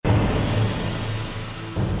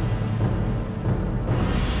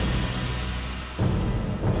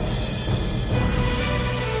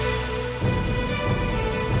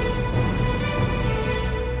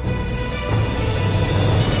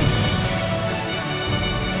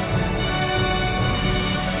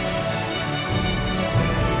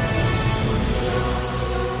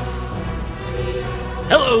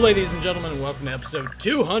Hello, ladies and gentlemen, and welcome to episode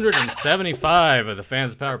 275 of the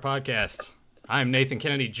Fans of Power podcast. I'm Nathan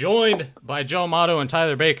Kennedy, joined by Joe Amato and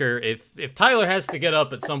Tyler Baker. If Tyler has to get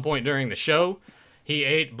up at some point during the show, he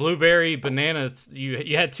ate blueberry bananas.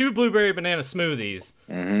 You had two blueberry banana smoothies,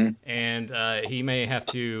 and he may have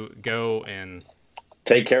to go and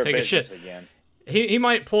take care take of a shit again. He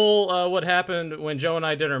might pull what happened when Joe and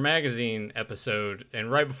I did our magazine episode, and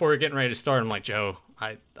right before we're getting ready to start, I'm like, Joe,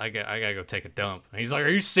 I gotta go take a dump. And he's like, are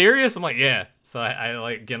you serious? I'm like, yeah. So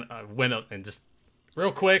I went up and just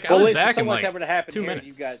real quick. Well, I was back in like that would happen 2 here,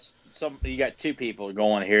 minutes. You got two people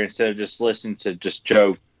going here instead of just listening to just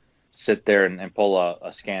Joe sit there and pull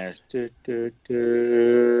a scanner. Just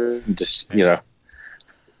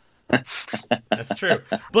That's true.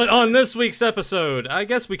 But on this week's episode, I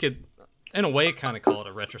guess we could, in a way, kind of call it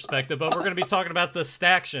a retrospective, but we're going to be talking about the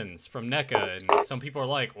Stactions from NECA, and some people are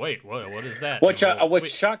like, wait, what is that? Which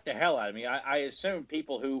shocked the hell out of me. I assume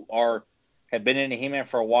people who have been into He-Man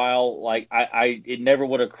for a while, like it never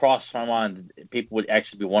would have crossed my mind that people would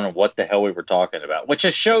actually be wondering what the hell we were talking about, which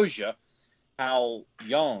just shows you how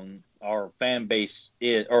young our fan base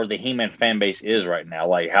is, or the He-Man fan base is right now,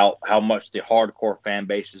 like how much the hardcore fan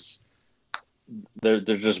base is. They're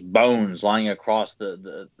just bones lying across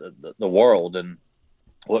the world, and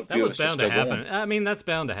what that was bound to happen. I mean, that's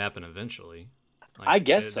bound to happen eventually. Like, I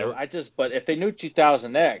guess so. But if they knew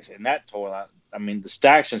 2000X and that toy, I mean, the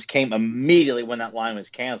Stactions came immediately when that line was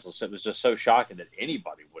canceled, so it was just so shocking that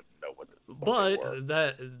anybody wouldn't know what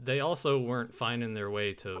that they also weren't finding their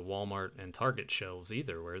way to Walmart and Target shelves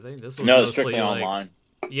either, were they? This was no, strictly online.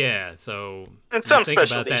 Yeah, so and some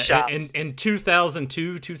specialty shops. In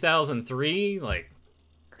 2002, 2003, like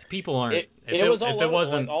people aren't. It wasn't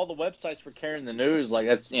like, all the websites were carrying the news. Like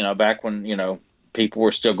that's back when people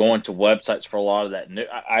were still going to websites for a lot of that.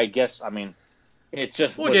 I guess it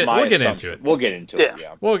just we'll get into it. We'll get into it.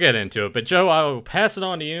 Yeah, we'll get into it. But Joe, I will pass it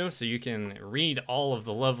on to you so you can read all of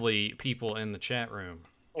the lovely people in the chat room.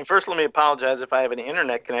 And first, let me apologize if I have any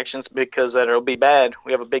internet connections because it'll be bad.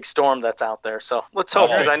 We have a big storm that's out there, so let's hope.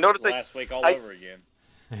 Because I noticed last week over again.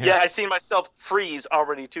 Yeah, I seen myself freeze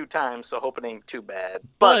already 2 times, so hope it ain't too bad.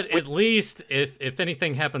 But at least if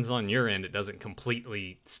anything happens on your end, it doesn't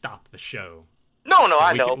completely stop the show. No, so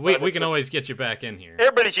I know. We can always get you back in here.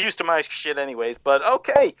 Everybody's used to my shit anyways, but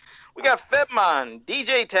okay. We got Fedmon,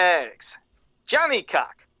 DJ Tags, Johnny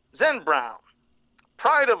Cock, Zen Brown,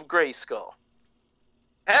 Pride of Grayskull,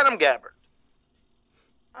 Adam Gabbard.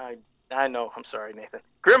 I know. I'm sorry, Nathan.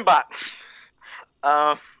 Grimbot.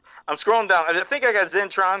 I'm scrolling down. I think I got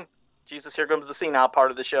Zentron. Jesus, here comes the senile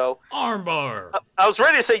part of the show. Armbar. I was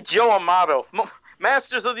ready to say Joe Amato.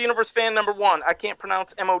 Masters of the Universe fan #1. I can't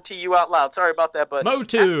pronounce MOTU out loud. Sorry about that, but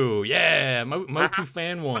Motu. Yeah, Motu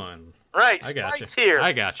fan 1. Right. I got you. Here.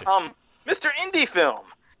 I got you. Mr. Indie Film.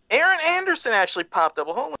 Aaron Anderson actually popped up.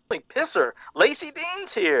 Holy pisser. Lacey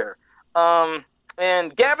Dean's here.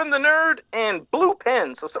 And Gavin the Nerd and Blue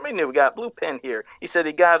Pen. So somebody knew we got Blue Pen here. He said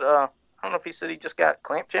he got, I don't know if he said he just got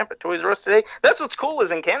Clamp Champ at Toys R Us today. That's what's cool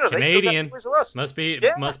is in Canada, Canadian. They still got Toys R Us.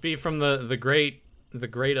 Must be from the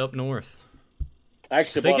great up north.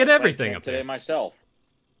 Actually, they get everything up today there. Myself.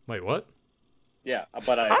 Wait, what? Yeah,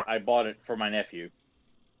 but I bought it for my nephew.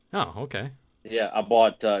 Oh, okay. Yeah, I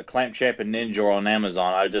bought Clamp Champ and Ninja on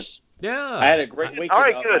Amazon. I had a great weekend. All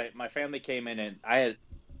right, good. My family came in and I had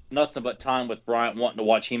nothing but time with Bryant wanting to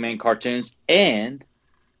watch He-Man cartoons, and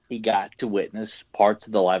he got to witness parts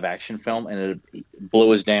of the live-action film, and it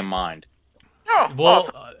blew his damn mind. Oh, well,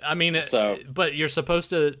 awesome. But you're supposed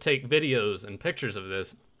to take videos and pictures of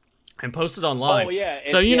this and post it online. Oh yeah,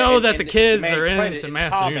 so that the kids are into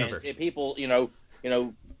Master Universe. And people,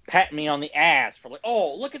 pat me on the ass for like,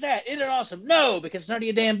 oh, look at that, isn't it awesome? No, because it's none of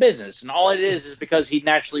your damn business, and all it is because he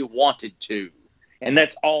naturally wanted to, and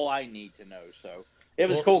that's all I need to know. So. It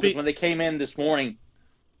was cool because when they came in this morning,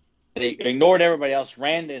 they ignored everybody else,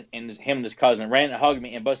 ran and him and his cousin ran and hugged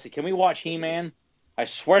me and both said, "Can we watch He-Man?" I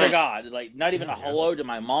swear to God, like not even a hello to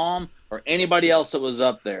my mom or anybody else that was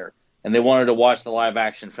up there, and they wanted to watch the live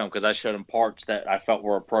action film because I showed them parts that I felt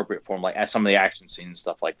were appropriate for them, like some of the action scenes and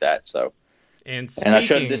stuff like that. So, and I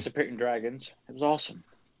showed them Disappearing Dragons. It was awesome.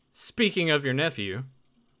 Speaking of your nephew.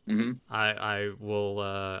 Mm-hmm.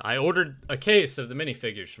 I ordered a case of the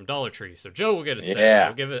minifigures from Dollar Tree, so Joe will get a set.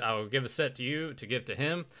 Yeah. I will give a set to you to give to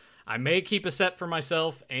him. I may keep a set for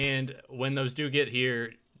myself, and when those do get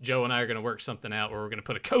here, Joe and I are going to work something out where we're going to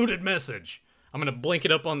put a coded message. I'm going to blink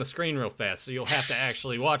it up on the screen real fast, so you'll have to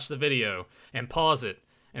actually watch the video and pause it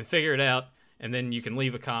and figure it out, and then you can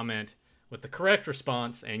leave a comment with the correct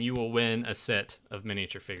response, and you will win a set of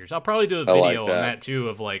miniature figures. I'll probably do a I like video on that. that too,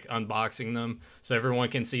 of like unboxing them, so everyone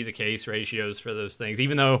can see the case ratios for those things.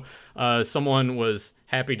 Even though someone was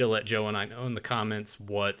happy to let Joe and I know in the comments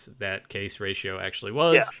what that case ratio actually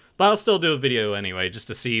was, Yeah. but I'll still do a video anyway, just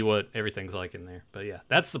to see what everything's like in there. But yeah,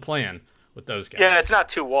 that's the plan with those guys. Yeah, it's not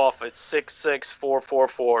too off. It's 6, 6, 4, 4,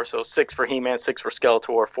 4. So 6 for He-Man, 6 for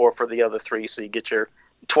Skeletor, 4 for the other 3. So you get your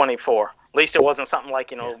 24. At least it wasn't something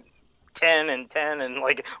like 10 and 10 and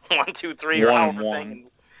like 1, 2, 3 or One, however one.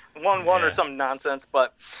 thing, and 1, 1 Yeah. or some nonsense.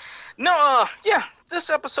 But no, yeah, this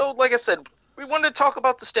episode, like I said, we wanted to talk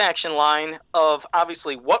about the Staction line of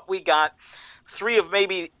obviously what we got. 3 of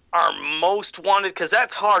maybe our most wanted, because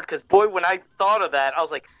that's hard. Because boy, when I thought of that, I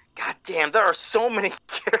was like, God damn, there are so many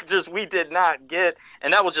characters we did not get,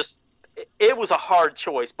 and that was just, it was a hard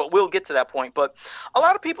choice, but we'll get to that point. But a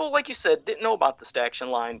lot of people, like you said, didn't know about the Staction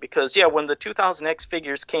line because, yeah, when the 2000X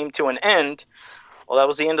figures came to an end, well, that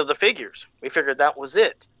was the end of the figures. We figured that was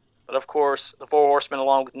it. But, of course, the Four Horsemen,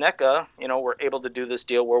 along with NECA, were able to do this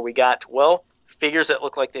deal where we got, well, figures that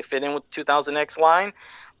look like they fit in with the 2000X line,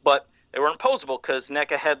 but they weren't posable because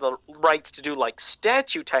NECA had the rights to do, like,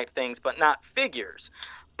 statue-type things, but not figures.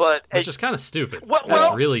 But Which is kind of stupid. Well-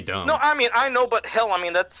 That's really dumb. no, I mean, I know, but hell, I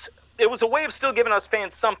mean, it was a way of still giving us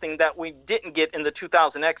fans something that we didn't get in the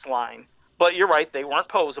 2000X line. But you're right, they weren't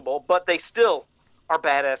posable, but they still are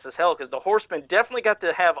badass as hell because the Horsemen definitely got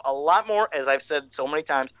to have a lot more, as I've said so many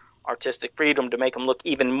times, artistic freedom to make them look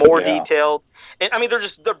even more Yeah. detailed. And I mean, they're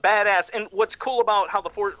badass. And what's cool about how the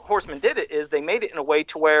Four Horsemen did it is they made it in a way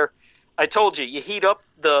to where, I told you, you heat up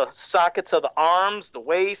the sockets of the arms, the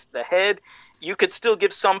waist, the head. You could still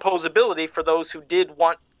give some posability for those who did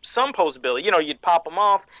want some posability. You'd pop them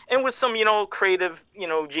off, and with some, creative,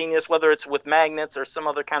 genius, whether it's with magnets or some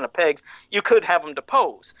other kind of pegs, you could have them to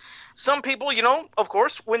pose. Some people, of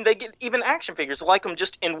course, when they get even action figures, like them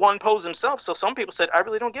just in one pose themselves. So some people said, I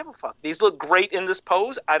really don't give a fuck. These look great in this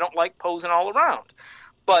pose. I don't like posing all around.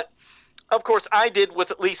 But of course, I did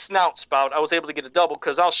with at least Snout Spout. I was able to get a double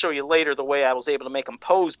because I'll show you later the way I was able to make them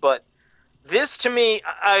pose. But this, to me,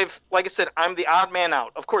 like I said, I'm the odd man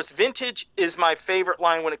out. Of course, vintage is my favorite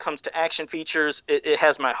line when it comes to action features. It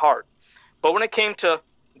has my heart. But when it came to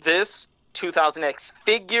this, 2000X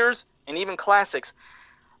figures, and even classics,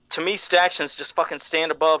 to me, Stactions just fucking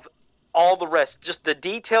stand above all the rest. Just the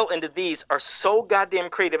detail into these are so goddamn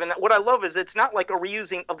creative. And what I love is it's not like a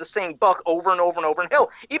reusing of the same buck over and over and over. And hell,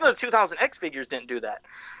 even the 2000X figures didn't do that.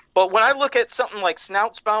 But when I look at something like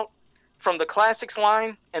Snout Spout from the Classics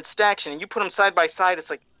line and Staction, and you put them side by side, it's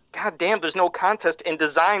like, god damn, there's no contest in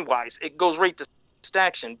design-wise. It goes right to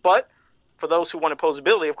Staction. But for those who want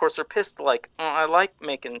posability, of course, they're pissed like, oh, I like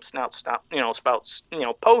making Spouts,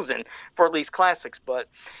 posing for at least Classics. But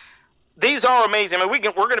these are amazing. I mean,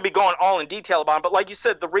 we're going to be going all in detail about them. But like you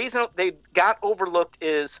said, the reason they got overlooked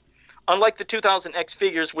is, unlike the 2000X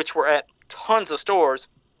figures, which were at tons of stores,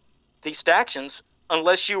 these Stactions,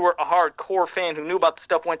 unless you were a hardcore fan who knew about the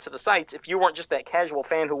stuff, went to the sites, if you weren't just that casual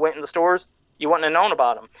fan who went in the stores, you wouldn't have known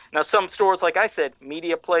about them. Now, some stores, like I said,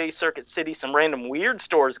 Media Play, Circuit City, some random weird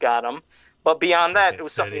stores got them. But beyond that, it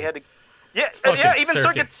was something you had to... Yeah, even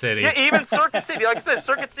Circuit City. Yeah, even Circuit City. Like I said,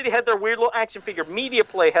 Circuit City had their weird little action figure. Media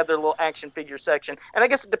Play had their little action figure section. And I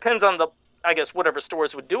guess it depends on whatever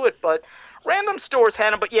stores would do it. But random stores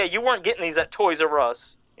had them. But yeah, you weren't getting these at Toys R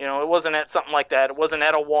Us. It wasn't at something like that. It wasn't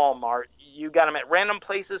at a Walmart. You got them at random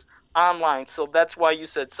places online. So that's why you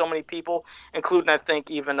said so many people, including, I think,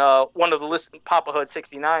 even one of the list, Papa Hood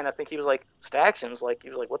 69, I think he was like, Stactions. Like, he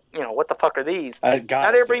was like, what the fuck are these? Not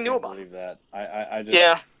everybody knew about believe that. I just...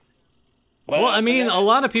 Yeah. Well, I mean, a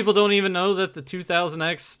lot of people don't even know that the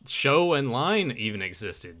 2000X show and line even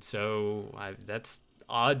existed, so that's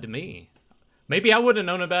odd to me. Maybe I wouldn't have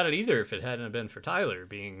known about it either if it hadn't been for Tyler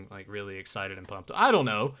being like really excited and pumped. I don't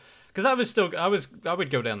know, because I would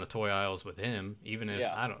go down the toy aisles with him, even if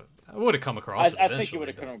I would have come across it I eventually. think you would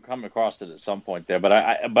have come across it at some point there, but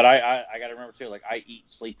I got to remember too. Like, I eat,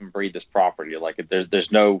 sleep, and breathe this property. Like,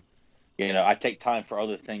 there's no, I take time for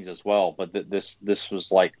other things as well. But this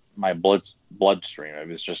was like my bloodstream. It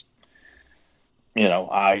was just,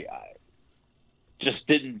 I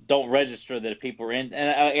just don't register that people were in. And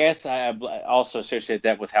I guess I also associate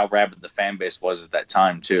that with how rabid the fan base was at that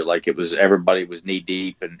time too. Like, everybody was knee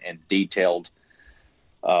deep and detailed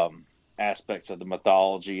aspects of the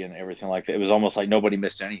mythology and everything like that. It was almost like nobody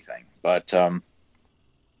missed anything. But I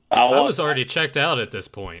was already checked out at this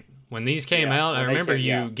point. When these came out, I remember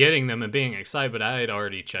getting them and being excited, but I had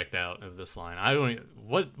already checked out of this line.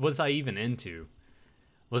 What was I even into?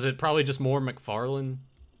 Was it probably just more McFarlane?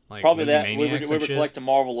 Like, probably that. Maniacs We were and shit? collecting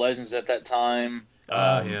Marvel Legends at that time.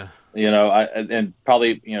 Yeah. and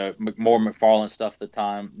probably more McFarlane stuff at the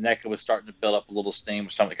time. NECA was starting to build up a little steam or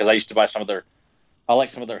something because I used to buy I like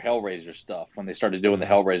some of their Hellraiser stuff when they started doing the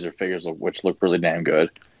Hellraiser figures, which looked really damn good.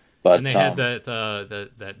 But and they had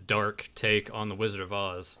that dark take on the Wizard of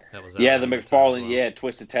Oz. That was the McFarlane,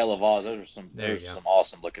 Twisted Tale of Oz. Those are some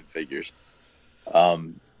awesome looking figures.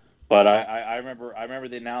 But I remember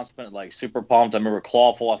the announcement, like, super pumped. I remember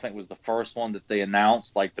Clawful, I think, was the first one that they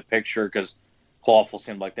announced, like the picture, because Clawful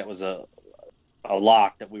seemed like that was a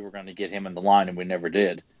lock that we were going to get him in the line, and we never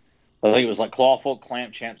did. I think it was like Clawful,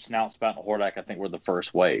 Clamp Champ, Snout Spout, and Hordak, I think, were the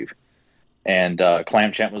first wave. And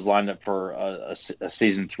Clamp Champ was lined up for a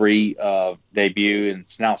season 3 debut, and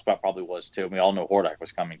Snout Spout probably was too. And we all know Hordak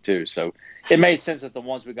was coming too. So it made sense that the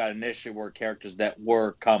ones we got initially were characters that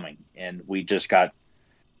were coming, and we just got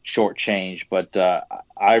shortchanged. But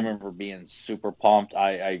I remember being super pumped.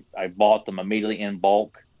 I bought them immediately in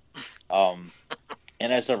bulk. And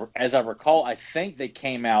as I recall, I think they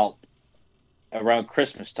came out around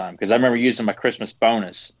Christmas time, because I remember using my Christmas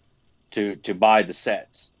bonus to buy the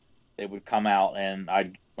sets. It would come out, and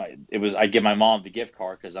I'd give my mom the gift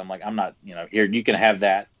card, because I'm like, I'm not, here, you can have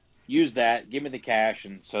that, use that, give me the cash.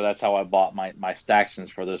 And so that's how I bought my Staxons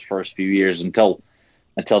for those first few years until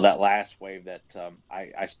that last wave that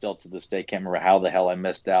I still to this day can't remember how the hell I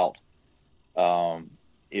missed out.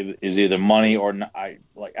 It is either money or I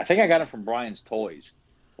think I got it from Brian's Toys,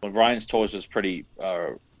 when Brian's Toys was pretty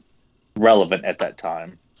relevant at that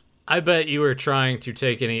time. I bet you were trying to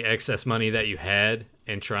take any excess money that you had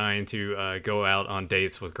and trying to go out on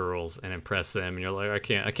dates with girls and impress them, and you're like, I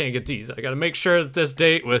can't get these. I got to make sure that this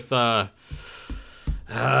date with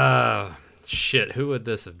shit, who would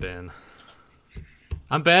this have been?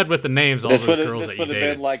 I'm bad with the names. All those girls that you dated. This would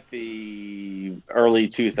have been like the early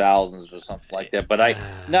 2000s or something like that. But I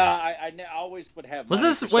always would have. Was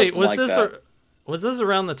this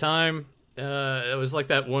around the time? It was like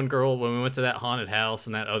that one girl when we went to that haunted house,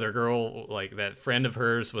 and that other girl, like that friend of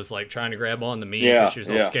hers, was like trying to grab on to me because she was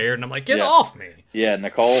all scared, and I'm like, get off me. Yeah,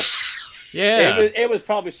 Nicole. Yeah, it was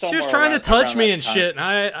probably somewhere. She was trying to touch me and shit, and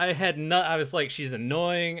I was like, she's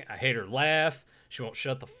annoying. I hate her laugh. She won't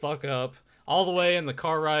shut the fuck up. All the way in the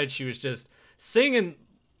car ride, she was just singing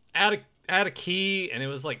out of key, and it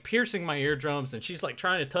was like piercing my eardrums. And she's like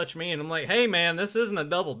trying to touch me, and I'm like, hey man, this isn't a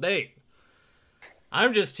double date.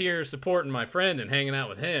 I'm just here supporting my friend and hanging out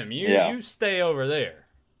with him. You stay over there.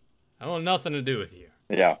 I want nothing to do with you.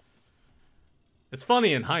 Yeah. It's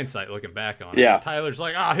funny in hindsight looking back on it. Yeah. Tyler's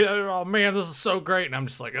like, oh man, this is so great. And I'm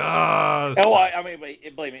just like, oh. I mean,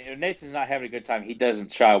 believe me, if Nathan's not having a good time, he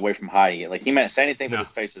doesn't shy away from hiding it. Like, he might say anything, but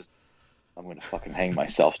his face is, I'm going to fucking hang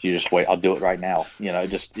myself. You just wait. I'll do it right now. I'll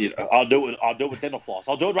do it with dental floss.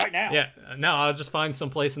 I'll do it right now. Yeah. No, I'll just find some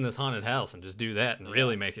place in this haunted house and just do that and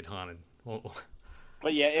really make it haunted. Well,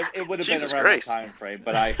 but yeah, it would have been around that time frame.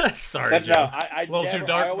 But I sorry, Joe. No, I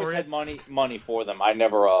always had money for them. I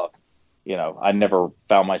never I never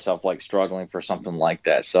found myself like struggling for something like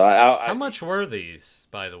that. So how much were these,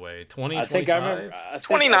 by the way? 20, I 25? think I remember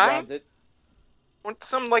 29.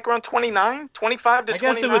 Something like around 29, 25 to 29.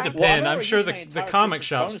 I guess it would depend. I'm sure the comic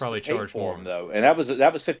shops probably charge more them though, and that was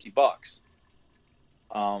 $50.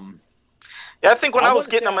 Yeah, I think when I was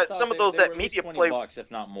getting them at some of those at Media Play, $20, if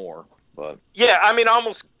not more. But yeah, I mean, I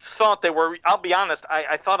almost thought they were. I'll be honest,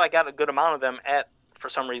 I thought I got a good amount of them at, for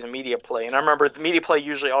some reason, Media Play, and I remember the Media Play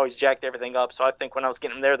usually always jacked everything up. So I think when I was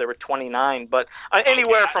getting them there, they were 29. But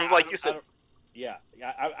anywhere from, like you said.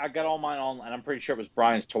 I got all mine on, and I'm pretty sure it was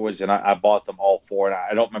Brian's Toys, and I bought them all for it.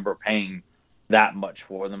 I don't remember paying that much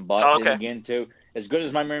for them, but then again, too, as good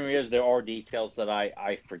as my memory is, there are details that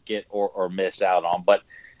I forget or miss out on. But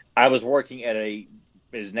I was working at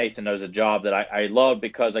as Nathan knows, a job that I loved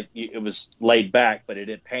because it was laid back, but it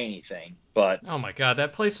didn't pay anything. But oh my god,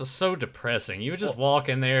 that place was so depressing. You would just walk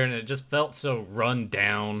in there, and it just felt so run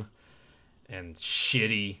down and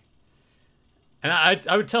shitty. And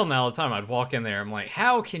I would tell them all the time. I'd walk in there. I'm like,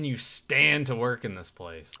 how can you stand to work in this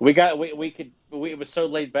place? It was so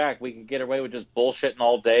laid back. We could get away with just bullshitting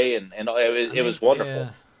all day, and it was wonderful.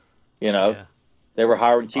 Yeah. They were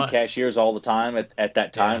hiring cute cashiers all the time at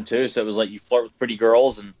that time too. So it was like you flirt with pretty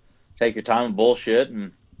girls and take your time and bullshit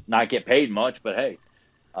and not get paid much. But hey,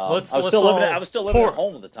 I was still living at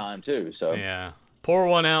home at the time too. So yeah, pour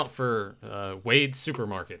one out for Wade's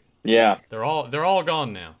Supermarket. Yeah, they're all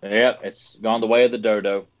gone now. Yeah, it's gone the way of the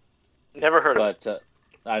dodo. Never heard of it.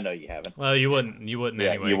 I know you haven't. Well, you wouldn't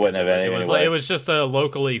anyway. You wouldn't have anyway. It was just a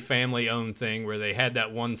locally family-owned thing where they had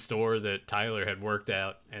that one store that Tyler had worked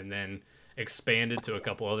out and then expanded to a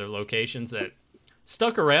couple other locations that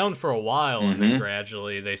stuck around for a while, and then Mhm.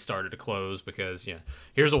 gradually they started to close because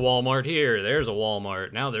here's a Walmart here, there's a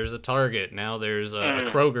Walmart, now there's a Target, now there's a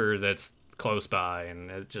Kroger that's close by,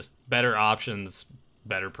 and just better options,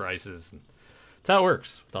 better prices. That's how it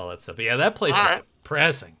works with all that stuff. But yeah, that place All was right.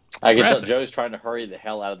 depressing. I can tell Depressing. Joe's trying to hurry the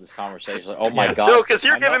hell out of this conversation. Like, oh my Yeah. god! No, 'cause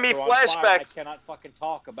you're my giving nuts me are on fire. flashbacks. I cannot fucking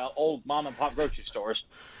talk about old mom and pop grocery stores.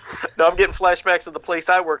 No, I'm getting flashbacks of the place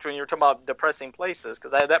I worked when you were talking about depressing places,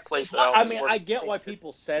 because I had that place. That I mean, I get why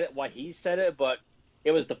people said it, why he said it, but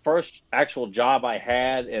it was the first actual job I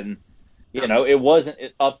had, and it wasn't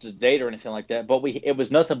up to date or anything like that. But it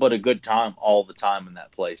was nothing but a good time all the time in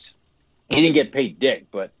that place. He didn't get paid dick,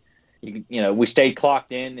 but we stayed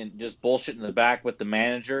clocked in and just bullshit in the back with the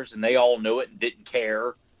managers, and they all knew it and didn't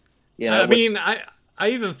care. I mean, I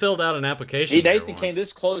even filled out an application. Nathan came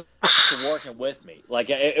this close to working with me. Like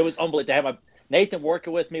it was unbelievable to have Nathan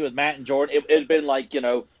working with me with Matt and Jordan. It had been like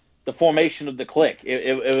the formation of the clique.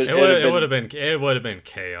 It would have been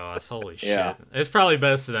chaos. Holy shit! Yeah. It's probably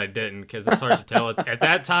best that I didn't, because it's hard to tell at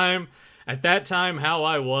that time. At that time, how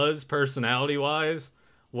I was personality wise,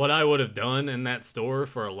 what I would have done in that store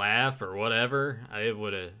for a laugh or whatever, it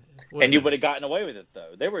would have. And you would have gotten away with it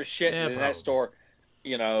though. They were shitting in that store.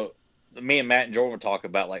 Me and Matt and Jordan would talk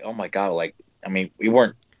about like, oh my god, like I mean, we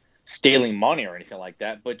weren't stealing money or anything like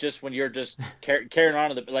that, but just when you're just carrying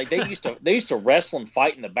on to they used to wrestle and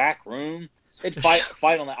fight in the back room. They'd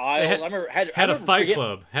fight on the aisle. I remember had a fight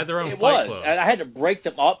club. Had their own fight club. And I had to break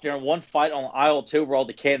them up during one fight on aisle 2 where all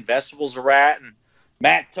the canned vegetables are at, and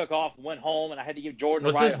Matt took off and went home, and I had to give Jordan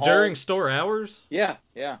a ride home. Was this during store hours? Yeah.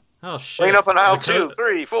 Oh shit! Clean up on aisle 2,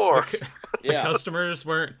 3, 4. The customers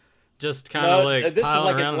weren't just kind of this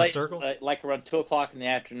piling was around in a circle. Like around 2:00 in the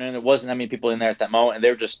afternoon. There wasn't that many people in there at that moment, and they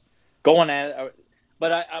were just going at it.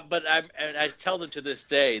 But I tell them to this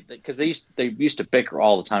day because they used to bicker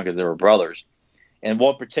all the time because they were brothers. And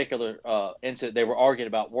one particular incident, they were arguing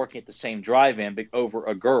about working at the same drive-in over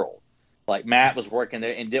a girl. Like Matt was working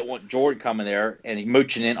there and didn't want Jordan coming there and he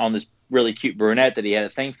mooching in on this really cute brunette that he had a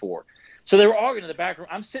thing for. So they were arguing in the back room.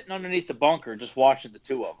 I'm sitting underneath the bunker just watching the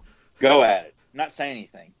two of them go at it, not saying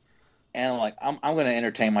anything. And I'm like, I'm going to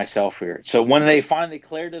entertain myself here. So when they finally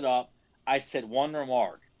cleared it up, I said one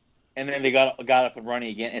remark. And then they got up and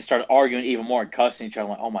running again and started arguing even more and cussing each other.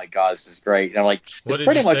 I'm like, oh my God, this is great. And I'm like, it's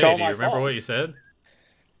pretty much all my fault. Do you remember what you said?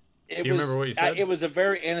 Do you remember what you said? It was a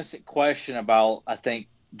very innocent question about, I think,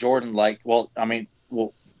 Jordan,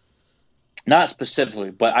 not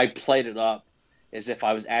specifically, but I played it up as if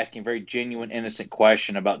I was asking a very genuine, innocent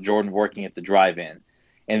question about Jordan working at the drive-in.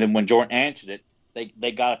 And then when Jordan answered it,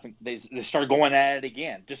 they got up and they started going at it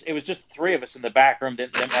again. It was just three of us in the back room, them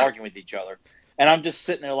arguing with each other. And I'm just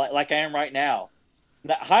sitting there like I am right now,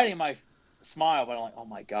 not hiding my smile, but I'm like, oh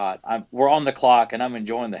my God, we're on the clock and I'm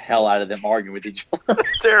enjoying the hell out of them arguing with each other.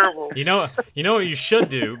 It's terrible. You know what you should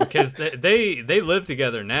do, because they live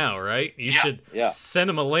together now, right? You should send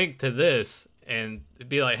them a link to this and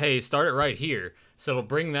be like, hey, start it right here, so it'll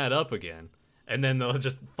bring that up again, and then they'll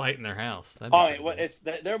just fight in their house.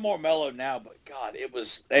 They're more mellow now, but God, it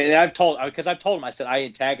was. And I've told them, I said I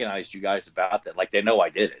antagonized you guys about that, like they know I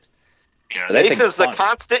did it. Nathan's the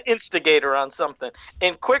constant instigator on something.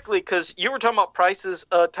 And quickly, because you were talking about prices,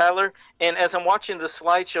 Tyler, and as I'm watching the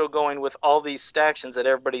slideshow going with all these stactions that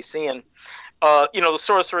everybody's seeing, the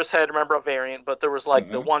Sorceress had, remember, a variant, but there was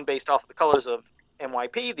the one based off of the colors of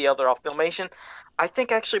NYP, the other off Filmation. I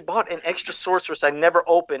think I actually bought an extra Sorceress I never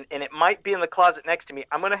opened, and it might be in the closet next to me.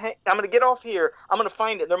 I'm gonna get off here. I'm gonna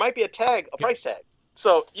find it. There might be a price tag.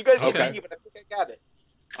 So you guys continue, but I think I got it.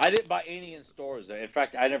 I didn't buy any in stores. In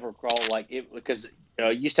fact, I never recall it because you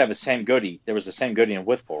used to have a Sam Goody. There was a Sam Goody in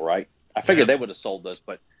Wytheville, right? I figured they would have sold this,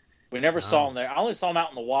 but we never saw them there. I only saw them out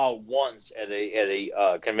in the wild once at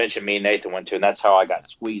a convention me and Nathan went to, and that's how I got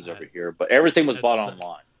squeezed over here. But everything was bought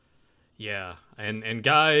online. Yeah, and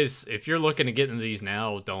guys, if you're looking to get into these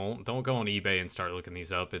now, don't go on eBay and start looking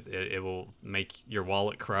these up. It will make your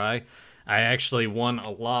wallet cry. I actually won a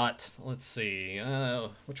lot. Let's see,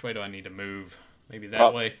 which way do I need to move? Maybe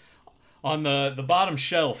that way. On the bottom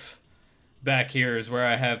shelf back here is where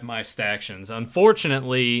I have my stactions.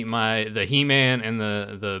 Unfortunately, the He-Man and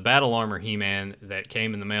the Battle Armor He-Man that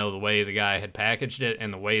came in the mail, the way the guy had packaged it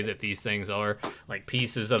and the way that these things are, like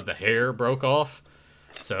pieces of the hair broke off.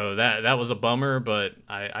 So that was a bummer, but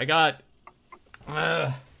I got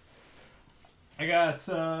Mantana,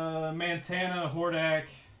 Hordak,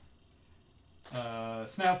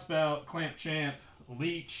 Snout Spout, Clamp Champ,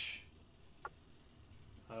 Leech,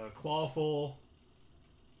 Clawful,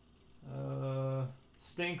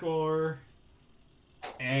 Stinkor,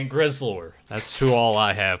 and Grizzlor. That's who all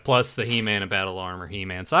I have, plus the He-Man and Battle Armor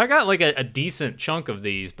He-Man. So I got like a decent chunk of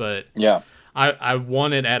these, but Yeah, I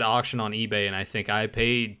won it at auction on eBay, and I think I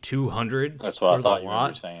paid $200 that's what I for thought the you were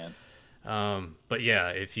lot. saying. But yeah,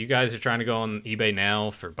 if you guys are trying to go on eBay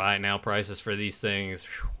now for buy it now prices for these things,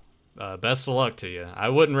 best of luck to you. I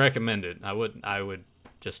wouldn't recommend it. I would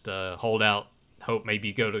just hold out, hope maybe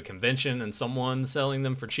you go to a convention and someone's selling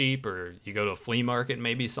them for cheap, or you go to a flea market and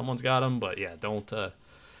maybe someone's got them. But yeah,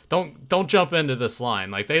 don't jump into this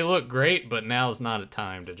line. Like, they look great, but now's not a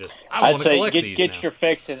time to just. I I'd want to say collect these get now. your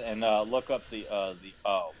fix and look up the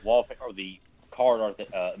wallpaper or the card art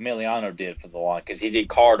that Emiliano did for the line, because he did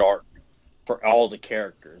card art for all the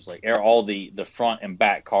characters. Like all the front and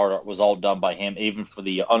back card art was all done by him, even for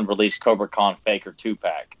the unreleased Cobra Con Faker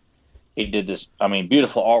 2-pack. He did this,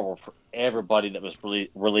 beautiful artwork for everybody that was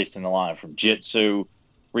released in the line, from Jitsu,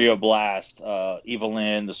 Rio Blast,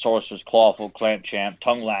 Evelyn, the Sorcerer's Clawful, Clamp Champ,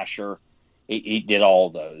 Tongue Lasher. He did all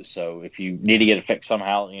of those. So if you need to get it fixed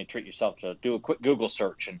somehow, you treat yourself to do a quick Google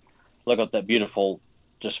search and look up that beautiful,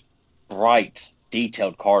 just bright,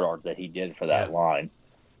 detailed card art that he did for that line.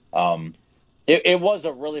 It was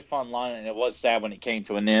a really fun line, and it was sad when it came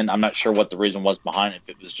to an end. I'm not sure what the reason was behind it.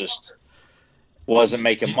 If it was just wasn't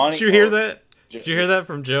making money. Did you hear that? Did you hear that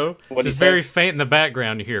from Joe? What'd he Just say? very faint in the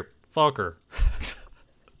background. You hear "fucker."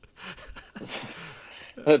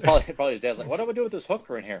 Probably his dad's like, "What do I do with this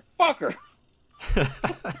hooker in here? Fucker."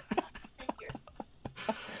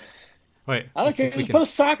 Wait, I don't let's see care. if we Just can- put a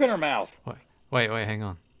sock in her mouth. Wait, hang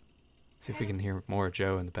on. See if we can hear more of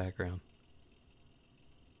Joe in the background.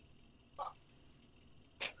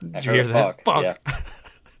 Did you hear that? Fuck. Yeah.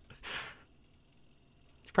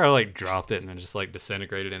 He probably like dropped it and then just like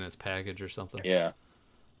disintegrated in his package or something. Yeah.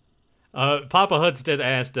 Papa Huds did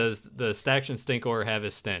ask, does the Staction Stinkor have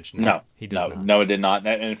his stench? No, he does not. No, it did not.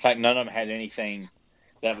 And in fact, none of them had anything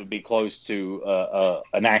that would be close to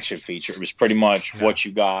an action feature. It was pretty much what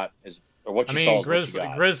you got or what you saw is what you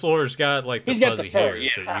got. Grizzlor's got like the He's got fuzzy the fur,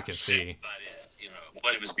 hairs that you can see.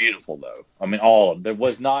 But it was beautiful, though. All of them. There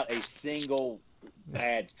was not a single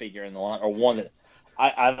bad figure in the line, or one that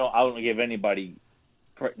I don't give anybody.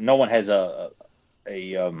 No one has a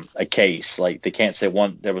case, like they can't say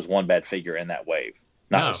there was one bad figure in that wave.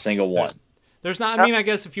 Not a single one. There's not. I mean, I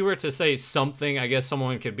guess if you were to say something, I guess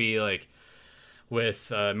someone could be like with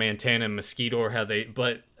Mantana and Mosquito,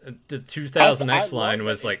 but the 2000 X line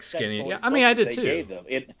was like skinny. Yeah, I mean, I did too. Gave them.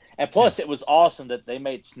 And plus, it was awesome that they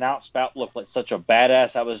made Snout Spout look like such a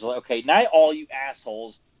badass. I was like, okay, now all you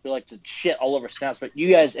assholes who like to shit all over Snout Spout,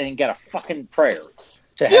 you guys ain't got a fucking prayer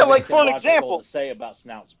to have like for an logical example to say about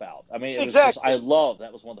Snout Spout. I mean, exactly. I love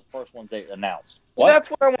that was one of the first ones they announced. So that's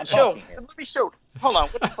what I want to show. Here. Let me show. Hold on.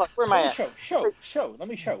 What the fuck? Where am I at? Show. Let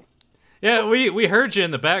me show. Yeah, we heard you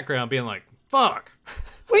in the background being like, "Fuck."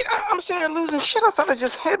 Wait, I'm sitting there losing shit. I thought I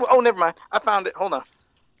just had. Oh, never mind. I found it. Hold on.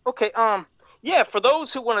 Okay. Yeah. For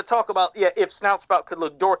those who want to talk about, if Snout Spout could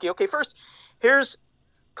look dorky. Okay. First, here's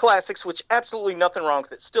Classics, which absolutely nothing wrong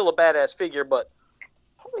with it. Still a badass figure, but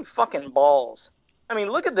holy fucking balls. I mean,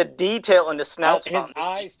 look at the detail in the Snout Spout. His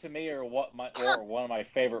eyes, to me, are one of my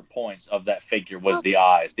favorite points of that figure was the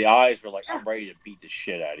eyes. The eyes were like, I'm ready to beat the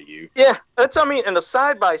shit out of you. Yeah, that's and the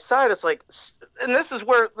side by side, it's like, and this is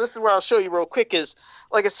where I'll show you real quick is,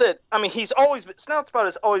 like I said, I mean, Snout Spout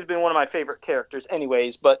has always been one of my favorite characters,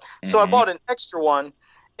 anyways. But so I bought an extra one,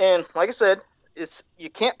 and like I said, you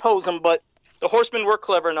can't pose them, but the Horsemen were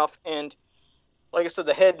clever enough, and like I said,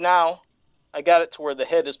 the head now. I got it to where the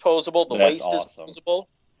head is posable, the waist is posable,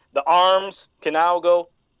 the arms can now go.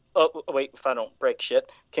 Wait, if I don't break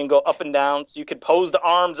shit, can go up and down. So you could pose the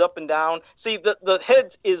arms up and down. See, the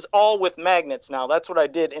head is all with magnets now. That's what I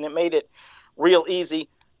did, and it made it real easy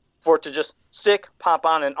for it to just stick, pop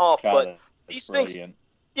on and off. But these things,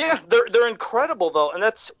 they're incredible though, and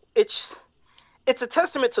it's a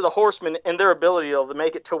testament to the Horsemen and their ability to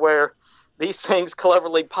make it to where these things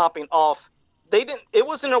cleverly popping off. It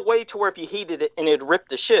wasn't a way to where if you heated it and it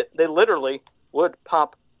ripped to shit. They literally would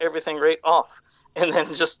pop everything right off. And then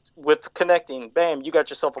just with connecting, bam, you got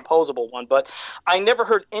yourself a posable one. But I never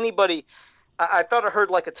heard anybody, I thought I heard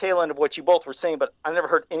like a tail end of what you both were saying, but I never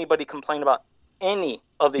heard anybody complain about any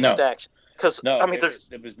of these stacks. Because, I mean, there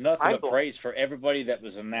was nothing but praise for everybody that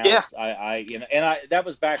was announced. Yeah. That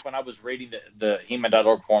was back when I was reading the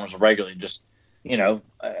He-Man.org forums regularly, just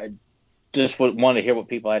wanted to hear what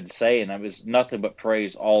people had to say, and it was nothing but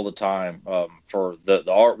praise all the time for the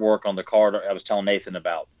artwork on the card I was telling Nathan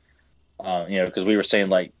about. Because we were saying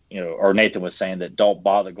or Nathan was saying that don't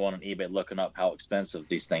bother going on eBay looking up how expensive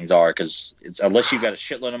these things are, because it's unless you've got a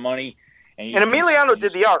shitload of money. And Emiliano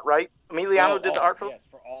did the art, right? Emiliano did the art for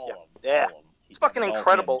all of them. Yeah. All of them. It's fucking all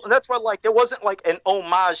incredible. him. And that's why, like, there wasn't like an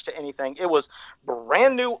homage to anything. It was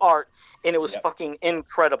brand new art, and it was fucking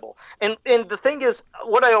incredible. And the thing is,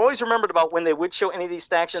 what I always remembered about when they would show any of these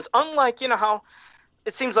stactions, unlike, you know, how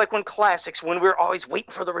it seems like when classics, when we're always waiting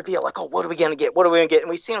for the reveal, like, oh, what are we going to get? What are we going to get? And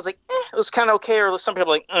we see it was like, it was kind of okay. Or some people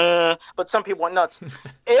like, but some people went nuts.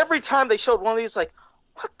 Every time they showed one of these, like,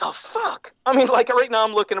 what the fuck? I mean, like, right now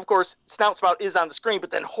I'm looking, of course, Snoutspout is on the screen,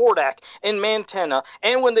 but then Hordak and Mantenna,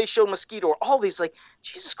 and when they showed Mosquito, all these, like,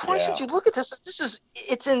 Jesus Christ, would you look at this?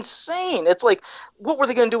 It's insane. It's like, what were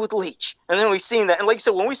they going to do with Leech? And then we've seen that. And like you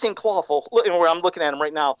said, when we seen Clawful, where I'm looking at him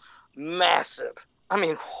right now, massive. I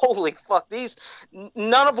mean, holy fuck.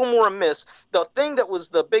 None of them were a miss. The thing that was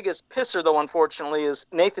the biggest pisser, though, unfortunately, is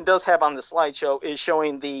Nathan does have on the slideshow, is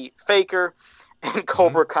showing the Faker and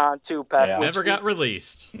Cobra Khan 2-pack. Yeah. Never got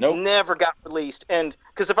released. Nope. Never got released. And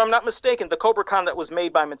because if I'm not mistaken, the Cobra Khan that was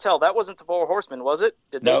made by Mattel, that wasn't the Four Horsemen, was it?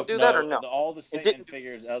 Did they do that or no? All the statement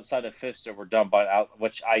figures outside of Fisto were done by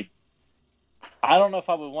which I don't know if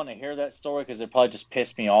I would want to hear that story because it probably just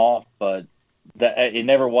pissed me off, but it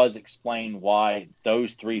never was explained why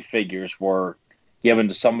those three figures were given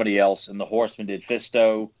to somebody else, and the Horsemen did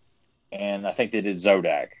Fisto, and I think they did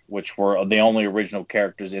Zodak, which were the only original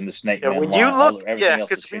characters in the Snake Man line.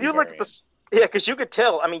 Because when you look at this, because you could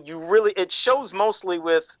tell. I mean, it shows mostly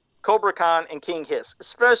with Cobra Khan and King Hiss,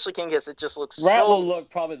 especially King Hiss. It just looks Rattle look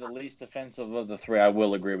probably the least offensive of the three. I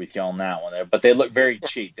will agree with you on that one there, but they look very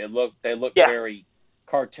cheap. They look very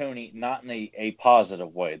cartoony, not in a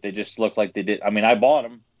positive way. They just look like they did. I mean, I bought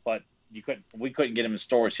them, but we couldn't get them in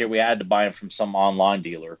stores here. We had to buy them from some online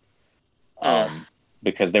dealer.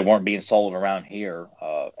 Because they weren't being sold around here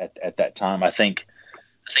at that time. I think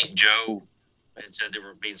Joe had said they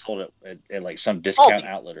were being sold at like some discount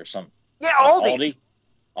outlet or something. Yeah, Aldi.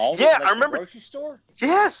 Aldi? Yeah, like I remember. Grocery store?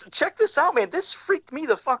 Yes, check this out, man. This freaked me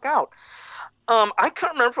the fuck out. I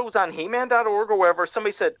can't remember if it was on He-Man.org or wherever.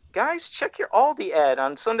 Somebody said, guys, check your Aldi ad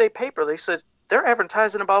on Sunday paper. They said they're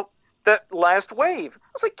advertising about that last wave. I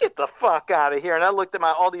was like, get the fuck out of here. And I looked at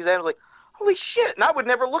my Aldi's ad and was like, holy shit. And I would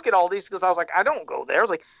never look at all these because I was like, I don't go there. I was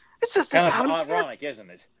like, it's just kind of ironic, isn't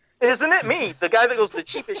it? Isn't it? Me, the guy that goes the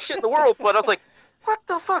cheapest shit in the world. But I was like, what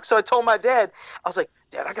the fuck? So I told my dad, I was like,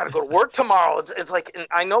 Dad, I got to go to work tomorrow. It's like, and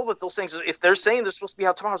I know that those things, if they're saying they're supposed to be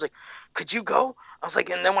out tomorrow, I was like, could you go? I was like,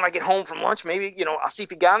 and then when I get home from lunch, maybe, I'll see if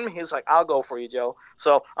he got me. He was like, I'll go for you, Joe.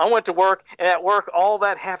 So I went to work, and at work, all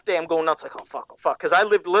that half day, I'm going nuts, like, oh, fuck. Because I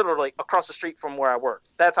lived literally across the street from where I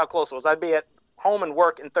worked. That's how close it was. I'd be at home and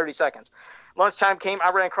work in 30 seconds. Lunchtime came,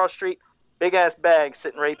 I ran across the street, big ass bag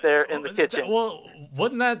sitting right there in the kitchen. Well,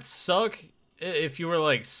 wouldn't that suck if you were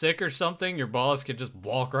like sick or something? Your boss could just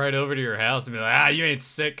walk right over to your house and be like, you ain't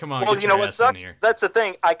sick, come on. Well, get you your know what ass in sucks? here. That's the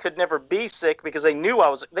thing. I could never be sick because they knew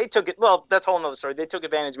they took it. Well, that's a whole nother story. They took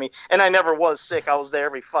advantage of me, and I never was sick. I was there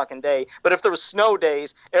every fucking day. But if there was snow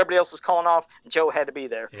days, everybody else was calling off, Joe had to be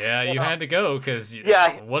there. Yeah, you had to go because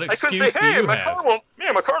what I couldn't excuse say, do hey, you my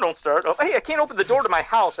have? car don't start. Oh, hey, I can't open the door to my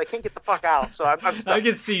house. I can't get the fuck out. So I'm stuck. I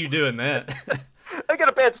can see you doing that. I got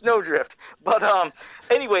a bad snowdrift. But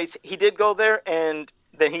anyways, he did go there, and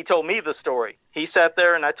then he told me the story. He sat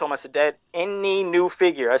there, and I told him, I said, Dad, any new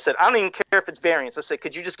figure. I said, I don't even care if it's variants. I said,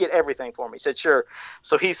 could you just get everything for me? He said, sure.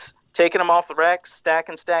 So he's taking them off the rack,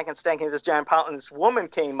 stacking this giant pile, and this woman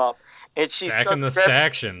came up, and she stacking the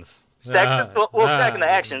stactions. Stacking the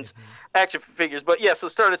action figures. But yeah, so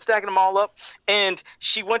started stacking them all up, and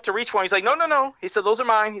she went to reach for him. He's like, no. He said, those are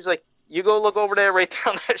mine. He's like, you go look over there right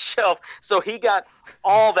there on that shelf. So he got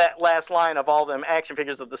all that last line of all them action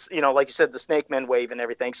figures of this, like you said, the Snake Man wave and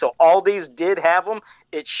everything. So all these did have them.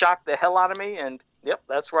 It shocked the hell out of me. And yep,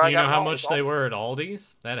 that's where I got them. Do you know how much they were at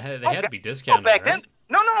Aldi's? They had to be discounted. Back right? then,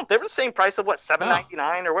 no, they were the same price of what,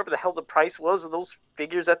 $7.99 or whatever the hell the price was of those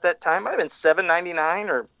figures at that time. Might have been $7.99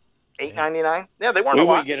 or $8.99. Yeah, they weren't a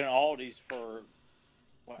lot. We would get an Aldi's for.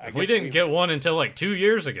 We didn't get one until like 2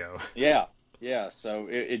 years ago. Yeah, so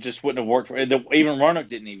it just wouldn't have worked. Even Roanoke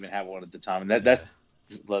didn't even have one at the time, and that's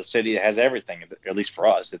the city that has everything, at least for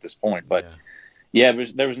us at this point. But there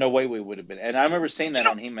was no way we would have been. And I remember seeing that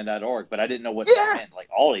on He-Man.org, but I didn't know what that meant. Like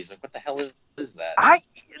Aldi's, like what the hell is that?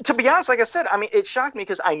 To be honest, like I said, I mean, it shocked me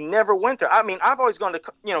because I never went there. I mean, I've always gone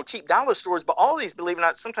to cheap dollar stores, but Aldi's, believe it or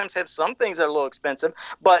not, sometimes have some things that are a little expensive.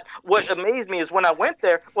 But what amazed me is when I went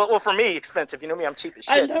there. Well, for me, expensive. You know me, I'm cheap as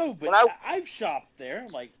shit. I know, but I've shopped there.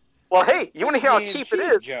 Like. Well, hey, you want to hear how cheap it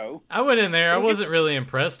is? Joe. I went in there. I wasn't really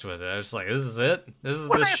impressed with it. I was like, this is it? This is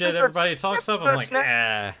the shit everybody talks about? I'm like,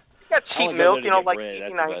 You got cheap milk, like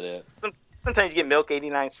 89. Sometimes you get milk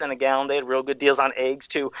 89 cents a gallon. They had real good deals on eggs,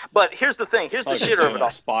 too. But here's the thing. Here's the shitter of it all.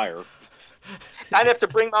 Aspire. I'd have to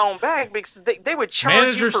bring my own bag because they would charge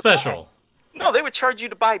Manager you for special. No, they would charge you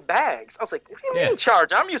to buy bags. I was like, what do you Yeah. mean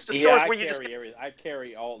charge? I'm used to Yeah, stores I where you just. carry everything. I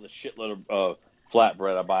carry all the shitload of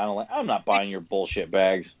flatbread I buy. I'm not buying your bullshit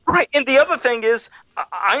bags. Right, and the other thing is,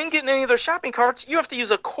 I ain't getting any of their shopping carts. You have to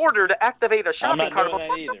use a quarter to activate a shopping not cart. doing I'm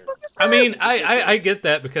like, that what either. the fuck is I mean, this? I get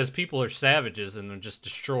that because people are savages and they'll just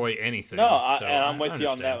destroy anything. No, so and I'm with you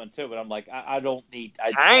on understand. that one too. But I'm like, I don't need.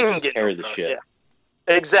 I ain't just getting carry no the cart, shit. yeah.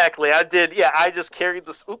 Exactly, I did. Yeah, I just carried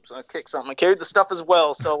this. Oops, I kicked something. I carried the stuff as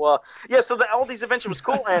well. So, so all these adventures was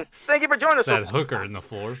cool, and thank you for joining us. That hooker in the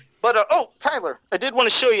floor. But Tyler, I did want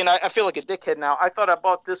to show you, and I feel like a dickhead now. I thought I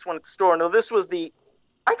bought this one at the store. No, this was the.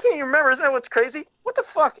 I can't even remember. Isn't that what's crazy? What the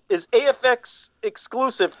fuck is AFX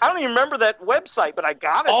exclusive? I don't even remember that website, but I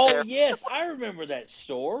got it there. Oh yes, I remember that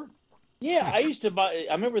store. Yeah, I used to buy.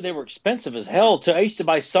 I remember they were expensive as hell too. I used to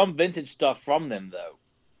buy some vintage stuff from them though.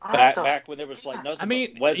 Back when there was like nothing. I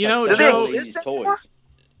mean, but websites you know, Do they Joe- selling exist these anymore? toys.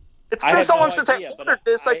 It's I been have so no long since I idea, but ordered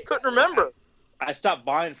this, I couldn't remember. I stopped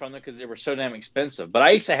buying from them because they were so damn expensive. But I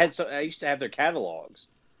used to have their catalogs.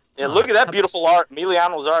 Yeah, look at that beautiful art,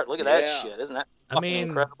 Emiliano's art. Look at that Yeah. shit, isn't that I fucking mean,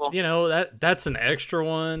 incredible? you know, that's an extra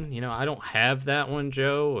one. You know, I don't have that one,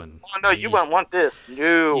 Joe. And Oh no, you wouldn't want this.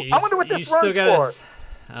 No, I wonder what this runs for.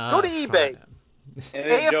 Go to eBay. And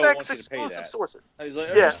then Joe AFX wants you to pay exclusive that. sources. He's like,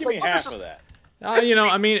 Yeah. just give me Like, half this of that. You know,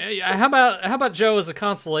 I mean, how about Joe as a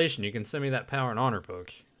consolation? You can send me that Power and Honor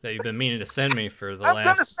book that you've been meaning to send me for the I'm gonna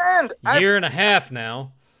last send. year and a half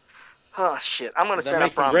now. Oh shit, I'm gonna They're send. I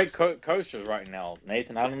making great promise. coasters right now,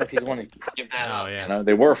 Nathan. I don't know if he's going to give that Oh, up. yeah. You know,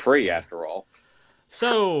 they were free after all.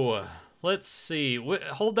 So let's see.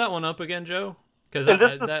 Hold that one up again, Joe. Because And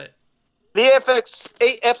this is- that. The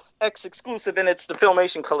AFX exclusive, and it's the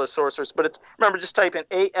Filmation color sorceress. But it's remember, just type in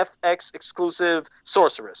AFX exclusive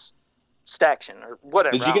sorceress staction or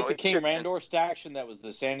whatever. Did I you don't get know. the It King should- Randor staction that was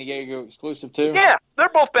the San Diego exclusive too? Yeah, they're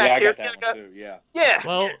both back yeah, I here. got that one too. Yeah. Yeah.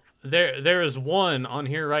 Well, there is one on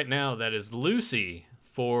here right now that is Lucy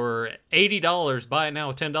for $80. Buy it now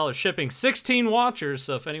with $10 shipping. 16 watchers.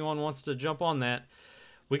 So if anyone wants to jump on that,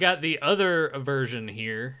 we got the other version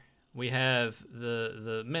here. We have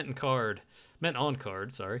the mint on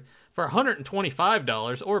card, sorry, for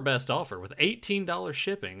 $125 or best offer with $18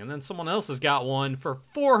 shipping. And then someone else has got one for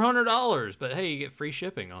 $400. But hey, you get free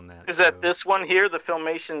shipping on that. Is that so- this one here, the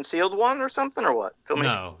Filmation sealed one or something, or what?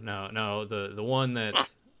 Filmation. No. The one that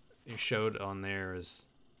you showed on there is,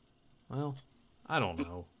 well, I don't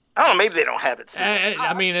know. I don't know. Maybe they don't have it sealed.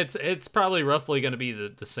 I mean, it's probably roughly going to be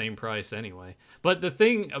the same price anyway. But the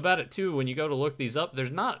thing about it too, when you go to look these up,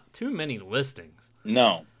 there's not too many listings.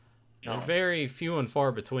 No. They're very few and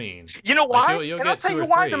far between. You know why? you'll and I'll get tell two you or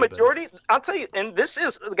why. three, The but- majority. I'll tell you, and this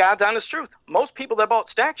is the God's honest truth. Most people that bought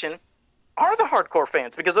Staction are the hardcore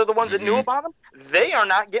fans because they're the ones that knew about them. They are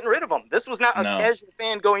not getting rid of them. This was not a No. casual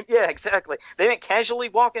fan going, yeah, exactly. They didn't casually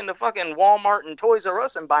walk into fucking Walmart and Toys R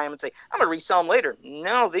Us and buy them and say, I'm gonna resell them later.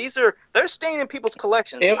 No, they're staying in people's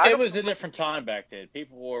collections. It was a different time back then.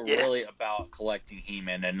 People were Yeah. really about collecting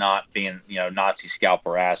He-Man and not being, Nazi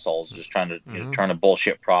scalper assholes, just trying to Mhm. trying to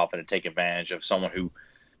bullshit profit and take advantage of someone who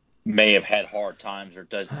may have had hard times or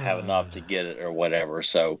doesn't have enough to get it or whatever.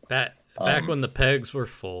 So, Back when the pegs were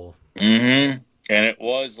full. and it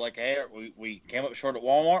was like, hey, we came up short at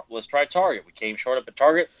Walmart. Let's try Target. We came short up at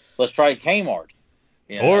Target. Let's try Kmart.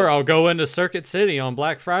 You know? Or I'll go into Circuit City on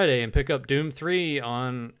Black Friday and pick up Doom 3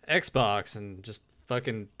 on Xbox and just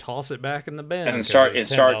fucking toss it back in the bin. and 'cause start it was and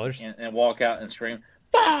start $10. and walk out and scream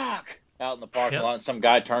 "fuck" out in the parking Yep. lot. And some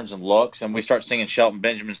guy turns and looks, and we start singing Shelton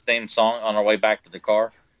Benjamin's theme song on our way back to the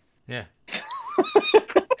car. Yeah.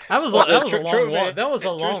 That was a Well, long true, walk. man. That was a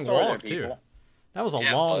True long story there, walk too. people. That was a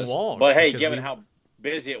Yeah, it long was. walk. But hey, because given we- how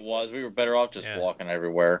busy it was, we were better off just Yeah. walking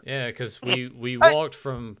everywhere. Yeah, because we walked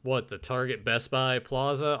from the Target Best Buy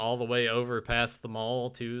Plaza all the way over past the mall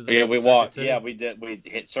to the Yeah, we Circuit walked. City. Yeah, we did. We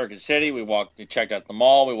hit Circuit City. We walked. We checked out the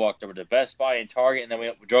mall. We walked over to Best Buy and Target, and then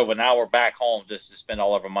we drove an hour back home just to spend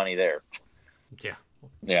all of our money there. Yeah.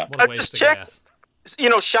 Yeah. What a I waste just of checked.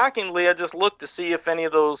 gas. Shockingly, I just looked to see if any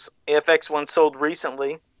of those AFX ones sold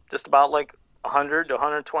recently. Just about like 100 to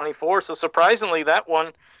 124. So surprisingly, that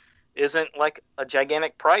one isn't like a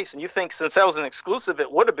gigantic price. And you think since that was an exclusive,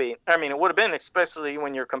 it would have been. I mean, it would have been, especially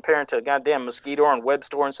when you're comparing to goddamn Mosquito and Web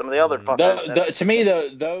Store and some of the other fuckers. To me,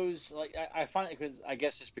 those like I find it because I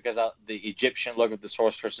guess it's because the Egyptian look of the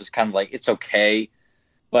sorceress is kind of like it's okay,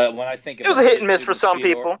 but when I think It was a hit and miss for some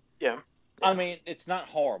people. Yeah. I mean, it's not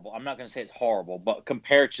horrible. I'm not going to say it's horrible, but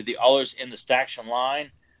compared to the others in the Staction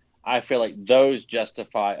line, I feel like those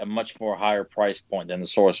justify a much more higher price point than the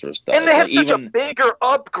Sorceress does. And they have Like, such even, a bigger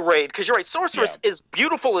upgrade because you're right. Sorceress, Yeah. as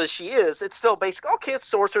beautiful as she is, it's still basic. Okay, it's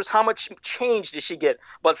Sorceress. How much change did she get?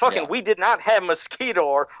 But fucking, Yeah. we did not have Mosquito,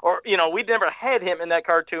 or we never had him in that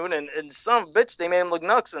cartoon. And some bitch, they made him look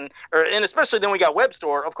nuts, and especially then we got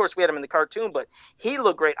Webstore. Of course, we had him in the cartoon, but he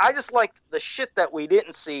looked great. I just liked the shit that we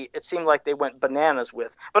didn't see. It seemed like they went bananas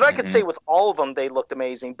with. But I could say with all of them, they looked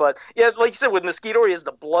amazing. But yeah, like you said, with Mosquito, he has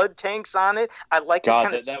the blood tanks on it. I like the God,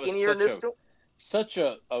 kind of that was skinnierness to it. such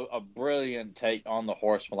a brilliant take on the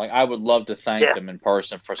Horseman. Like, I would love to thank Yeah. them in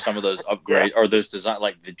person for some of those upgrades or those design,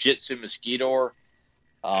 like the Jitsu Mosquito.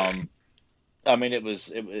 I mean, it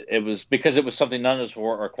was because it was something none of us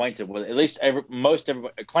were acquainted with. At least most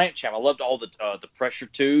everybody. Clamp Champ. I loved all the pressure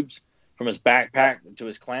tubes from his backpack to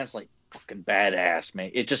his clamps. Like, fucking badass,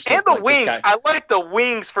 man. It just And looked the like wings. this guy. I like the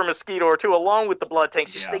wings for Mosquito too, along with the blood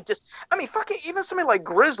tanks. Yeah. I mean, fucking, even somebody like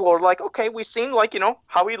Grizzlord, like, okay, we seen, like,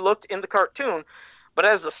 how he looked in the cartoon. But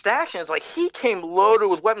as the Staction, it's like he came loaded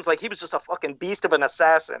with weapons, like he was just a fucking beast of an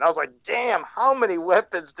assassin. I was like, damn, how many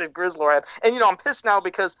weapons did Grizzlord have? And I'm pissed now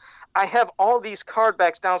because I have all these card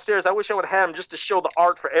backs downstairs. I wish I would have had them just to show the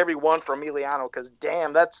art for every one for Emiliano, because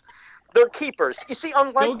damn, they're keepers. You see,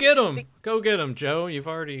 unlike Go get them. Go get them, Joe. You've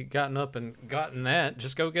already gotten up and gotten that.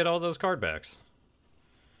 Just go get all those card backs.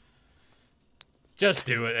 Just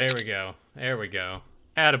do it. There we go. There we go.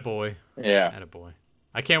 Attaboy. Yeah. Attaboy.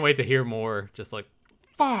 I can't wait to hear more. Just like,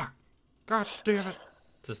 fuck. God damn it.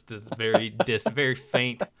 Just this very very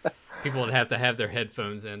faint. People would have to have their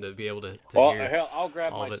headphones in to be able to Well, hear. hell, I'll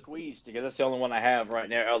grab all my of it. Squeeze because that's the only one I have right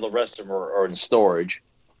now. All the rest of them are in storage.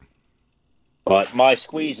 But my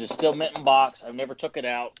Squeeze is still mint in box. I've never took it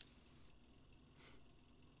out.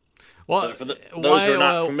 Well, So for those who are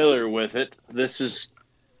not familiar with it, this is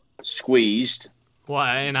Squeezed. Well,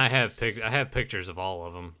 and I have pictures of all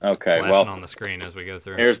of them. Okay, flashing well, on the screen as we go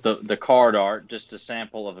through. Here's the card art, just a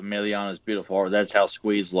sample of Emiliano's beautiful art. That's how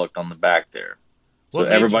Squeeze looked on the back there. So what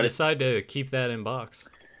made everybody you decide to keep that in box?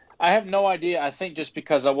 I have no idea. I think just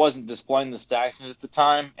because I wasn't displaying the Stactions at the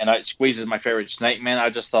time, and Squeeze is my favorite Snake Man,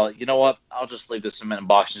 I just thought, you know what? I'll just leave this in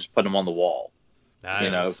box and just put them on the wall.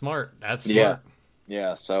 Smart. That's smart.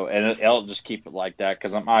 Yeah. So, and I'll just keep it like that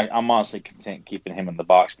because I'm honestly content keeping him in the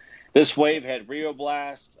box. This wave had Rio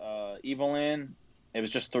Blast, Evelyn. It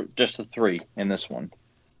was just the three in this one.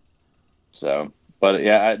 So, but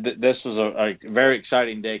yeah, this was a very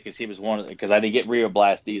exciting day because he was because I didn't get Rio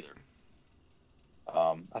Blast either.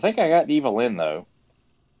 I think I got Evelyn though,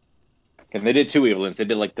 and they did two Evelyns. They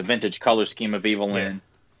did like the vintage color scheme of Evelyn,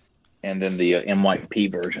 and then the MYP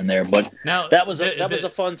version there. But now that was a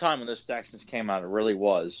fun time when those Stactions came out. It really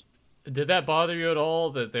was. Did that bother you at all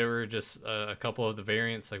that there were just a couple of the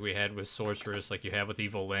variants like we had with Sorceress, like you have with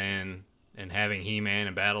Evelyn, and having He-Man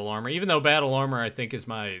and Battle Armor? Even though Battle Armor I think is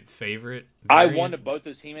my favorite variant. I wanted both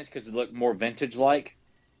those He-Mans because they looked more vintage-like.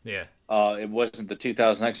 Yeah. It wasn't the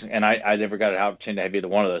 2000X, and I never got an opportunity to have either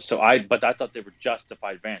one of those. But I thought they were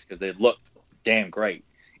justified variants because they looked damn great.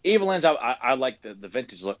 Evelyn's, I like the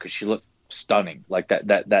vintage look because she looked stunning, like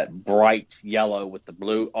that bright yellow with the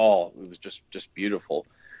blue. Oh, it was just beautiful.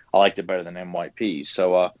 I liked it better than MYP.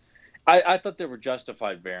 So I thought they were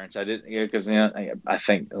justified variants. I didn't because I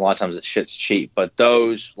think a lot of times it shit's cheap, but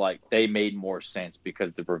those they made more sense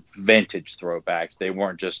because they were vintage throwbacks. They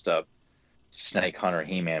weren't just a Snake Hunter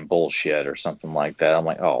He-Man bullshit or something like that. I'm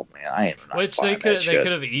like, oh man, I ain't. Which they could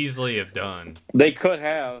have easily have done. They could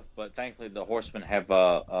have, but thankfully the Horsemen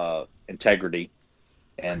have integrity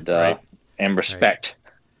and and respect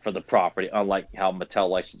for the property, unlike how Mattel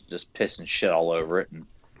likes to just piss and shit all over it and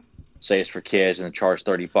say it's for kids and charge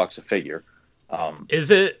 $30 a figure.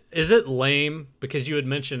 Is it lame because you had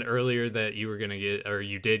mentioned earlier that you were gonna get or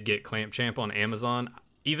you did get Clamp Champ on Amazon?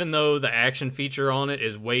 Even though the action feature on it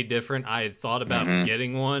is way different, I had thought about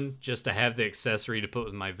getting one just to have the accessory to put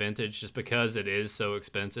with my vintage, just because it is so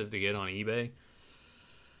expensive to get on eBay.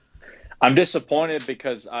 I'm disappointed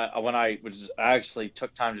because when I actually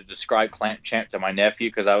took time to describe Clamp Champ to my nephew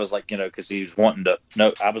because I was like, because he was wanting to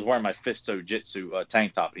know. I was wearing my Fisto Jitsu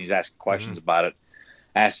tank top and he's asking questions about it.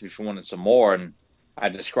 Asked me if he wanted some more, and I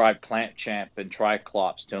described Clamp Champ and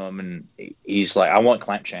Triclops to him, and he's like, "I want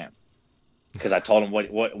Clamp Champ." Because I told him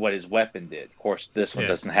what his weapon did. Of course, this one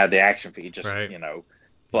doesn't have the action feat, just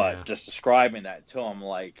But just describing that to him,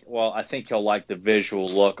 like, well, I think he'll like the visual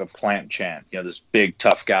look of Clamp Champ. This big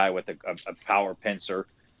tough guy with a power pincer,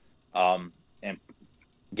 and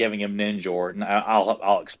giving him Ninja. And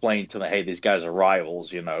I'll explain to him, hey, these guys are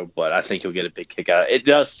rivals, But I think he'll get a big kick out of it. It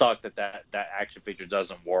does suck that action feature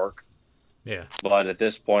doesn't work. Yeah. But at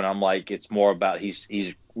this point, I'm like, it's more about he's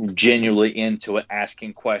genuinely into it,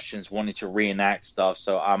 asking questions, wanting to reenact stuff.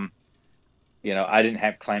 So I'm, I didn't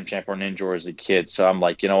have Clam Champ or Ninja as a kid, so I'm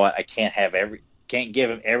like, you know what, I can't give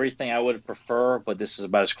him everything I would prefer, but this is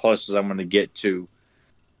about as close as I'm going to get to,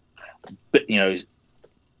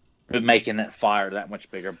 making that fire that much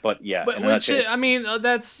bigger. But yeah, But I mean,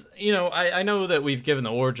 that's I know that we've given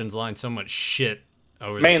the Origins line so much shit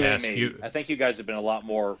over the mainly past me. few. I think you guys have been a lot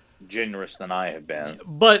more generous than I have been.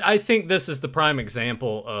 But I think this is the prime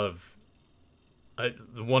example of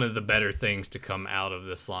one of the better things to come out of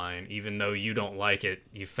this line. Even though you don't like it,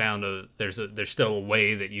 you found there's still a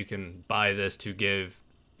way that you can buy this to give,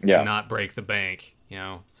 not break the bank.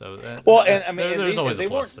 So that. Well, and I mean, there's always a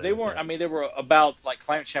plus they weren't. I mean, they were about like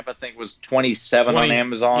Clam Champ. I think was 27 20 on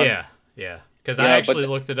Amazon. Yeah. Because I actually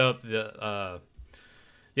looked it up the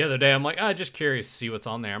other day. I'm like, just curious to see what's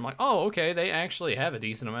on there. I'm like, oh, okay, they actually have a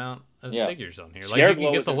decent amount of figures on here. Like, you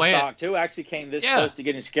can get the land stock too. I actually came this close to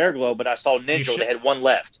getting Scareglow, but I saw Ninja. They had one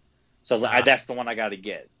left, so I was like, that's the one I got to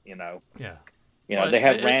get. Yeah. They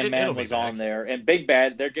have Randman was on there, and Big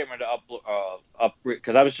Bad. They're getting ready to up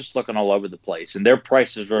because I was just looking all over the place, and their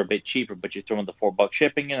prices were a bit cheaper, but you're throwing the $4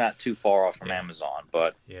 shipping, you're not too far off from Amazon.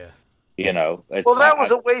 But that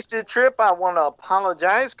was a wasted trip. I want to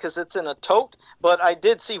apologize because it's in a tote, but I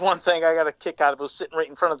did see one thing I got a kick out of. It was sitting right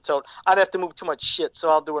in front of the tote. I'd have to move too much shit, so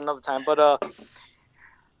I'll do it another time. But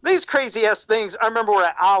these crazy ass things. I remember we're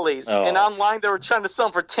at Ollie's, and online they were trying to sell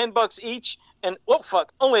them for $10 each, and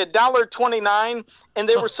only $1.29, and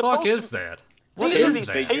they were supposed to. What the fuck is that? These are these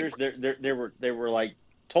figures. They were like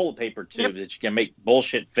toilet paper tubes that you can make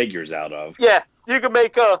bullshit figures out of. Yeah, you could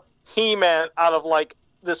make a He-Man out of like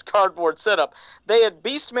this cardboard setup. They had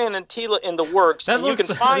Beastman and Teela in the works. That looks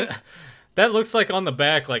like on the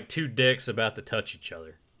back like two dicks about to touch each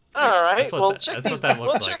other. All right, check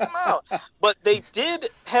them out. But they did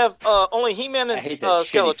have only He-Man and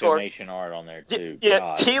Skeletor. Art on there too. Yeah,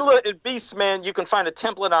 God. Teela and Beastman. You can find a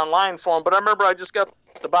template online for them. But I remember I just got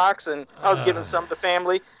the box and I was giving some to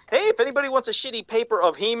family. Hey, if anybody wants a shitty paper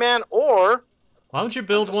of He-Man, or why don't you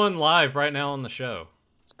build one live right now on the show?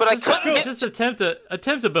 But I couldn't just attempt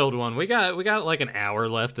to build one. We got like an hour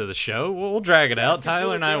left of the show. We'll drag it out.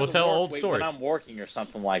 Tyler and I will tell old stories. When I'm working or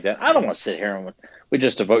something like that, I don't want to sit here and we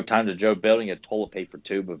just devote time to Joe building a toilet paper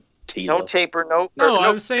tube of Teela. No taper, no.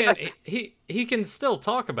 I'm saying he can still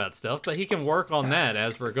talk about stuff, but he can work on that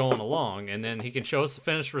as we're going along, and then he can show us the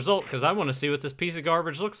finished result because I want to see what this piece of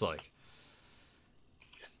garbage looks like.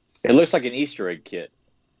 It looks like an Easter egg kit.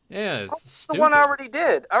 Yeah, it's the one I already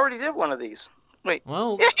did. I already did one of these. Wait.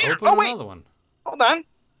 Well, open another one. Hold on.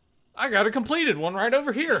 I got a completed one right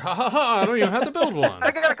over here. Ha ha ha! I don't even have to build one. I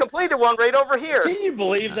got a completed one right over here. Can you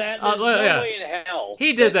believe that? There's no way in hell.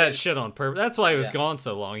 He did that shit on purpose. That's why he was gone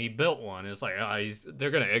so long. He built one. It's like they're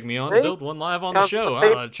gonna egg me on to build one live on the show.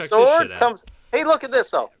 Check this shit out. Hey, look at this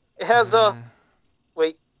though. It has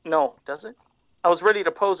wait, no, does it? I was ready to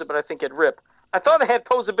pose it, but I think it'd rip. I thought it had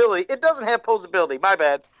posability. It doesn't have posability. My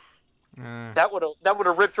bad. That would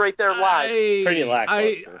have ripped right there live. Pretty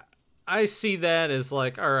lackluster. I see that as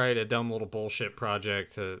like, all right, a dumb little bullshit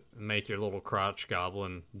project to make your little crotch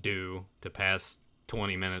goblin do to pass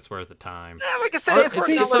 20 minutes worth of time. Yeah, like I said,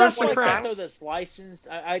 that's licensed.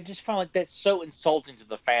 I just find like that's so insulting to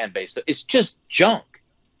the fan base. It's just junk.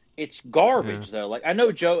 It's garbage though. Like I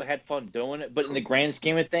know Joe had fun doing it, but in the grand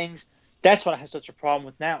scheme of things, that's what I have such a problem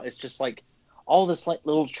with now. It's just like all this like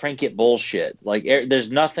little trinket bullshit. Like there's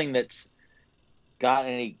nothing that's got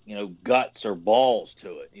any guts or balls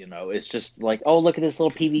to it. It's just like, oh, look at this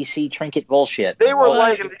little PVC trinket bullshit. They were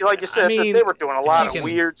like you said, they were doing a lot of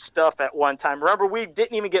weird stuff at one time. Remember, we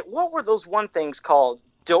didn't even get what were those one things called?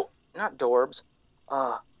 Not Dorbs.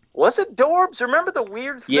 Was it Dorbs? Remember the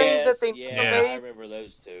weird thing that they made? I remember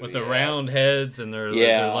those two. With the round heads and they're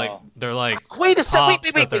like wait a second,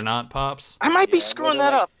 wait, but they're not pops. I might be screwing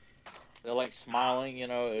that up. They're like smiling, it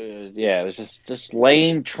was just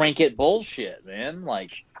lame trinket bullshit, man.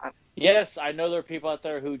 Like, yes, I know there are people out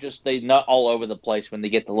there who they nut all over the place when they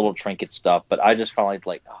get the little trinket stuff, but I just find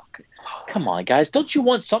like, oh, come on, guys, don't you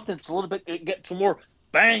want something that's a little bit get some more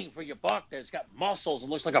bang for your buck? That's got muscles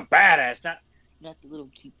and looks like a badass, not the little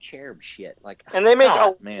cute cherub shit. Like, and they make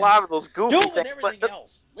a lot of those goofy things. Doing everything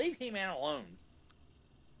else. Leave He-Man alone.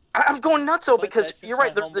 I'm going nuts though because you're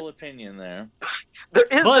right. There's the opinion there. There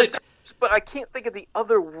is but I can't think of the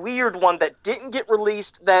other weird one that didn't get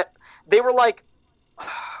released. That they were like,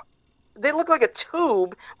 they look like a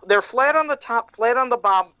tube. They're flat on the top, flat on the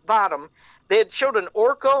bottom. They had showed an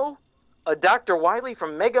Orko, a Dr. Wily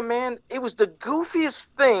from Mega Man. It was the goofiest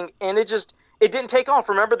thing, and it it didn't take off.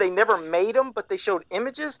 Remember, they never made them, but they showed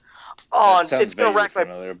images. Oh, it's gonna rack my.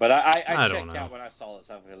 Familiar, but I don't checked know. out when I saw this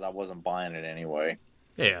stuff because I wasn't buying it anyway.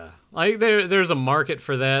 Yeah, like there's a market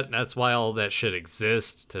for that. That's why all that shit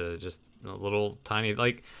exists, to just a little tiny,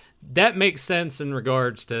 like, that makes sense in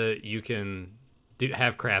regards to you can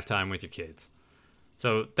have craft time with your kids.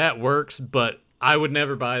 So that works, but I would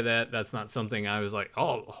never buy that. That's not something I was like,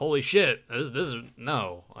 oh, holy shit, this is,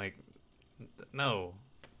 no, like, no.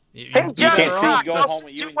 Hey, You Johnny, can't see you I'll going home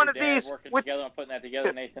send with you you and one your of dad these working with- together on putting that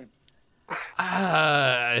together, Nathan.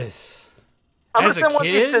 I'm As gonna a send one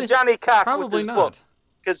of these to kid, Johnny Cock with probably this not. book.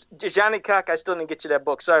 Because Johnny Cock, I still didn't get you that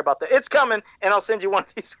book. Sorry about that. It's coming, and I'll send you one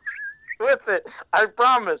of these with it. I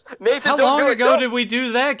promise. Nathan, How don't long do it. ago Don't. did we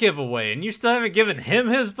do that giveaway? And you still haven't given him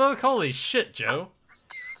his book? Holy shit, Joe.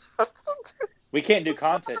 We can't do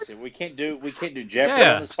contests. We can't do Jeopardy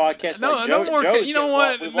Yeah. on this podcast. No, like no Joe, more. Joe's You know getting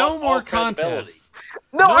what? we've No lost more all credibility. contests.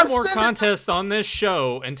 No, No I'm more sending. contests on this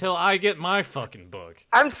show until I get my fucking book.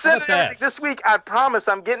 I'm sending that? everything this week. I promise.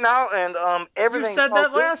 I'm getting out and everything. You said all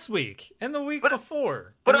that good. last week and the week But-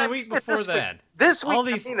 before but and I the week mean it before this week. that. This week, All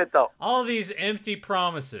these- I mean it though. All these empty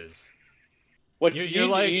promises. What You're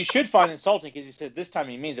like- you should find insulting because he said this time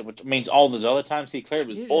he means it, which means all those other times he clearly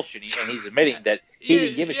was Yeah. bullshitting, and he's admitting that he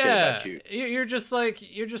didn't give a shit about you. You're just like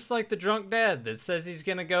the drunk dad that says he's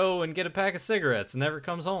gonna go and get a pack of cigarettes and never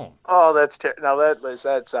comes home. Oh, that's terrible. Now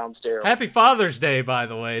that sounds terrible. Happy Father's Day, by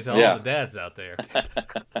the way, to Yeah. all the dads out there.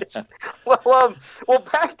 Well,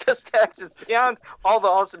 back to Stacks. Beyond all the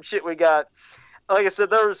awesome shit we got. Like I said,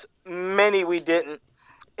 there's many we didn't.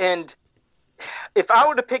 And if I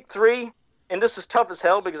were to pick three, and this is tough as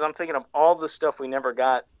hell because I'm thinking of all the stuff we never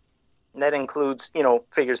got, and that includes,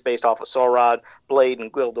 figures based off of Saurod, Blade,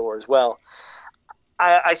 and Gwildor as well.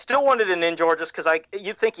 I still wanted a Ninjor just because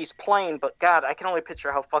you think he's plain, but God, I can only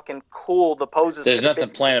picture how fucking cool the poses. There's could have nothing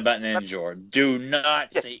been. plain about Ninjor. Do not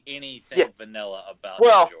Yeah. say anything Yeah. vanilla about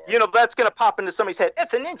Well, Ninjor. that's gonna pop into somebody's head.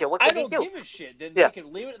 It's a ninja. What I can he don't do? give a shit. Then Yeah. they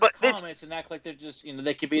can leave it in But the it's- comments and act like they're just,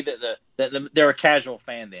 they could be they're a casual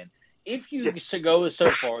fan. Then, if you go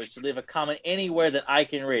so far as to leave a comment anywhere that I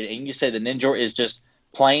can read, and you say the Ninjor is just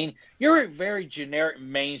plain, you're a very generic,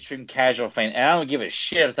 mainstream, casual fan, and I don't give a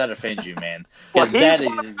shit if that offends you, man. Well, Because he's that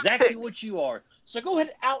one is of my exactly picks. what you are. So go ahead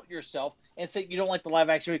and out yourself and say you don't like the live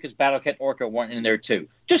action because Battlecat Orca weren't in there too.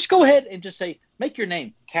 Just go ahead and just say, make your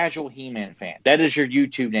name Casual He-Man Fan. That is your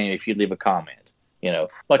YouTube name if you leave a comment.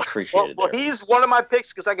 Much appreciated. Well, there. he's one of my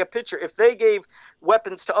picks because I can picture if they gave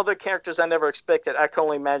weapons to other characters I never expected, I can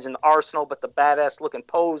only imagine the arsenal, but the badass looking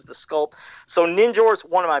pose, the sculpt. So Ninjor's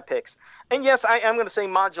one of my picks. And yes, I am going to say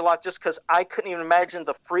Modulok just because I couldn't even imagine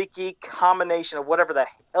the freaky combination of whatever the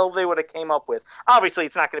hell they would have came up with. Obviously,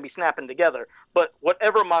 it's not going to be snapping together, but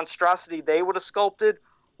whatever monstrosity they would have sculpted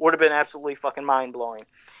would have been absolutely fucking mind-blowing.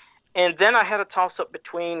 And then I had a toss-up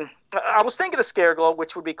between... I was thinking of Scareglow,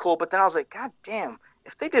 which would be cool, but then I was like, God damn,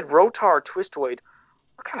 if they did Rotar or Twistoid,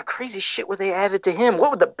 what kind of crazy shit would they added to him?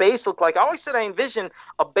 What would the base look like? I always said I envision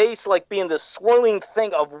a base like being this swirling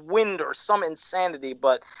thing of wind or some insanity,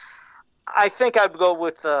 but I think I'd go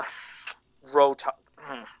with Rotar.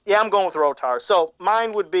 Yeah, I'm going with Rotar. So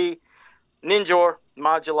mine would be Ninjor,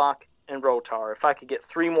 Modulok, and Rotar. If I could get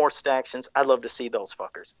 3 more Stactions, I'd love to see those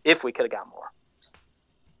fuckers, if we could have got more.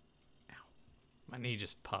 My knee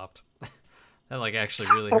just popped. That actually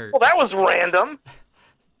really hurt. Well, that was random.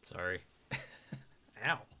 Sorry.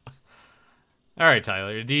 Ow. All right,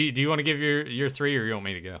 Tyler. Do you want to give your 3 or you want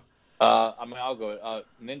me to go? I'll go.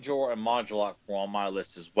 Ninjor and Modulok were on my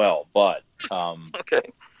list as well, but Okay.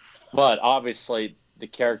 but obviously the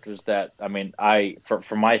characters that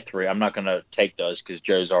for my 3, I'm not going to take those because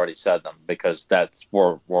Joe's already said them because that's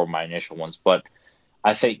were my initial ones. But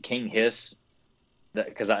I think King Hiss,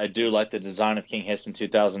 because I do like the design of King Hiss in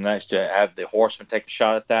 2000X, to have the Horseman take a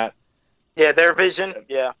shot at that. Yeah, their vision.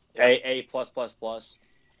 Yeah. A plus plus plus.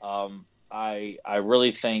 I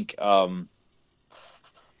really think.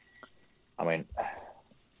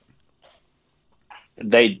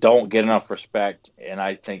 They don't get enough respect, and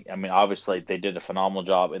I think. Obviously they did a phenomenal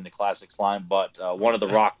job in the Classics line, but one of the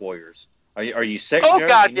Rock Warriors. Are you sick? Oh, Joe?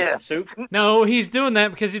 God, You need yeah. some soup? No, he's doing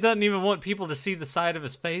that because he doesn't even want people to see the side of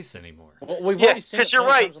his face anymore. Well, we've Yeah, already seen it 'cause you're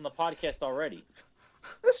plenty of right. times on the podcast already.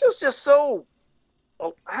 This was just so,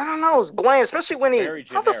 I don't know, it's bland, especially when he. Very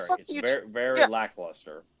How generic. the fuck It's do you? very Yeah.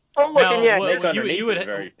 lackluster. Oh, look, Now, and yeah, well, Snake you- underneath you would is ha-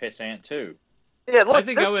 very pissant too. yeah. Look, I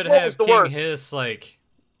think this I would is what have was the King worst. Hiss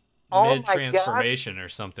Oh my mid transformation or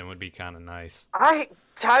something would be kind of nice.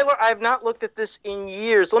 Tyler, I have not looked at this in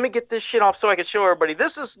years. Let me get this shit off so I can show everybody.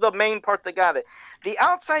 This is the main part that got it. The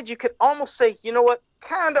outside, you could almost say, you know what,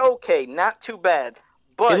 kind of okay, not too bad.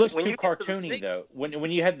 But it looks when too you get to the cartoony snake, though.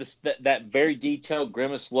 When you had that very detailed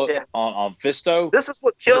grimace look Yeah. on Fisto, this is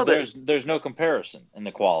what killed it. there's no comparison in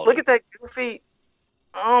the quality. Look at that goofy.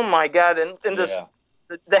 Oh my god! And this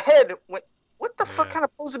the head. What the fuck kind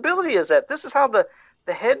of posability is that? This is how the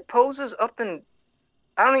head poses up, and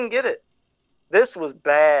I don't even get it. This was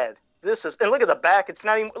bad. And look at the back. It's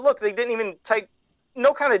not even. Look, they didn't even take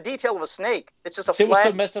no kind of detail of a snake. It's just a See, flat. what's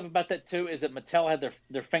so messed up about that too is that Mattel had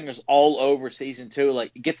their fingers all over season 2.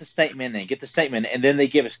 Like, get the Snake Men in, and then they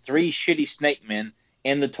give us 3 shitty Snake Men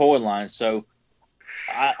in the toy line. So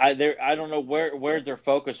I don't know where their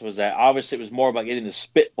focus was at. Obviously, it was more about getting the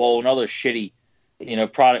Spitball and other shitty,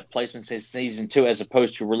 product placements in season 2, as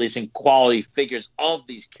opposed to releasing quality figures of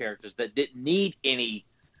these characters that didn't need any,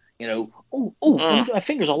 let me get my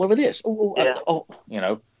fingers all over this.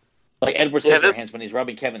 Like Edward Scissorhands when he's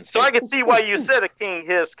rubbing Kevin's face. So I can see why you said a King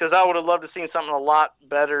Hiss, because I would have loved to seen something a lot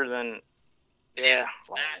better than. Yeah.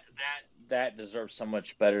 That deserves so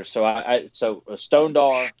much better. So so Stone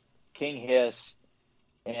Dar, King Hiss,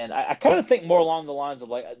 and I kind of think more along the lines of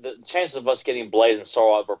like the chances of us getting Blade and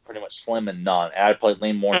Sorrel were pretty much slim and none. And I'd probably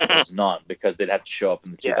lean more towards none because they'd have to show up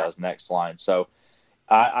in the 2000X line. So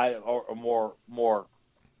I are more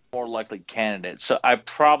likely candidate. So I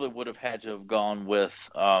probably would have had to have gone with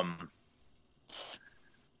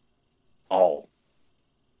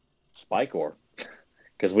Spikor,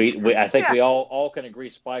 because I think we all can agree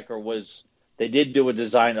Spikor was, they did do a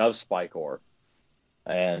design of Spikor,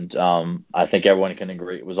 and I think everyone can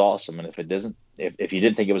agree it was awesome. And if it doesn't, if you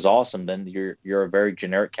didn't think it was awesome, then you're a very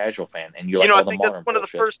generic casual fan, and you like all I the think modern that's one of the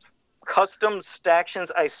bullshit. first custom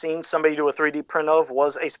stactions I seen somebody do a 3D print of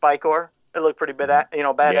was a Spikor. It looked pretty badass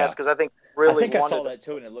because I think I saw that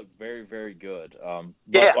too, and it looked very, very good. I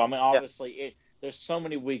mean, obviously, there's so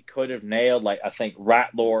many we could have nailed. Like, I think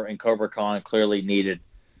Ratlore and Cobra Khan clearly needed,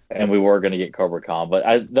 and we were going to get Cobra Khan.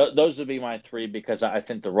 But those would be my 3, because I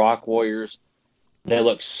think the Rock Warriors, they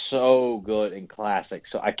look so good and classic.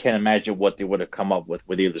 So I can't imagine what they would have come up with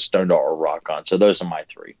either Stone Dar or Rock On. So those are my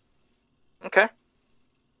 3. Okay.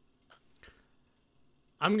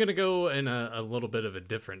 I'm going to go in a little bit of a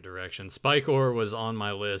different direction. Spikor was on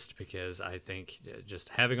my list because I think just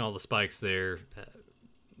having all the spikes there,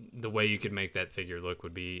 the way you could make that figure look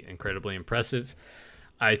would be incredibly impressive.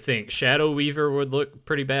 I think Shadow Weaver would look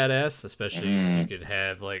pretty badass, especially if you could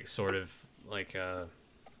have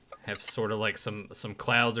have some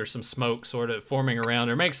clouds or some smoke sort of forming around,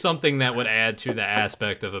 or make something that would add to the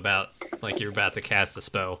aspect of about like you're about to cast a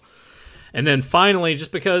spell. And then finally,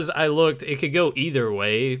 just because I looked, it could go either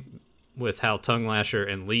way with how Tongue Lasher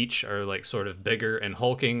and Leech are like sort of bigger and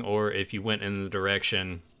hulking, or if you went in the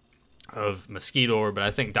direction of Mosquito, but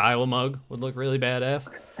I think Dial-A-Mug would look really badass.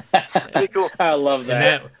 Pretty cool. I love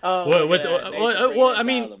that. I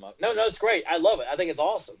mean, no, it's great. I love it. I think it's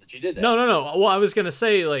awesome that you did that. No. Well, I was gonna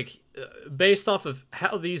say, like, based off of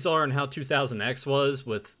how these are and how 2000X was,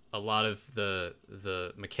 with a lot of the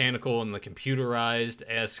mechanical and the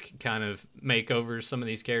computerized-esque kind of makeovers some of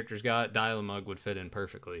these characters got, Dial-A-Mug would fit in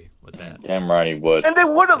perfectly with that. Damn right he would. And they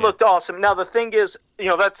would have looked awesome. Now, the thing is,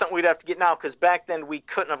 that's something we'd have to get now, because back then we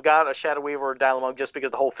couldn't have got a Shadow Weaver or Dial-A-Mug just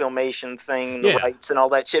because the whole Filmation thing, the rights and all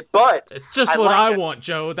that shit. But it's just what I want,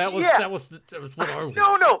 Joe. That was what I want.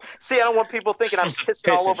 No. See, I don't want people thinking I'm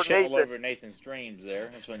pissing all over Nathan. All over Nathan's dreams there.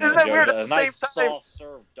 That's when Isn't that weird at the nice same time? Soft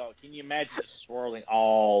serve dunk. Can you imagine just swirling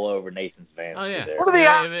all over Nathan's fancy there? Well, to be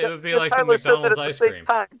honest, it would be like Tyler some said that McDonald's at the ice same cream.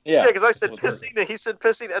 time. Yeah, because I said pissing, and he said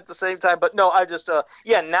pissing at the same time. But no, I just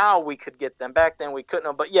now we could get them. Back then we couldn't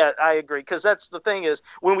have. But yeah, I agree, because that's the thing is,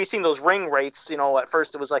 when we seen those ring wraiths, at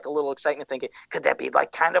first it was like a little excitement, thinking could that be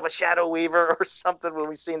like kind of a Shadow Weaver or something when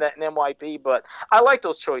we seen that in MYP. But I like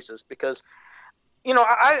those choices because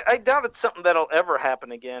I doubt it's something that'll ever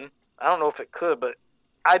happen again. I don't know if it could, but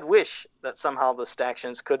I'd wish that somehow the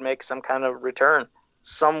Stactions could make some kind of return,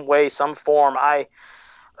 some way, some form.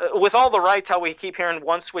 With all the rights, how we keep hearing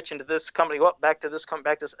one switch into this company, back to this company,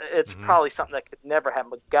 back to this, it's probably something that could never happen.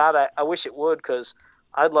 But God, I wish it would, because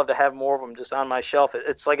I'd love to have more of them just on my shelf.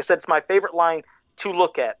 It's like I said, it's my favorite line to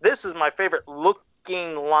look at. This is my favorite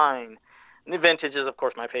looking line. And Vintage is, of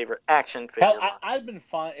course, my favorite action figure. Hell, I've been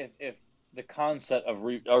fine if the concept of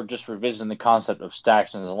or just revisiting the concept of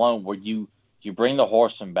Stactions alone, where you bring the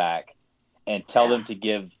Horsemen back and tell them to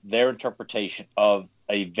give their interpretation of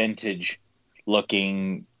a vintage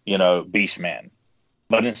looking, Beastman,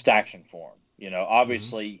 but in Staction form.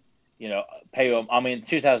 Obviously, pay. I mean,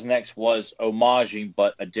 2000X was homaging,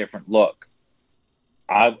 but a different look.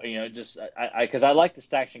 Because I like the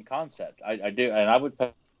Staction concept. I do, and I would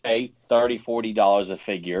pay $30-$40 a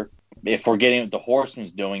figure if we're getting the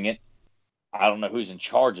Horsemen's doing it. I don't know who's in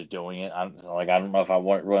charge of doing it. I don't know if I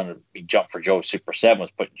want to be Jump for Joe Super 7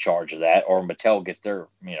 was put in charge of that, or Mattel gets their,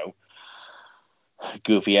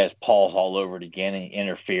 goofy ass paws all over it again and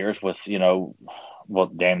interferes with, well,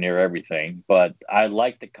 damn near everything. But I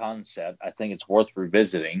like the concept. I think it's worth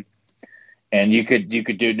revisiting. And you could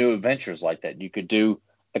do new adventures like that. You could do,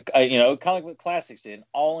 kind of like what Classics did,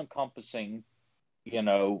 all encompassing,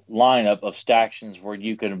 lineup of stactions where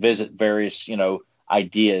you can visit various,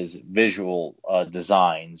 ideas, visual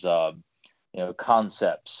designs,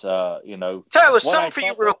 concepts. Tyler, something for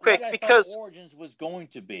you real quick, because Origins was going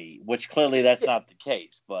to be, which clearly that's not the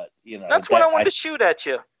case. But that's what I wanted to shoot at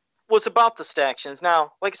you. Was about the stactions.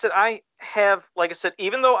 Now, like I said,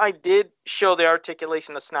 even though I did show the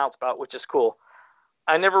articulation of snout spout, which is cool,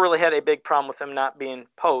 I never really had a big problem with them not being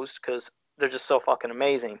posed because they're just so fucking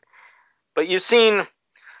amazing. But you've seen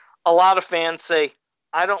a lot of fans say,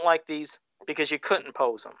 I don't like these because you couldn't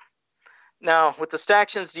pose them. Now, with the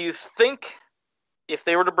stactions, do you think if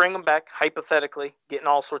they were to bring them back, hypothetically, getting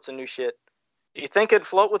all sorts of new shit, do you think it'd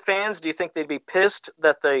float with fans? Do you think they'd be pissed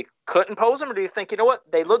that they couldn't pose them? Or do you think,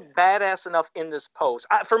 they look badass enough in this pose?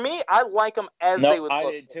 For me, I like them as they would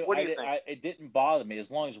look. Did too. What do you think? It didn't bother me as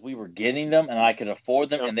long as we were getting them and I could afford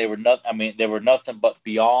them, and they were nothing but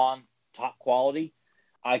beyond top quality.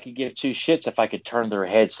 I could give two shits if I could turn their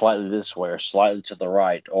head slightly this way or slightly to the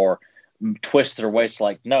right or twist their waist.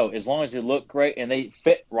 No, as long as they look great and they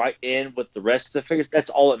fit right in with the rest of the figures,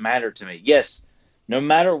 that's all that mattered to me. Yes, no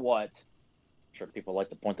matter what, I'm sure people like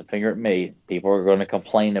to point the finger at me. People are going to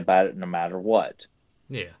complain about it no matter what.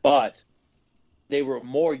 Yeah. But they were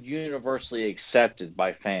more universally accepted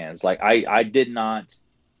by fans. I did not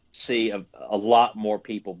see a lot more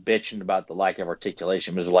people bitching about the lack of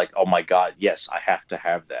articulation. It was like, oh my God, yes, I have to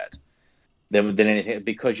have that. Than anything,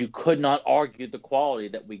 because you could not argue the quality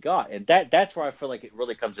that we got. And that's where I feel like it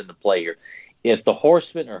really comes into play here. If the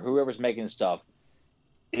Horseman or whoever's making stuff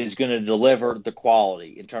is going to deliver the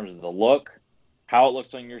quality in terms of the look, how it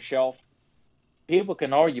looks on your shelf, people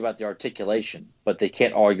can argue about the articulation, but they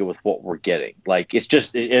can't argue with what we're getting. It's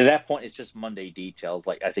just, at that point, it's just Monday details.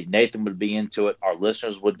 I think Nathan would be into it. Our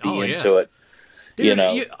listeners would be into it. Dude,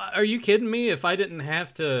 are you kidding me? If I didn't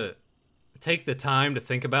have to take the time to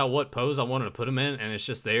think about what pose I wanted to put them in, and it's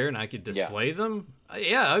just there, and I could display them,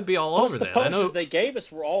 I'd be all over that. The poses they gave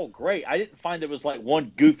us were all great. I didn't find there was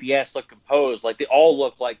one goofy ass looking pose. They all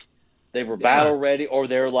looked like they were battle ready, or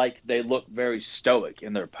they looked very stoic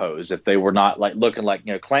in their pose. If they were not looking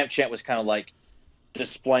Clamp Champ was kind of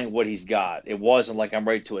displaying what he's got. It wasn't like I'm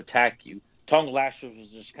ready to attack you. Tongue Lasher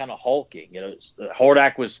was just kind of hulking.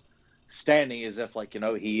 Hordak was standing as if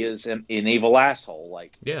he is an evil asshole.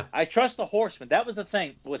 I trust the Horseman. That was the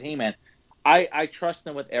thing with He-Man. I trust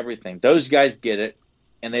them with everything. Those guys get it,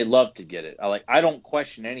 and they love to get it. I don't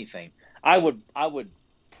question anything. I would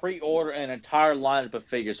pre-order an entire lineup of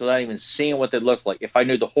figures without even seeing what they look like. If I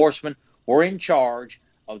knew the Horsemen were in charge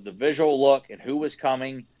of the visual look and who was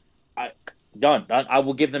coming, done. I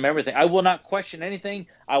will give them everything. I will not question anything.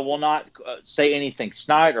 I will not say anything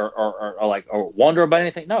snide or wonder about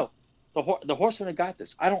anything. No. The Horsemen have got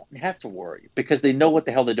this. I don't have to worry because they know what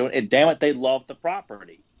the hell they're doing. And damn it, they love the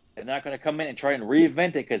property. They're not going to come in and try and reinvent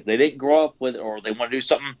it because they didn't grow up with it, or they want to do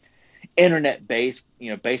something internet-based,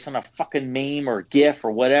 based on a fucking meme or GIF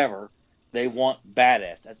or whatever. They want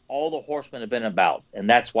badass. That's all the Horsemen have been about. And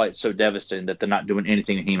that's why it's so devastating that they're not doing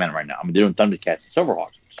anything in He-Man right now. I mean, they're doing Thundercats and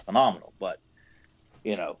Silverhawks, which is phenomenal. But,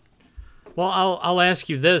 Well, I'll ask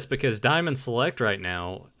you this, because Diamond Select right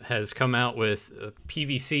now has come out with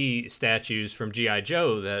PVC statues from G.I.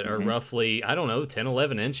 Joe that are roughly, 10,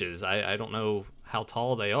 11 inches. I don't know how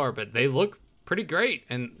tall they are, but they look pretty great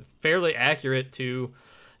and fairly accurate to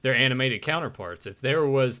their animated counterparts. If there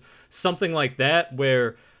was something like that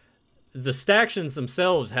where the stactions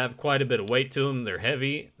themselves have quite a bit of weight to them, they're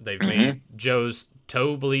heavy, they've made Joe's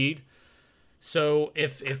toe bleed. So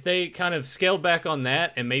if they kind of scaled back on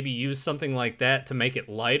that and maybe used something like that to make it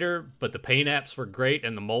lighter, but the paint apps were great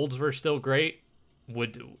and the molds were still great,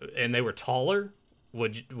 and they were taller,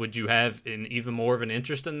 would you have even more of an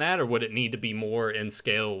interest in that, or would it need to be more in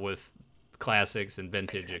scale with classics and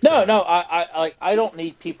vintage? No, I don't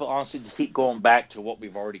need people honestly to keep going back to what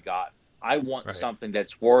we've already got. I want something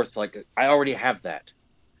that's worth I already have that.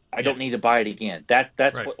 I don't need to buy it again.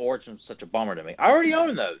 That's what Origin's such a bummer to me. I already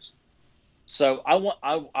own those. So I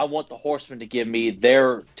want the Horsemen to give me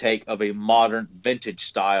their take of a modern vintage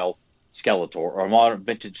style Skeletor, or a modern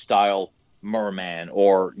vintage style Merman,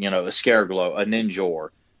 or a Scareglow, a Ninjor,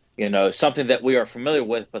 something that we are familiar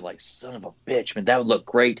with. But son of a bitch, man, that would look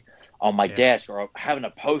great on my desk, or having a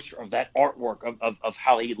poster of that artwork of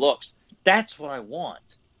how he looks. That's what I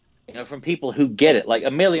want. from people who get it. Like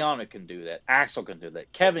Emiliano can do that, Axel can do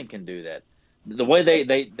that, Kevin can do that. The way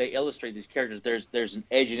they illustrate these characters, there's an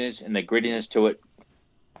edginess and the grittiness to it,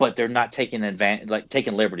 but they're not taking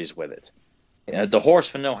liberties with it. The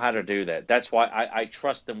Horsemen know how to do that. That's why I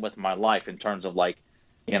trust them with my life in terms of like,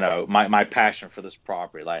 my passion for this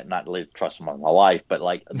property. Like, not to trust them with my life, but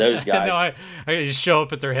like those guys. No, I just show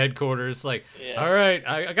up at their headquarters like, all right,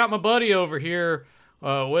 I got my buddy over here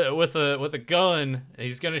with a gun.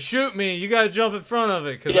 He's gonna shoot me. You gotta jump in front of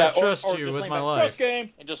it because I trust you with my life. Trust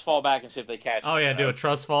game and just fall back and see if they catch. Oh yeah, do a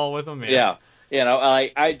trust fall with them. Yeah.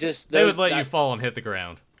 I just they would let you fall and hit the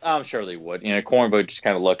ground. I'm sure they would. Corn would just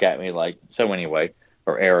kind of look at me like, so anyway,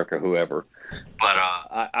 or Eric or whoever. But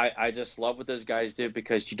I just love what those guys do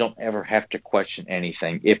because you don't ever have to question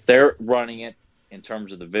anything. If they're running it in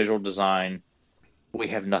terms of the visual design, we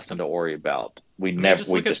have nothing to worry about. We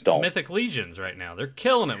just don't. Mythic Legions right now, they're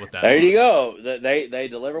killing it with that. There you go. They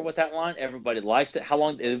deliver with that line. Everybody likes it. How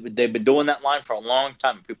long they've been doing that line for a long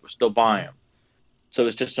time, and people are still buying them. So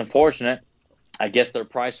it's just unfortunate. I guess their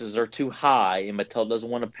prices are too high, and Mattel doesn't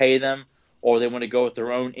want to pay them, or they want to go with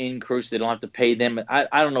their own in-crew so they don't have to pay them. I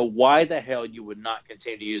don't know why the hell you would not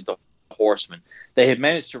continue to use the Horsemen. They have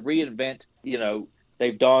managed to reinvent,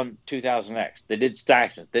 they've done 2000X. They did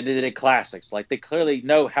Stactions. They did Classics. Like, they clearly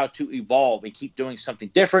know how to evolve and keep doing something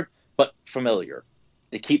different but familiar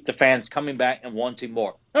to keep the fans coming back and wanting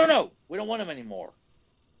more. No, we don't want them anymore.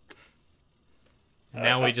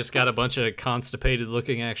 Now we just got a bunch of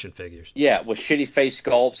constipated-looking action figures. Yeah, with shitty face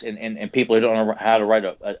sculpts and people who don't know how to write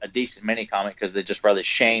a decent mini comic because they just rather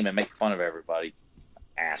shame and make fun of everybody.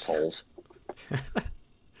 Assholes.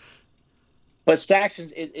 But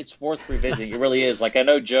Stactions, it's worth revisiting. It really is. Like, I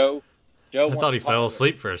know Joe I thought he fell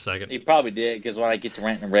asleep for a second. He probably did, because when I get to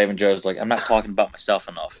ranting and raving, Joe's like, I'm not talking about myself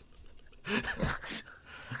enough.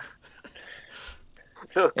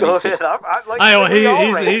 Go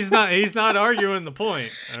ahead. He's not arguing the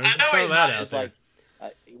point. Throw that out there.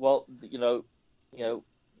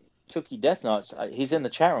 Like, Tookie Death Nuts, he's in the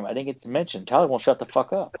chat room. I didn't get to mention. Tyler won't shut the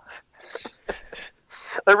fuck up.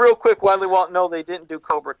 Real quick, Wiley Walt, no, they didn't do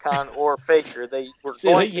Cobra Khan or Faker. They were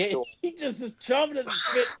going to do He just is chomping at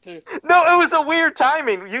the bit to... No, it was a weird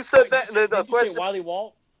timing. You said that in the question. You say Wiley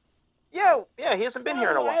Walt? Yeah, he hasn't been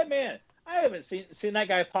here in a while. Man, I haven't seen that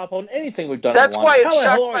guy pop on anything we've done. That's why it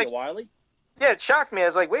shocked me. Wiley? Yeah, it shocked me. I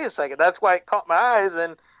was like, wait a second. That's why it caught my eyes,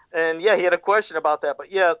 and yeah, he had a question about that.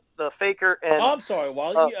 But yeah, the Faker and... I'm sorry,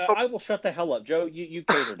 Wiley. I will shut the hell up. Joe, you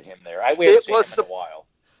catered to him there. We haven't seen him in a while.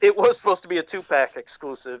 It was supposed to be a 2-pack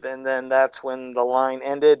exclusive, and then that's when the line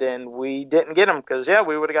ended, and we didn't get them because,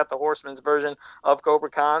 we would have got the Horseman's version of Cobra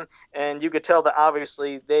Khan, and you could tell that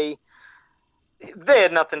obviously they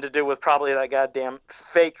had nothing to do with probably that goddamn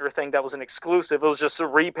Faker thing that was an exclusive. It was just a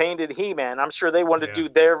repainted He-Man. I'm sure they wanted to do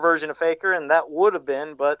their version of Faker, and that would have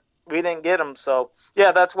been, but we didn't get them. So,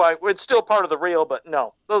 yeah, that's why it's still part of the reel, but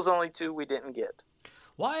no, those are only 2 we didn't get.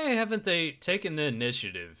 Why haven't they taken the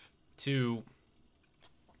initiative to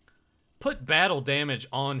put battle damage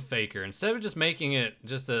on Faker instead of just making it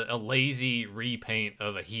just a lazy repaint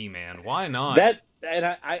of a He-Man? Why not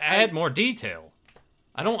add more detail?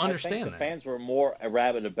 I don't understand that. The fans were more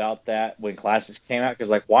rabid about that when Classics came out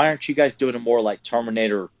because, like, why aren't you guys doing a more like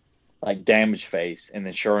Terminator, like damage face? And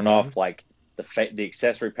then, sure enough, like the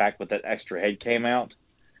accessory pack with that extra head came out.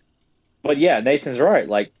 But yeah, Nathan's right.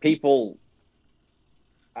 Like, people.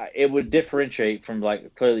 It would differentiate from,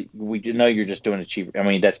 like, clearly we know you're just doing a cheaper. I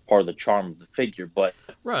mean, that's part of the charm of the figure, but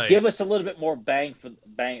give us a little bit more bang,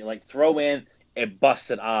 like throw in a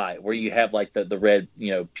busted eye where you have like the red,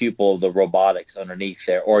 pupil of the robotics underneath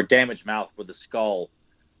there, or a damaged mouth where the skull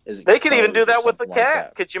is. They could even do that with the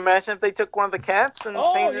cat. Could you imagine if they took one of the cats and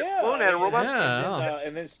painted it and a robot? Yeah.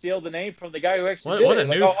 And then steal the name from the guy who actually did it. What a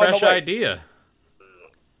new, fresh idea.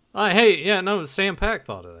 Sam Pack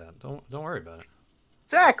thought of that. Don't worry about it.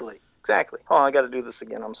 Exactly. Hold on, I got to do this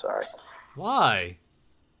again. I'm sorry. Why?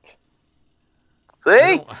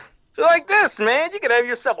 See? So like this, man, you could have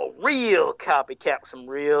yourself a real copycat with some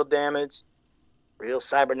real damage, real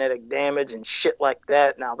cybernetic damage and shit like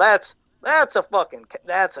that. Now that's a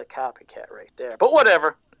copycat right there. But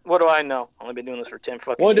whatever. What do I know? I've only been doing this for 10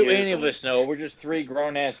 fucking years. What do any of us know? We're just 3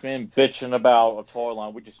 grown-ass men bitching about a toy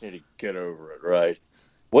line. We just need to get over it, right?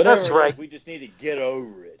 That's right. We just need to get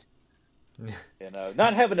over it.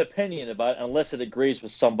 Not have an opinion about it unless it agrees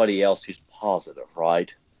with somebody else who's positive,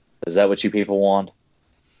 right? Is that what you people want?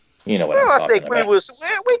 You know what I'm talking about.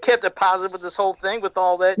 We kept it positive with this whole thing with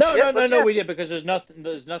all that. No, we did because there's nothing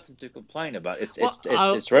to complain about. It's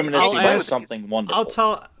reminiscing about something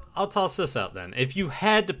wonderful. I'll toss this out then. If you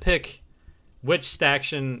had to pick which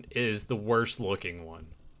Staction is the worst looking one,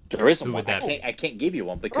 There isn't Who one. would that be? I can't give you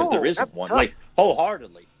one because Oh, there isn't that's one. tough. Like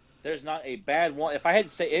wholeheartedly, there's not a bad one. If I had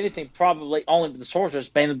to say anything, probably only the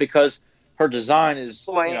Sorceress, mainly because her design is,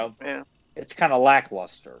 Yeah. it's kind of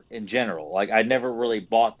lackluster in general. Like I never really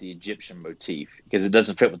bought the Egyptian motif because it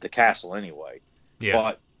doesn't fit with the castle anyway.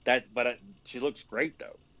 Yeah. But she looks great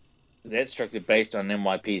though. That's strictly based on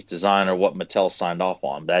NYP's design or what Mattel signed off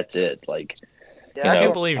on. That's it. Like Yeah, I you can't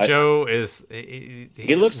know, believe Joe is.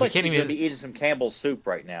 he looks we like can't he's even gonna be eating some Campbell's soup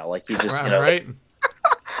right now. Like he just, right.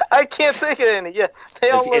 I can't think of any. Yeah, they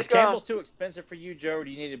all Is look. Campbell's too expensive for you, Joe? Or do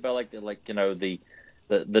you need to buy like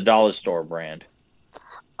the dollar store brand?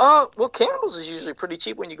 Well, Campbell's is usually pretty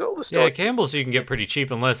cheap when you go to the store. Yeah, Campbell's you can get pretty cheap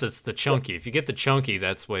unless it's the chunky. If you get the chunky,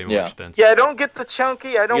 that's way more Yeah. expensive. Yeah, I don't get the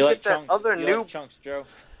chunky. I don't You get like that chunks? other You new. like chunks, Joe?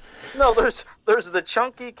 No, there's the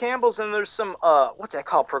chunky Campbell's and there's some what's that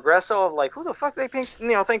called? Progresso of like who the fuck they think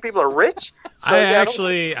people are rich. So, I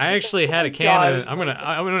yeah, actually had a can God, of. I'm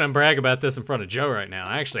gonna brag about this in front of Joe right now.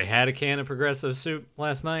 I actually had a can of Progresso soup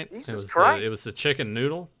last night. Jesus it was Christ. it was the chicken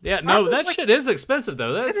noodle. Yeah, no, was that like- shit is expensive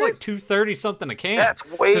though. That's It like is. $2.30 something a can. that's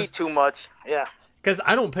way too much. Yeah. Because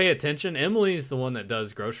I don't pay attention. Emily's the one that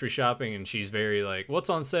does grocery shopping, and she's very like,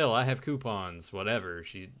 "What's on sale? I have coupons, whatever."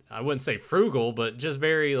 I wouldn't say frugal, but just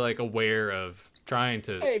very like aware of trying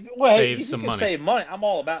to save you some can money. save money. I'm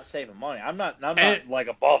all about saving money. I'm not And- like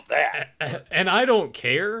above that. And I don't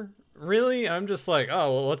care really. I'm just like,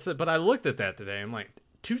 oh well, what's it? But I looked at that today. I'm like,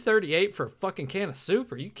 $2.38 for a fucking can of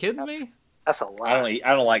soup? Are you kidding me? That's a lot. I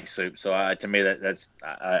don't like soup, so to me that's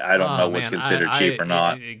I don't know what's considered cheap or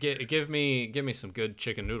not. Give me some good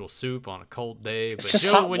chicken noodle soup on a cold day. It's but just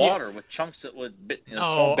Joe, hot when water with chunks that would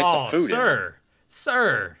small Oh, bits of food in it.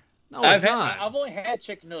 sir. No, I've it's not. only had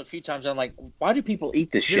chicken noodle a few times. I'm like, why do people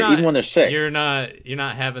eat this shit You're not- even when they're sick? You're not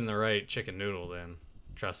having the right chicken noodle then.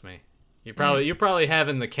 Trust me. You're probably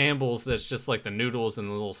having the Campbell's that's just like the noodles and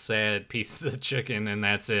the little sad pieces of chicken and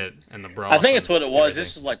that's it and the broth. I think it's and what it was. everything.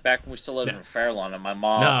 This is like back when we still lived No. in Fairlawn, and my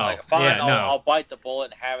mom, No, like, fine, yeah, no. I'll bite the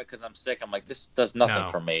bullet and have it because I'm sick. I'm like, this does nothing No.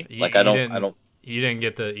 for me. You- Like you I don't. didn't- You didn't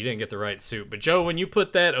get the right soup. But Joe, when you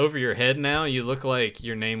put that over your head now, you look like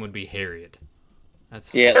your name would be Harriet.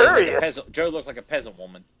 That's Yeah, like a Harriet. peasant. Joe looked like a peasant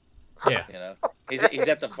woman. yeah. You know, he's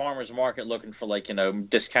at the farmer's market looking for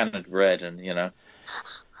discounted bread, and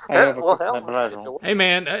I have a Well, quick hell, bread. Hey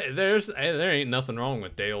man, there ain't nothing wrong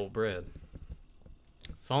with day old bread.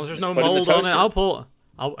 As long as there's Just no put it in the mold on it, toaster.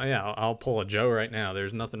 I'll pull a Joe right now.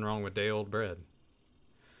 There's nothing wrong with day old bread.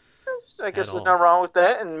 I guess At there's all. nothing wrong with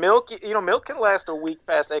that. And milk, milk can last a week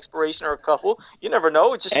past expiration or a couple. You never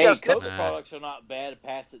know. It's just you Hey, gotta sniff Coke it. Nah. products are not bad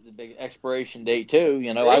past the big expiration date too.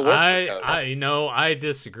 I work for Coke. I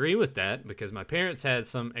disagree with that because my parents had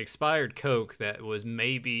some expired Coke that was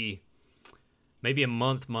maybe a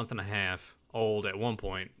month and a half old at one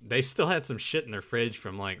point. They still had some shit in their fridge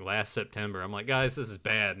from like last September. I'm like, guys, this is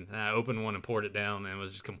bad. And I opened one and poured it down and it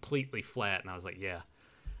was just completely flat. And I was like, yeah.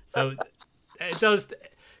 So it does.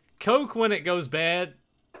 Coke, when it goes bad,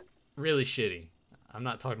 really shitty. I'm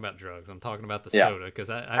not talking about drugs. I'm talking about the Yeah. soda because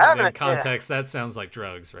haven't- in context, that sounds like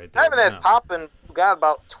drugs right there. I haven't had No. pop in, God,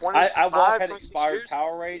 about 25, I've had 26 expired years.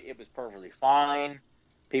 Powerade. It was perfectly fine.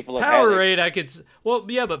 People have had Powerade,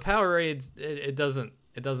 but Powerade, it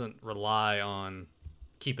doesn't rely on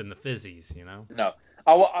keeping the fizzies, you know. No,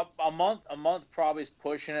 a month probably is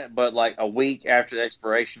pushing it, but like a week after the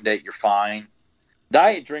expiration date, you're fine.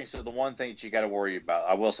 Diet drinks are the one thing that you got to worry about.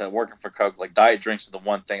 I will say, working for Coke, like diet drinks are the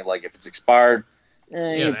one thing. Like if it's expired,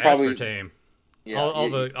 Yeah, you the probably aspartame, yeah,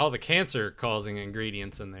 all the cancer causing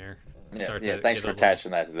ingredients in there. Start to Thanks get for a little-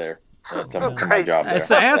 attaching that to there. To my Great. job there. It's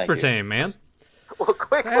the Thank you. aspartame, man. Well, It's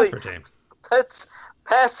quickly, aspartame. let's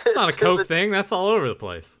pass it It's not a to Coke the thing. That's all over the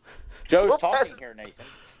place. Joe's We'll talking pass- here, Nathan.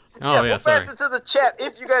 Oh yeah, we'll sorry. pass it to the chat.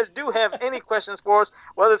 If you guys do have any questions for us,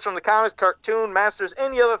 whether it's from the comics, cartoon, masters,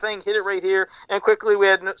 any other thing, hit it right here. And quickly, we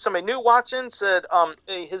had somebody new watching. Said,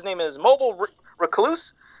 his name is Mobile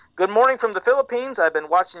Recluse. Good morning from the Philippines. I've been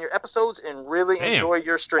watching your episodes and really Damn. enjoy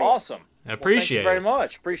your stream. Awesome. I appreciate Thank you very it.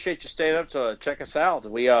 much. Appreciate you staying up to check us out.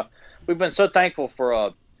 We've been so thankful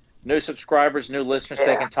for new subscribers, new listeners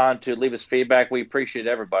taking time to leave us feedback. We appreciate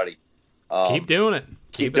everybody. Keep doing it.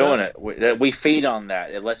 Keep it doing up. it. We feed on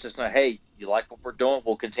that. It lets us know, hey, you like what we're doing.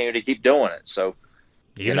 We'll continue to keep doing it. So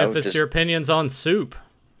Even if it's just- your opinions on soup.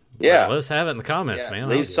 Yeah. Let us have it in the comments, man. I don't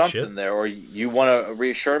leave give a something shit. there, or you want to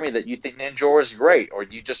reassure me that you think Ninja is great, or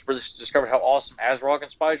you just really discovered how awesome Azrog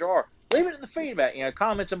and Spider are. Leave it in the feedback,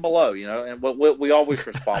 comments and below, and we always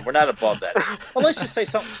respond. We're not above that, unless you say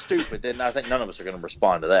something stupid. Then I think none of us are going to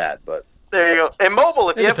respond to that. But There you go. And Mobile,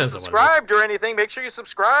 if It you haven't depends on what it is. subscribed or anything, make sure you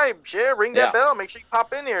subscribe, share, ring that Yeah. bell. Make sure you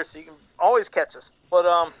pop in here so you can always catch us. But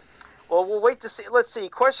Well, we'll wait to see. Let's see.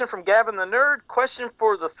 Question from Gavin the Nerd. Question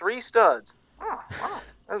for the three studs. Oh, wow.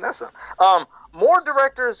 That's more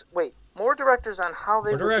directors. Wait, more directors on how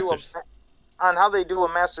they would do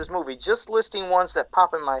a Masters movie. Just listing ones that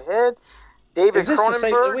pop in my head. David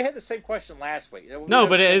Cronenberg. We had the same question last week. No,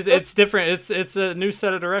 but it's different. It's a new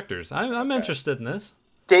set of directors. I'm interested in this.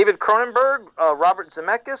 David Cronenberg, Robert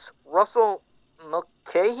Zemeckis, Russell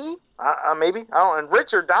Mulcahy, maybe I don't know, and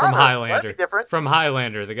Richard Donner. From Highlander. That'd be different. From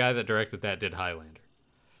Highlander, the guy that directed that did Highlander.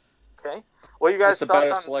 Okay. What you guys thoughts on? It's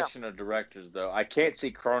a better selection of directors, though. I can't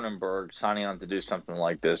see Cronenberg signing on to do something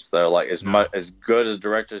like this, though. Like as good as a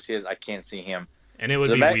director as he is, I can't see him. And it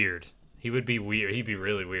would be weird. He would be weird. He'd be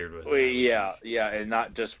really weird with it. Yeah, and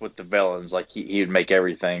not just with the villains. Like he would make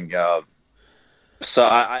everything.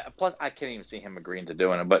 So plus I can't even see him agreeing to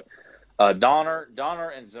doing it. But Donner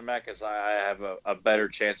and Zemeckis, I have a better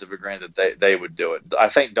chance of agreeing that they would do it. I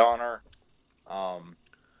think Donner.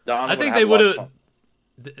 I think they would have.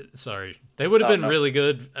 Sorry, they would have been really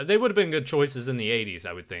good. They would have been good choices in the '80s,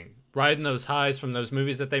 I would think. Riding those highs from those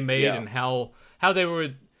movies that they made, and how they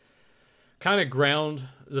would kind of ground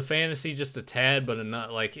the fantasy just a tad, but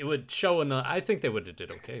not like it would show enough. I think they would have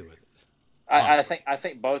did okay with it. I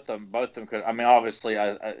think both of them could. I mean, obviously,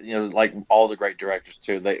 like all the great directors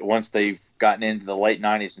too. Once they've gotten into the late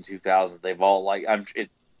 '90s and 2000s, they've all to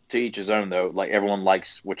each his own though. Like everyone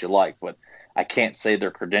likes what you like, but I can't say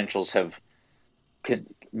their credentials have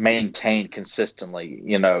maintained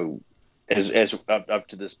consistently. As up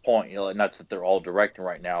to this point. Not that they're all directing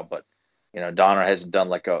right now, but Donner hasn't done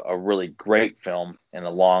like a really great film in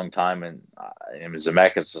a long time, and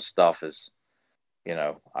Zemeckis' stuff is,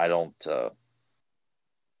 I don't.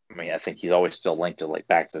 I think he's always still linked to like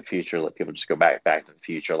Back to the Future. Like people just go back to the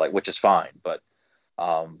Future, like which is fine. But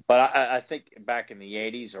I think back in the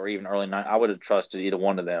 '80s or even early '90s, I would have trusted either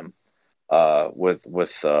one of them with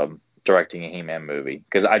directing a He-Man movie,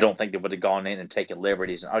 because I don't think they would have gone in and taken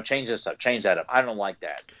liberties and change this up, change that up. I don't like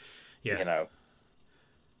that. Yeah.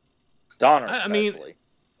 Donner especially. I mean,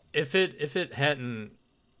 if it hadn't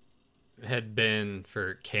had been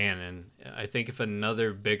for Canon, I think if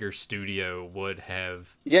another bigger studio would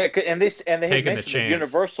have they had mentioned that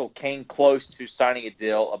Universal came close to signing a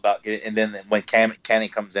deal about it, and then when Canon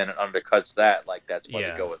comes in and undercuts that, like that's why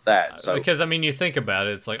they go with that. So because you think about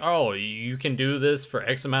it, it's like, oh, you can do this for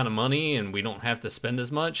X amount of money and we don't have to spend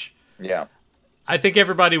as much. Yeah. I think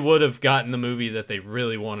everybody would have gotten the movie that they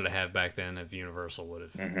really wanted to have back then if Universal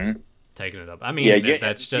would have taken it up. I mean,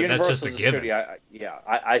 that's just a given.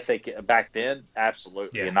 I think back then,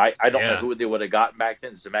 absolutely. Yeah. And I don't know who they would have gotten back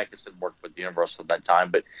then. Zemeckis had worked with Universal at that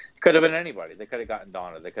time, but it could have been anybody. They could have gotten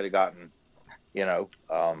Donner. They could have gotten,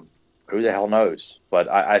 who the hell knows? But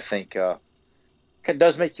I think it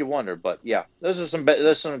does make you wonder. But yeah, there's some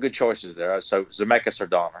good choices there. So Zemeckis or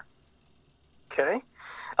Donner. Okay.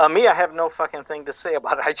 Me, I have no fucking thing to say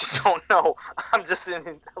about it. I just don't know. I'm just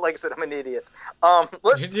like I said, I'm an idiot.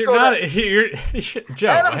 Let's go Joe,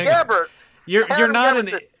 Adam Gabbert. You're not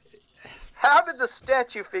an. How did the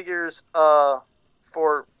statue figures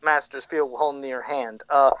for Masters feel holding in your hand?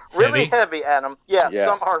 Really heavy, Adam. Yeah,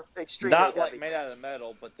 some are extremely not heavy. Like made out of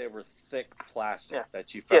metal, but they were thick plastic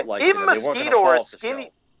that you felt like even Mosquito or skinny.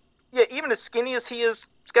 Yeah, even as skinny as he is,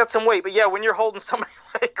 he's got some weight. But yeah, when you're holding somebody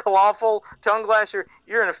like Clawful, Tongue Glass,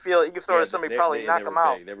 you're in a field. You can throw it at somebody, probably knock them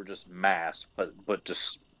out. They were just mass, but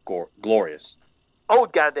just glorious. Oh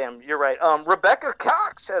goddamn, you're right. Rebecca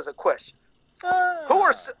Cox has a question. Who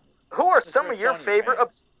are some of your favorite?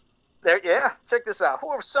 Check this out. Who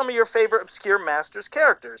are some of your favorite obscure Masters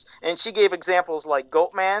characters? And she gave examples like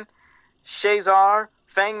Goatman, Shazar,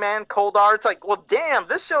 Fangman, Koldar. It's like, well, damn,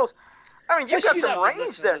 this shows. I mean, you got some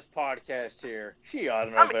range there. This podcast here, she ought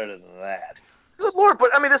to know better than that. Good Lord, but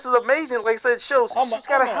I mean, this is amazing. Like I said, it shows she's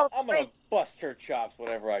got a hell of a range. I'm gonna bust her chops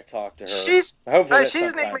whenever I talk to her. Hopefully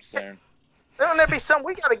she's naming soon. Don't that be something?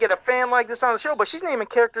 We got to get a fan like this on the show. But she's naming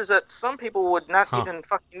characters that some people would not even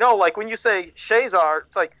fucking know. Like when you say Shazar,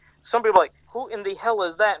 it's like some people are like, who in the hell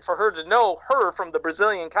is that? And for her to know her from the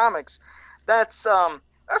Brazilian comics, that's some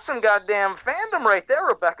goddamn fandom right there,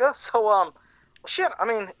 Rebecca. So shit. I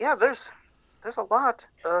mean, yeah, there's a lot.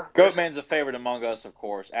 Goatman's a favorite among us, of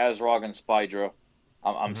course. Azrog and Spydra.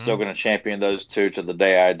 I'm still going to champion those two to the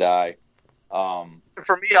day I die.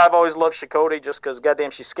 For me, I've always loved Chakotay just because,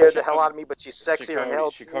 goddamn, she scared the hell out of me, but she's sexier and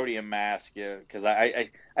healthy. Chakotay and Mask, yeah, because I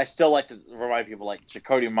still like to remind people, like,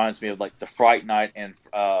 Chakotay reminds me of, like, the Fright Night and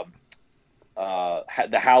the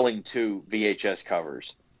Howling 2 VHS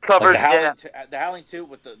covers. Covers, Like the Howling 2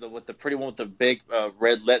 with the pretty one with the big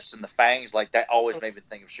red lips and the fangs, like that always made me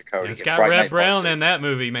think of Chakotay. It's got Red Brown in that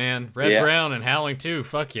movie, man. Red Brown and Howling 2.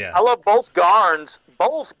 Fuck yeah. I love both Garns.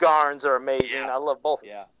 Both Garns are amazing. I love both.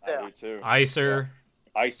 Yeah, I do too. Icer.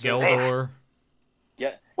 Icer. Geldor.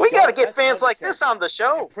 Yeah. We got to get fans like this on the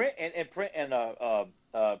show. And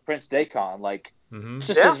Prince Daikon, like Mm-hmm.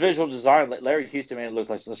 just his visual design, like Larry Houston made it look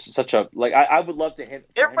like such a like. I would love to him.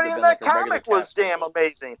 Everybody in that comic was damn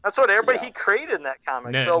amazing. That's what everybody he created in that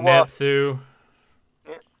comic. Nepthu.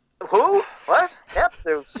 Who? What?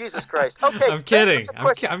 Nepthu? Jesus Christ. Okay. I'm kidding.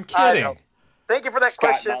 I'm kidding. Thank you for that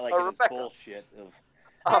question, Rebecca. Bullshit.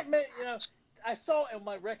 I saw in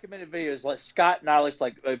my recommended videos like Scott Knowledge,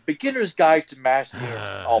 like a beginner's guide to Master the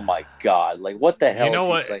Universe. Oh my god! Like what the hell?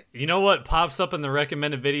 You know what pops up in the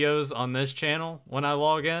recommended videos on this channel when I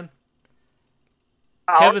log in?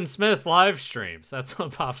 Kevin Smith live streams. That's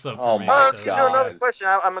what pops up for me. Let's get to another question.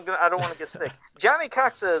 I don't want to get sick. Johnny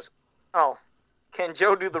Cox says, "Oh, can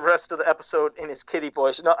Joe do the rest of the episode in his kitty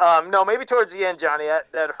voice?" No, maybe towards the end, Johnny.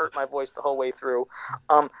 That hurt my voice the whole way through.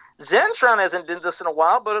 Zentron hasn't done this in a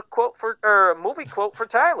while, but a movie quote for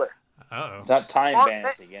Tyler. Uh-oh. It's not time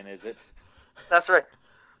bands again, is it? That's right.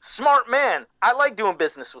 Smart man. I like doing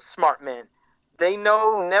business with smart men. They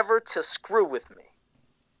know never to screw with me.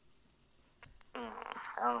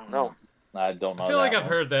 I don't know. I don't know. I feel like I've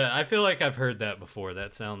heard that. I feel like I've heard that before.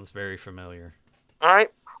 That sounds very familiar. All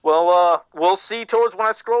right. Well, we'll see towards when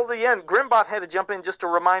I scroll to the end. Grimbot had to jump in just to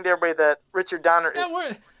remind everybody that Richard Donner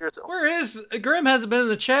where is Grim hasn't been in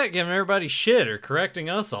the chat giving everybody shit or correcting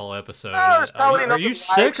us all episode. Are you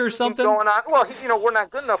sick or something? Going on? Well, we're not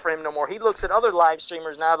good enough for him no more. He looks at other live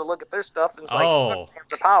streamers now to look at their stuff and it's like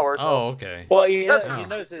hands of power. So. Oh, okay. Well, he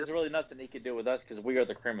knows there's really nothing he could do with us because we are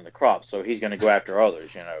the cream of the crop. So he's going to go after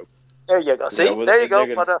others, There you go. See, there you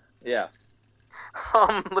go. Yeah.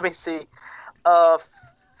 Let me see.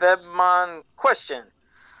 Febmon question.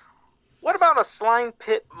 What about a slime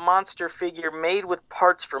pit monster figure made with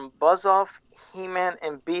parts from Buzz-Off, He-Man,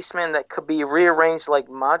 and Beastman that could be rearranged like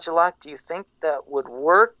Modulok? Do you think that would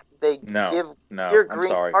work? No. I'm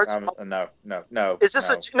sorry. Parts? No. Is this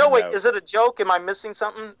wait, is it a joke? Am I missing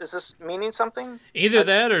something? Is this meaning something? Either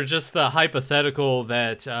that or just the hypothetical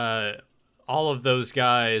that all of those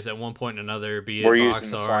guys at one point or another, be it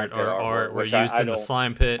box art or art, were used in the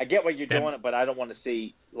slime pit. I get what you're doing, but I don't want to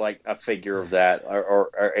see like a figure of that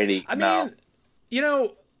or any. I mean,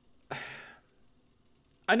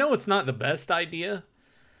 I know it's not the best idea,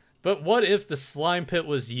 but what if the slime pit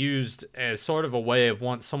was used as sort of a way of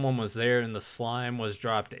once someone was there and the slime was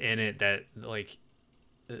dropped in it, that like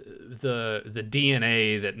the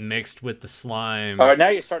DNA that mixed with the slime. All right, now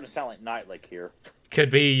you're starting to sound like Nightlick here. Could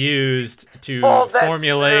be used to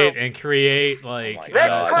formulate and create like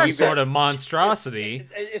some sort of monstrosity.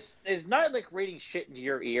 Is Nightlick reading shit into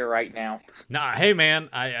your ear right now? Nah, hey man,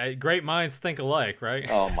 I great minds think alike, right?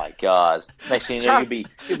 Oh my god! Next thing you know,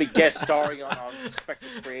 you'll be guest starring on our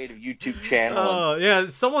respective creative YouTube channel. Oh yeah,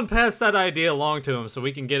 someone pass that idea along to him so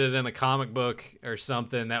we can get it in a comic book or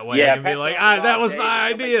something. That way, I can be like, that was my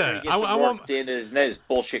idea. I want the end of his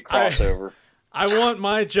bullshit crossover. I want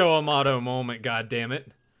my Joe Amato moment, goddammit.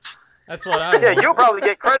 That's what I want. Yeah, you'll probably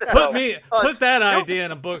get credit. Put that idea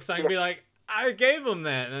in a book so I can be like, I gave him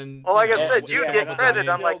that. And well, like I said, you get credit,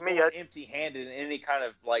 unlike me. Empty-handed in any kind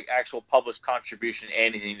of like actual published contribution,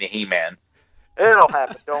 anything to He-Man. It'll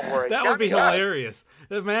happen. Don't worry. That would be hilarious.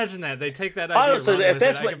 Imagine that they take that idea. Honestly,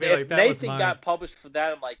 if Nathan got published for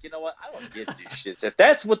that, I'm like, you know what? I don't get these shits. If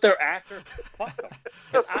that's what they're after, fuck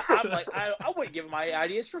them. I'm like, I wouldn't give them my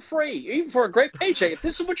ideas for free, even for a great paycheck. If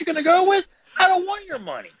this is what you're gonna go with, I don't want your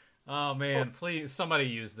money. Oh man, please, somebody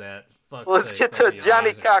use that. Let's get to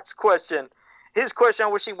Johnny Cox's question. His question, I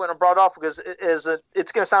wish he wouldn't have brought off because it's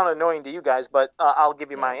going to sound annoying to you guys, but I'll give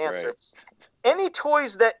you my answer. Great. Any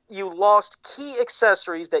toys that you lost key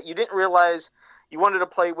accessories that you didn't realize you wanted to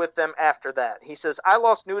play with them after that? He says, I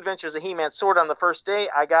lost New Adventures of He-Man Sword on the first day.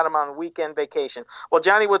 I got him on weekend vacation. Well,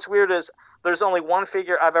 Johnny, what's weird is there's only one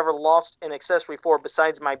figure I've ever lost an accessory for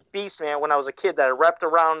besides my Beastman when I was a kid that I wrapped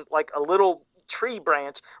around like a little tree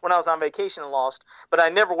branch when I was on vacation and lost, but I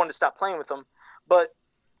never wanted to stop playing with them. But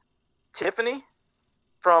Tiffany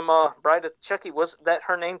from Bride of Chucky, was that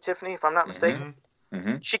her name, Tiffany, if I'm not mistaken?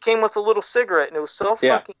 Mm-hmm. She came with a little cigarette, and it was so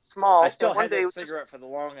fucking small. I still had that cigarette for the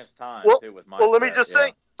longest time, too, with my let me just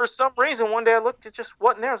say, for some reason, one day I looked, it just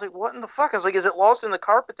wasn't there. I was like, what in the fuck? I was like, is it lost in the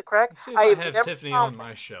carpet, the crack? I have never Tiffany on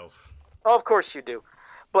my shelf. Oh, of course you do.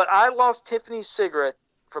 But I lost Tiffany's cigarette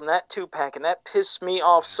from that 2-pack, and that pissed me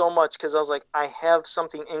off so much because I was like, I have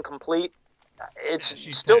something incomplete. it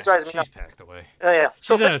She's still packed, drives me she's nuts. packed away. Yeah.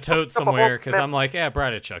 She's in a thanks for tote bringing up a whole somewhere because mem- I'm like,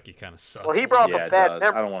 Bride of Chucky kind of sucks. Well, he brought Yeah, up a it bad does.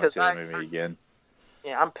 memory I don't want to because see that movie again.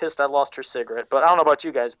 Yeah, I'm pissed I lost her cigarette, but I don't know about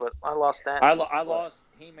you guys, but I lost that. I lost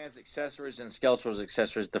He-Man's accessories and Skeletor's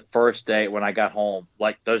accessories the first day when I got home.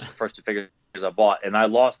 Like, those are the first two figures I bought. And I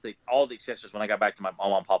lost all the accessories when I got back to my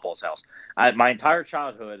mom and papa's house. My entire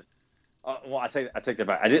childhood, I take that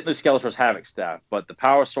back. I didn't lose Skeletor's Havoc staff, but the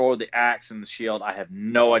Power Sword, the axe, and the shield, I have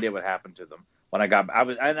no idea what happened to them. When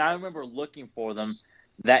I remember looking for them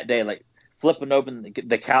that day, like flipping open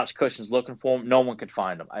the couch cushions looking for them. No one could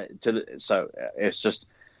find them. So it's just,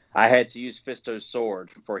 I had to use Fisto's sword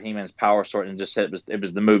for He-Man's Power Sword and just said it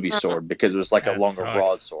was the movie sword because it was like That a longer sucks.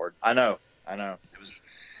 broadsword. I know. It was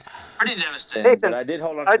pretty devastating. Nathan, but I did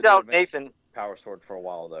hold on I to doubt the Nathan. Power Sword for a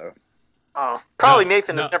while though. Probably No,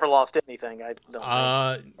 Nathan no. has never lost anything. I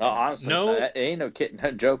don't think. Honestly, no. that ain't no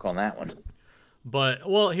joke on that one. But,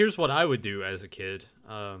 well, here's what I would do as a kid,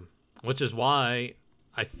 which is why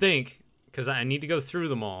I think, because I need to go through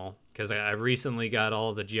them all, because I recently got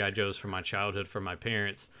all the G.I. Joes from my childhood from my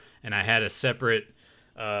parents, and I had a separate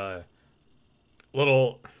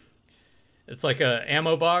little, it's like a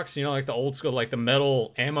ammo box, like the old school, like the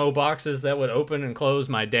metal ammo boxes that would open and close.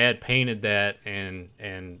 My dad painted that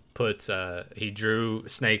and put, he drew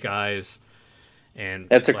Snake Eyes. And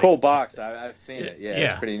It's a like, cool box. I've seen it. Yeah,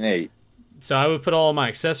 yeah. It's pretty neat. So I would put all my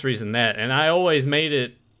accessories in that, and I always made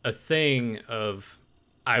it a thing of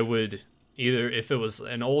I would either, if it was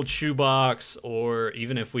an old shoebox or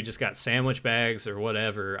even if we just got sandwich bags or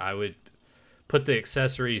whatever, I would put the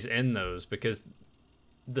accessories in those because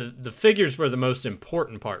the figures were the most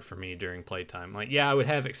important part for me during playtime. Like, yeah, I would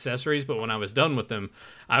have accessories, but when I was done with them,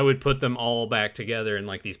 I would put them all back together in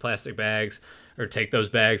like these plastic bags or take those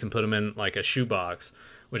bags and put them in like a shoebox,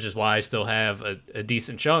 which is why I still have a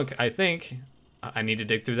decent chunk. I think I need to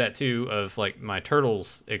dig through that too of like my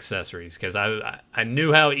Turtles accessories because I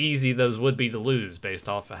knew how easy those would be to lose based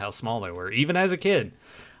off of how small they were. Even as a kid,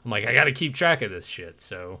 I'm like, I got to keep track of this shit.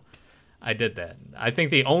 So I did that. I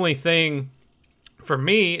think the only thing for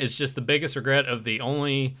me is just the biggest regret of the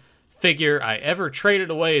only figure I ever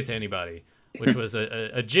traded away to anybody, which was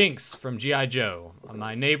a Jinx from G.I. Joe.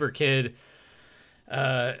 My neighbor kid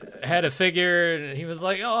had a figure, and he was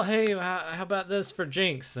like, oh, hey, how about this for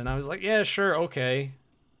Jinx? And I was like, yeah, sure, okay.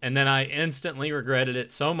 And then I instantly regretted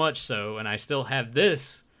it so much so, and I still have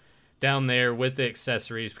this down there with the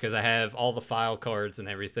accessories because I have all the file cards and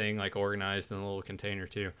everything like organized in a little container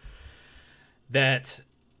too. That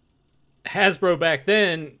Hasbro back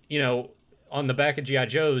then, on the back of G.I.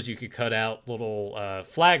 Joes, you could cut out little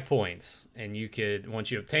flag points, and you could,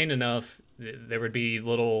 once you obtained enough, there would be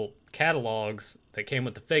little catalogs that came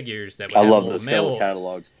with the figures that would I have love a those little color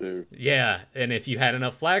catalogs too. Yeah, and if you had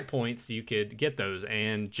enough flag points, you could get those.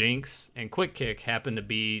 And Jinx and Quick Kick happened to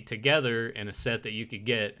be together in a set that you could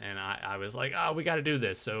get, and I was like, oh, we got to do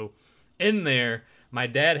this. So in there, my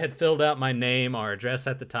dad had filled out my name, our address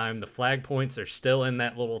at the time. The flag points are still in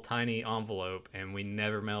that little tiny envelope, and we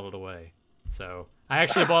never mailed it away. So I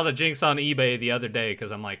actually bought a Jinx on eBay the other day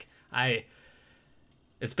because I'm like,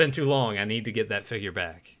 it's been too long. I need to get that figure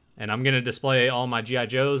back. And I'm going to display all my G.I.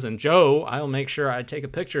 Joes. And Joe, I'll make sure I take a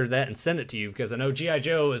picture of that and send it to you because I know G.I.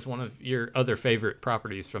 Joe is one of your other favorite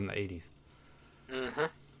properties from the 80s. Mm-hmm.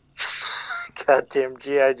 Goddamn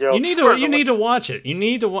G.I. Joe. You need to watch it. You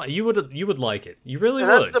need to you would like it. You really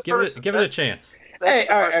would. Give it a chance. Hey,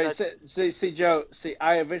 all right. See, Joe. See,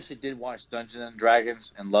 I eventually did watch Dungeons and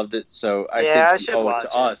Dragons and loved it. So I should watch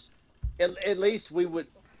it. Us. At least we would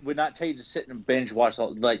not tell you to sit and binge watch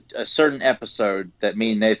like a certain episode that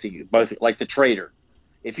me and Nathan both like. The Traitor.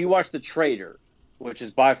 If you watch The Traitor, which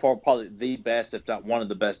is by far probably the best, if not one of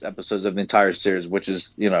the best episodes of the entire series, which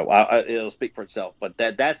is it'll speak for itself. But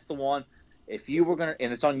that's the one. If you were gonna,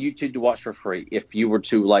 and it's on YouTube to watch for free. If you were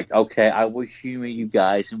to okay, I will humor you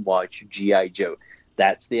guys and watch G.I. Joe.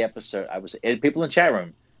 That's the episode. And people in the chat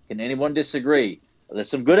room, can anyone disagree? There's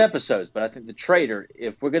some good episodes, but I think The Traitor,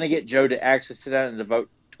 if we're going to get Joe to actually sit down and devote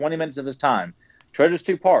 20 minutes of his time, Traitor's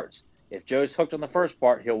 2 parts. If Joe's hooked on the first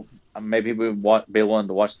part, he'll maybe be willing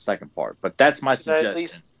to watch the second part. But that's my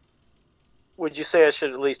suggestion. Would you say I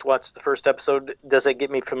should at least watch the first episode? Does it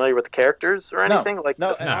get me familiar with the characters or anything?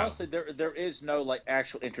 Honestly, there is no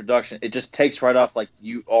actual introduction. It just takes right off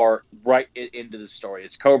you are right into the story.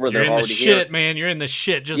 It's Cobra. You're in the shit, man. You're in the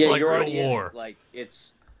shit, just like Real War.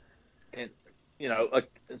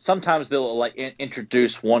 Sometimes they'll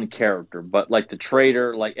introduce one character, but the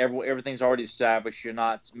Traitor, everything's already established. You're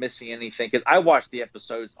not missing anything. Because I watched the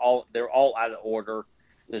episodes, they're all out of order.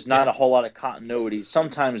 There's not a whole lot of continuity.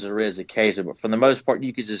 Sometimes there is occasionally, but for the most part,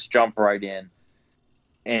 you could just jump right in.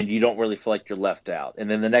 and you don't really feel like you're left out. And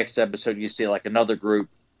then the next episode, you see like another group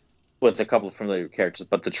with a couple of familiar characters.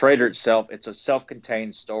 But the Traitor itself, it's a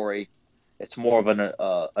self-contained story. It's more of an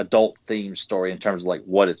adult themed story in terms of like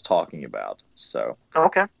what it's talking about. So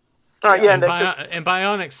Okay. All right, yeah, And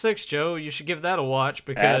Bionic 6, Joe, you should give that a watch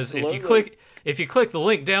because Absolutely. if you click the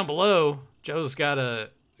link down below, Joe's got a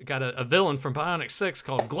villain from Bionic 6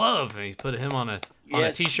 called Glove, and he's put him on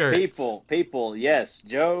a t-shirt. People, yes.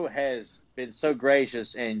 Joe has been so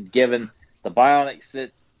gracious and given the Bionic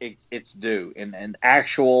 6 its due in an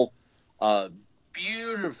actual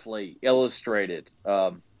beautifully illustrated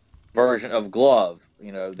version of Glove.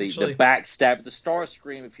 You know, the backstab, the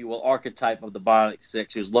Starscream, if you will, archetype of the Bionic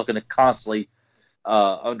 6, who's looking to constantly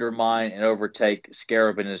undermine and overtake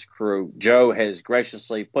Scarab and his crew. Joe has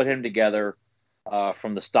graciously put him together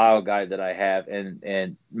from the style guide that I have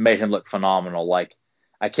and made him look phenomenal. Like,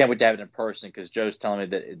 I can't wait to have it in person because Joe's telling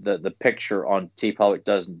me that the picture on TeePublic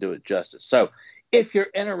doesn't do it justice. So if you're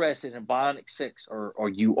interested in Bionic 6 or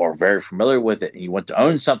you are very familiar with it and you want to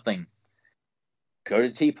own something, go to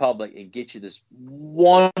TeePublic and get you this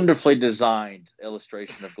wonderfully designed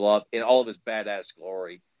illustration of Glove in all of his badass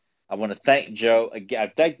glory. I want to thank Joe. Again,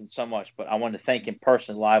 I've thanked him so much, but I want to thank him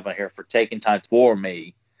personally live on here for taking time for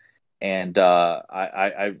me. And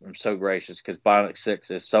I'm so gracious because Bionic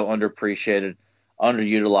 6 is so underappreciated,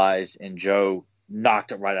 underutilized, and Joe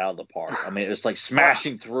knocked it right out of the park. I mean, it's like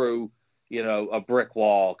smashing through, a brick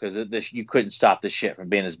wall because you couldn't stop this shit from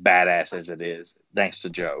being as badass as it is, thanks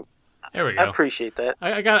to Joe. There we go. I appreciate that.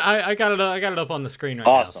 I got it up on the screen right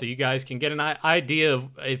now, so you guys can get an idea of,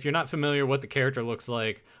 if you're not familiar, what the character looks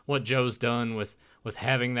like, what Joe's done with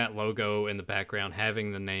having that logo in the background,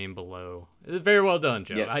 having the name below. It's very well done,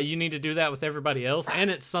 Joe. Yes. You need to do that with everybody else, and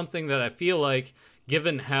it's something that I feel like,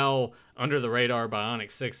 given how under the radar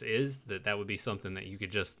Bionic 6 is, that would be something that you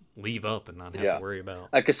could just leave up and not have to worry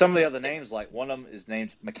about. Because some of the other names, like one of them is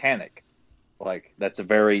named Mechanic. Like, that's a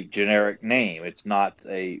very generic name. It's not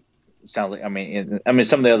a... It sounds like,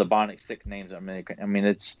 some of the other Bionic 6 names,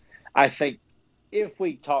 I think if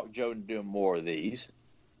we talk Joe into doing more of these,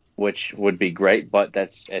 which would be great, but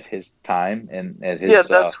that's at his time and at his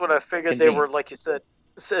that's what I figured. They were, like you said,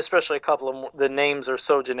 especially a couple of them, the names are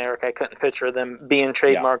so generic, I couldn't picture them being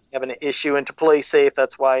trademarked, having an issue. And to play safe,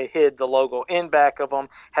 that's why I hid the logo in back of them,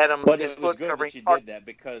 had him his foot covering. But you did that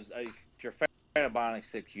because if you're a fan of Bionic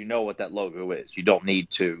 6, you know what that logo is. You don't need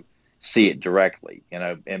to see it directly, and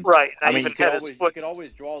right. You could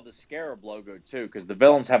always draw the Scarab logo too, because the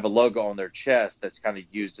villains have a logo on their chest that's kind of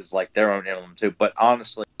used as like their own emblem too. But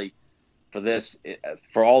honestly,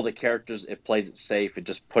 for all the characters, it plays it safe and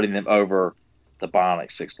just putting them over the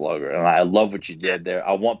Bionic 6 logo. And I love what you did there.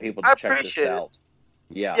 I want people to check this out.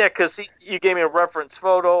 Yeah, because you gave me a reference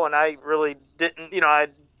photo, and I really didn't.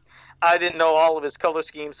 I didn't know all of his color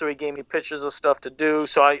schemes, so he gave me pictures of stuff to do.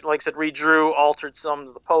 So I, like I said, redrew, altered some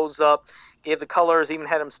of the pose up, gave the colors, even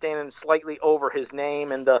had him standing slightly over his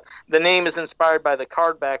name. And the name is inspired by the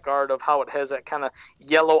card back art of how it has that kind of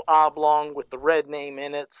yellow oblong with the red name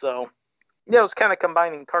in it. So, yeah, it was kind of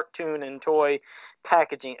combining cartoon and toy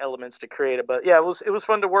packaging elements to create it. But, yeah, it was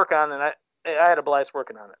fun to work on, and I had a blast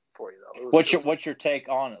working on it for you, though. What's your take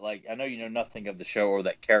on it? Like, I know you know nothing of the show or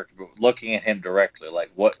that character, but looking at him directly, like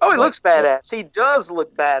what? Oh, he looks badass. He does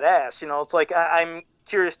look badass. It's like I'm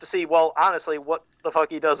curious to see, well, honestly, what the fuck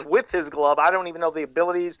he does with his glove. I don't even know the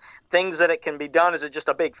abilities, things that it can be done. Is it just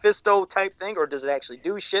a big fisto type thing, or does it actually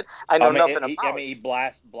do shit? I know nothing about it. He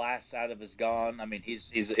blasts out of his gun. I mean,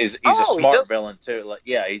 he's a smart villain too. Like,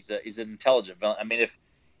 yeah, he's an intelligent villain. I mean,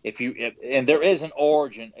 if there is an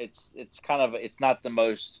origin, it's not the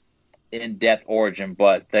most in-depth origin,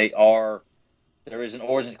 but there is an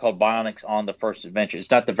origin called Bionics on the First Adventure.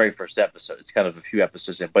 It's not the very first episode. It's kind of a few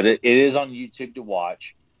episodes in, but it is on YouTube to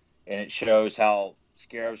watch, and it shows how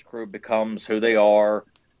Scarab's crew becomes who they are,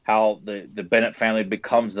 how the Bennett family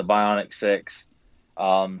becomes the Bionic 6.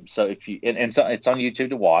 So if you it's on YouTube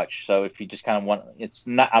to watch. So if you just kind of want,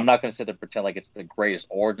 I'm not going to sit there and pretend like it's the greatest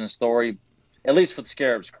origin story, at least for the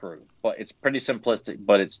Scarab's crew, but it's pretty simplistic,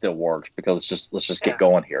 but it still works because let's just get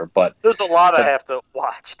going here. But there's a lot I have to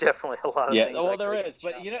watch. Definitely a lot of things. Yeah, well, there is,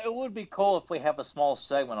 but it would be cool if we have a small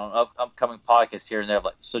segment on upcoming podcasts here and there.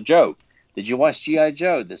 Like, so Joe, did you watch G.I.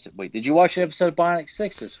 Joe this week? Did you watch an episode of Bionic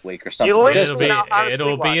 6 this week or something?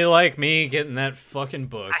 It'll be like me getting that fucking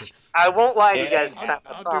book. I won't lie to you guys.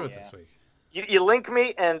 I'll do it this week. You link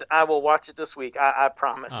me, and I will watch it this week. I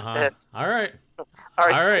promise. Uh-huh. All right.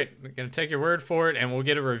 All right. I'm going to take your word for it, and we'll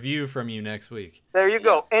get a review from you next week. There you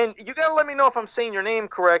go. And you got to let me know if I'm saying your name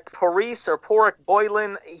correct. Paurice or Porrick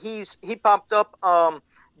Boylan. He popped up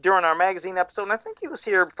during our magazine episode, and I think he was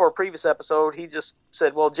here for a previous episode. He just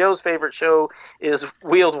said, well, Joe's favorite show is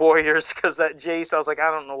Wheeled Warriors because that Jace, I was like,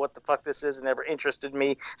 I don't know what the fuck this is. It never interested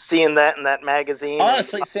me seeing that in that magazine.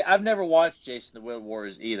 Honestly, see, I've never watched Jason the Wheeled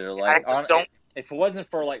Warriors either. Like, I just don't. If it wasn't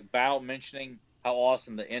for like Val mentioning how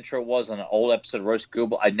awesome the intro was on an old episode of Roast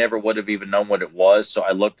Google, I never would have even known what it was. So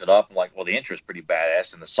I looked it up. I'm like, well, the intro is pretty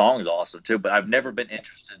badass, and the song is awesome too. But I've never been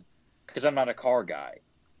interested because I'm not a car guy.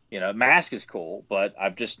 You know, Mask is cool, but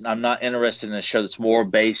I'm not interested in a show that's more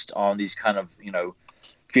based on these kind of, you know,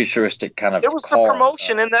 futuristic kind of. It was the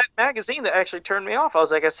promotion in that magazine that actually turned me off. I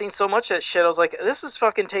was like, I've seen so much of that shit. I was like, this is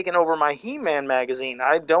fucking taking over my He-Man magazine.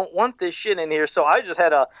 I don't want this shit in here. So I just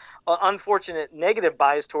had a unfortunate negative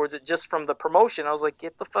bias towards it just from the promotion. I was like,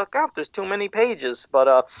 get the fuck out. There's too many pages. But,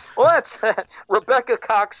 well, that's Rebecca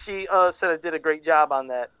Cox. She said I did a great job on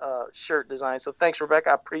that shirt design. So thanks,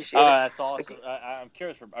 Rebecca. I appreciate it. That's awesome. I'm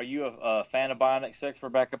curious. Are you a fan of Bionic 6,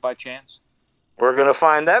 Rebecca, by chance? We're going to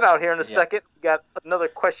find that out here in a second. We got another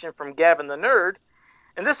question from Gavin the Nerd.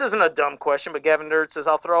 And this isn't a dumb question, but Gavin Nerd says,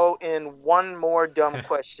 I'll throw in one more dumb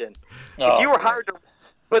question. If you were hired to...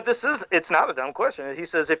 But it's not a dumb question. He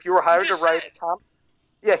says, if you were hired to write a comic...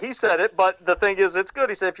 Yeah, he said it, but the thing is, it's good.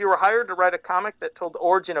 He said, if you were hired to write a comic that told the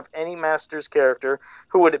origin of any Masters character,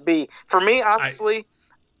 who would it be? For me, honestly...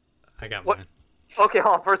 I got mine. Okay,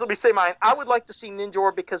 hold on. First, let me say mine. I would like to see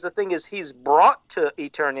Ninjor because the thing is, he's brought to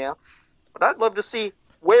Eternia. But I'd love to see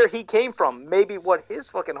where he came from, maybe what his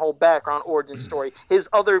fucking whole background, origin story, his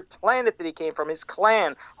other planet that he came from, his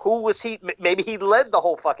clan, who was he, maybe he led the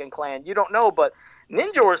whole fucking clan, you don't know, but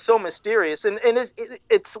Ninjor is so mysterious, and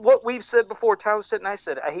it's what we've said before, Tyler said, and I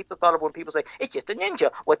said, I hate the thought of when people say, it's just a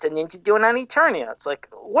ninja, what's a ninja doing on Eternia? It's like,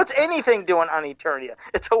 what's anything doing on Eternia?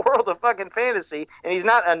 It's a world of fucking fantasy, and he's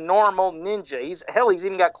not a normal ninja, he's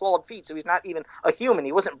even got clawed feet, so he's not even a human,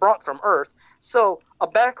 he wasn't brought from Earth, so a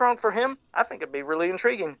background for him, I think it'd be really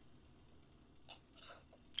intriguing.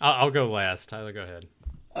 I'll go last. Tyler, go ahead.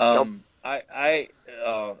 I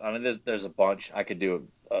mean, there's a bunch. I could do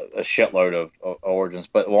a shitload of origins,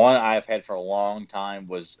 but one I've had for a long time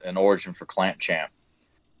was an origin for Clamp Champ,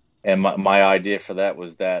 and my idea for that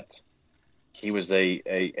was that he was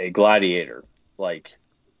a gladiator, like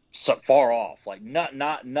so far off, like not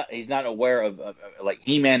he's not aware of like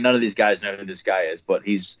He-Man. None of these guys know who this guy is, but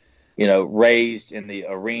he's raised in the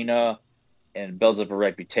arena and builds up a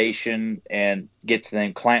reputation and gets the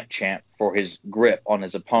name Clamp Champ for his grip on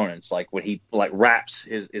his opponents. Like when he wraps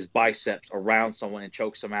his biceps around someone and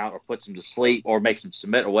chokes them out or puts them to sleep or makes them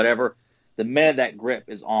submit or whatever, the minute that grip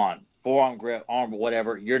is on, forearm grip, arm,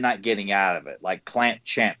 whatever, you're not getting out of it. Like Clamp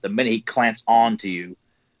Champ, the minute he clamps onto you,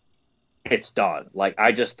 it's done. Like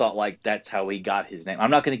I just thought like that's how he got his name.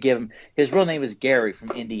 I'm not going to give him, his real name is Gary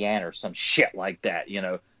from Indiana or some shit like that,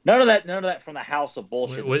 None of that from the House of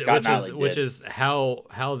Bullshit. Which is how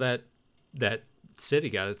that city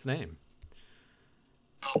got its name.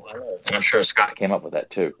 I'm sure Scott came up with that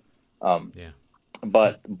too. Yeah.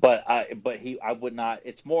 But I would not.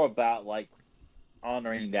 It's more about like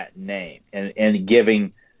honoring that name and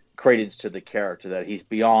giving credence to the character that he's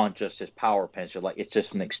beyond just his power pincher. Like it's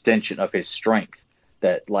just an extension of his strength.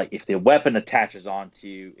 That like if the weapon attaches onto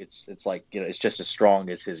you, it's like it's just as strong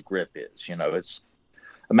as his grip is. It's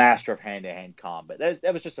a master of hand-to-hand combat.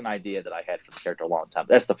 That was just an idea that I had for the character a long time.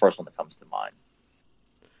 That's the first one that comes to mind.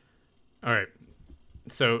 All right.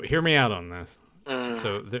 So hear me out on this.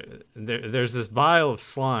 So there's this vial of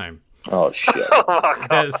slime. Oh, shit.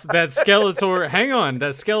 that Skeletor... Hang on.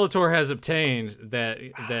 That Skeletor has obtained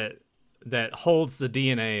that holds the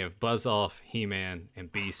DNA of Buzz-Off, He-Man, and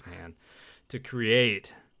Beast-Man to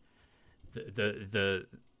create the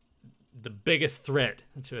biggest threat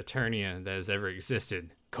to Eternia that has ever existed.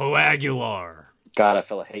 Coagular. God, I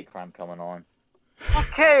feel a hate crime coming on.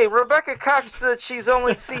 Okay, Rebecca Cox said she's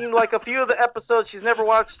only seen like a few of the episodes. She's never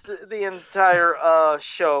watched the entire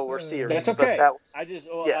show or series. That's okay.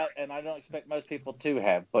 And I don't expect most people to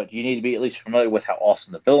have, but you need to be at least familiar with how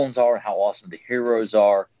awesome the villains are, how awesome the heroes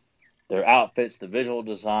are, their outfits, the visual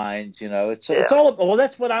designs. It's all. Well,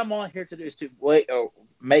 that's what I'm on here to do is to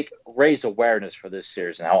raise awareness for this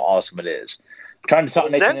series and how awesome it is. I'm trying to talk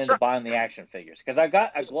Nathan into buying the action figures because I've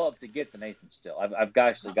got a glove to get the Nathan still. I've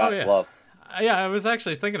actually got a glove. Yeah, I was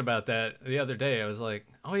actually thinking about that the other day. I was like,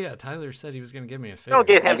 oh yeah, Tyler said he was going to give me a figure. Don't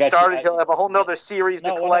get him started. He'll have a whole nother series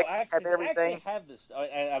to collect and everything. I have this.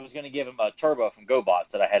 I was going to give him a Turbo from GoBots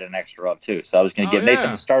that I had an extra of too. So I was going to give Nathan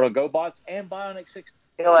the start of GoBots and Bionic 6.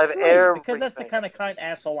 He'll have because that's the kind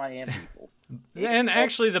asshole I am, people. And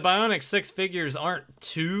actually, the Bionic 6 figures aren't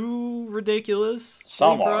too ridiculous.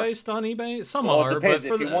 Some are. Priced on eBay. Some Well, are. it depends.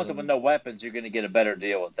 But If you want them with no weapons, you're going to get a better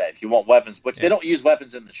deal with that. If you want weapons, which they don't use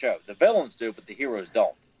weapons in the show. The villains do, but the heroes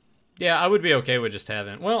don't. Yeah, I would be okay with just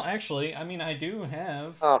having. Well, actually, I mean, I do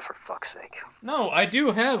have. Oh, for fuck's sake! No, I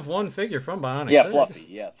do have one figure from Bionic. Yeah, 6. Fluffy.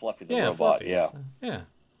 Yeah, Fluffy the robot. Fluffy. Yeah. Yeah.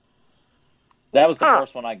 That was the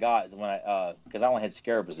first one I got when because I only had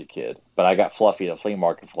Scarab as a kid, but I got Fluffy at a flea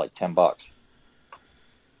market for like $10.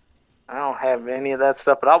 I don't have any of that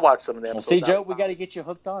stuff, but I'll watch some of the episodes. Well, see, Joe, we got to get you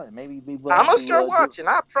hooked on it. Maybe we will. I'm gonna start watching.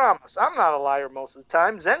 I promise. I'm not a liar most of the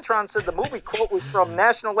time. Zentron said the movie quote was from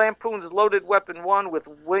National Lampoon's Loaded Weapon 1 with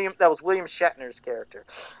William. That was William Shatner's character.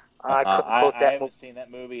 I couldn't quote that. I haven't seen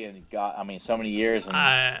that movie in so many years.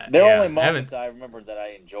 And there are only moments I remember that I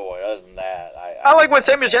enjoy. Other than that, I like when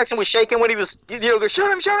Samuel Jackson was shaking when he was, go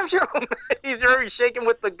shoot him. He's very shaking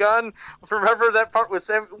with the gun. Remember that part with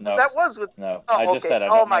Samuel? No, that was with. No, oh, I just said I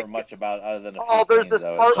don't remember much about it other than a few there's scenes,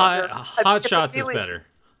 this part. Hot Shots is better.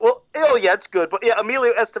 Well, yeah, it's good, but yeah,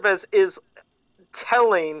 Emilio Estevez is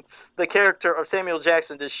telling the character of Samuel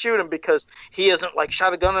Jackson to shoot him because he hasn't like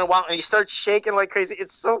shot a gun in a while, and he starts shaking like crazy.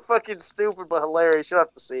 It's so fucking stupid but hilarious. You'll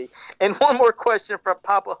have to see. And one more question from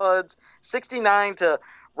Papa Huds 69 to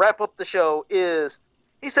wrap up the show is,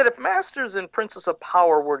 he said, if Masters and Princess of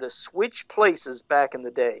Power were to switch places back in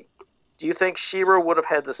the day, do you think She-Ra would have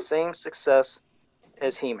had the same success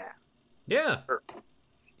as He-Man? Yeah,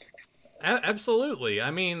 absolutely.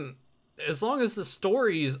 I mean, as long as the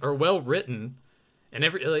stories are well written and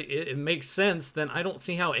it makes sense, then I don't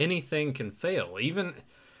see how anything can fail. Even,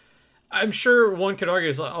 I'm sure one could argue,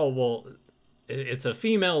 it's like, oh, well, it's a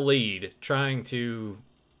female lead trying to...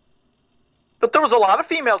 But there was a lot of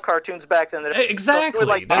female cartoons back then. Exactly.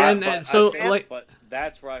 Like but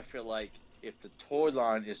that's where I feel like if the toy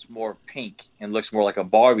line is more pink and looks more like a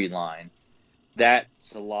Barbie line,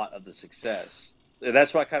 that's a lot of the success.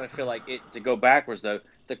 That's why I kind of feel like to go backwards, though,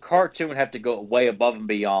 the cartoon would have to go way above and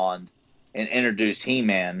beyond and introduce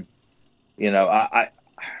He-Man. I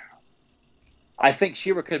think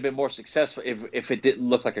She-Ra could have been more successful if it didn't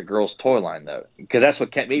look like a girl's toy line, though, because that's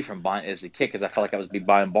what kept me from buying it as a kid, because I felt like I was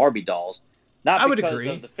buying Barbie dolls, not because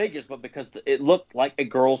of the figures, but because it looked like a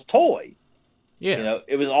girl's toy. Yeah,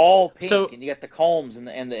 it was all pink, and you got the combs and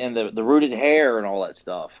the rooted hair and all that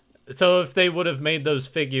stuff. So if they would have made those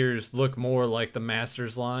figures look more like the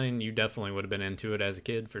Masters line, you definitely would have been into it as a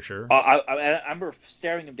kid, for sure. I remember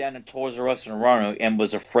staring them down in Toys R Us in Roanoke and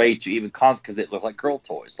was afraid to even conquer because they looked like girl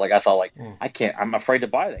toys. Like, I thought, I'm afraid to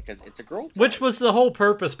buy that because it's a girl toy. Which was the whole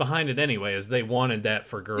purpose behind it anyway, is they wanted that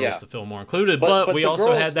for girls to feel more included. But we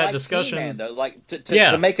also had that discussion. He-Man, though. Like,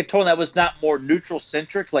 to make a toy that was not more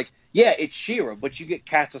neutral-centric, like, yeah, it's She-Ra, but you get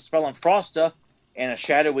Castispell and Frosta and a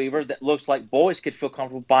Shadow Weaver that looks like boys could feel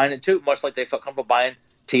comfortable buying it too, much like they felt comfortable buying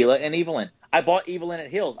Teela and Evelyn. I bought Evelyn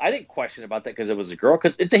at Hills. I didn't question about that because it was a girl,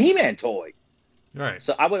 because it's a He-Man toy. Right.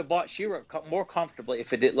 So I would have bought She-Ra more comfortably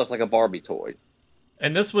if it didn't look like a Barbie toy.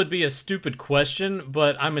 And this would be a stupid question,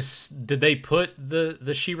 but did they put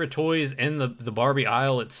the She-Ra toys in the Barbie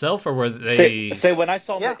aisle itself, or were they... Say when I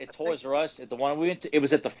saw them at Toys R Us, at the one we went to, it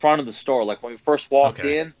was at the front of the store. Like, when we first walked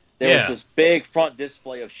in, there was this big front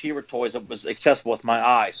display of She-Ra toys that was accessible with my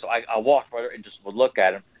eye. So I walked right there and just would look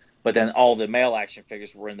at them. But then all the male action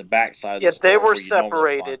figures were in the back side of the store. Yeah, they were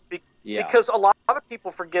separated. Because a lot of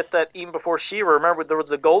people forget that even before She-Ra, remember, there was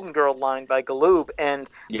the Golden Girl line by Galoob. And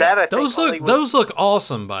that, I think, those look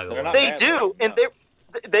awesome, by the way. They do. And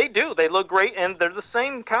they do. They look great. And they're the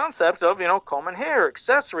same concept of, comb and hair,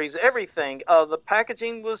 accessories, everything. The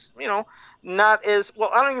packaging was, not as well.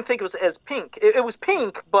 I don't even think it was as pink. It was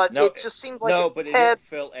pink, but it just seemed like it didn't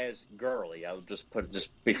feel as girly. I would just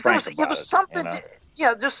be frank about it. There's something,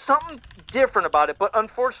 just something different about it. But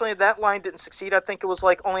unfortunately, that line didn't succeed. I think it was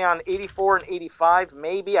like only on 84 and 85,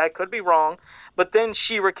 maybe. I could be wrong. But then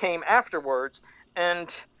She-Ra came afterwards,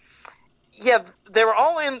 and they were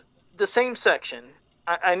all in the same section.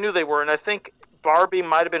 I knew they were, and I think Barbie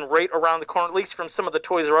might have been right around the corner, at least from some of the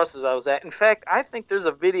Toys R Us I was at. In fact, I think there's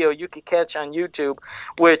a video you could catch on YouTube,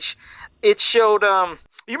 which it showed.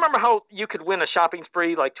 You remember how you could win a shopping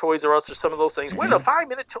spree like Toys R Us or some of those things? Win a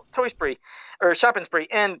 5-minute toy spree or shopping spree,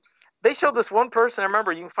 and they showed this one person. I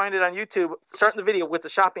remember, you can find it on YouTube. Starting the video with the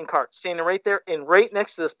shopping cart standing right there, and right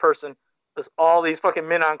next to this person was all these fucking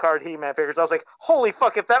Min-On card He-Man figures. I was like, holy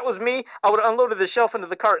fuck, if that was me, I would have unloaded the shelf into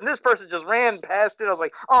the cart. And this person just ran past it. I was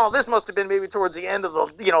like, oh, this must have been maybe towards the end of the,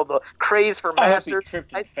 the craze for Masters. He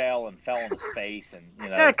tripped and fell on his face, and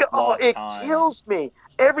it kills me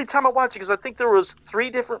every time I watch it, because I think there was 3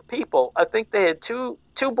 different people. I think they had two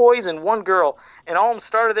boys and 1 girl, and all of them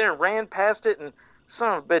started there and ran past it, and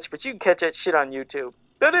son of a bitch, but you can catch that shit on YouTube.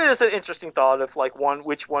 But it is an interesting thought if like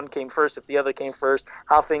which one came first, if the other came first,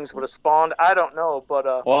 how things would have spawned. I don't know, but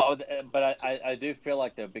Well, but I do feel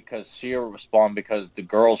like that because She-Ra spawned because the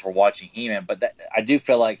girls were watching He-Man. But I do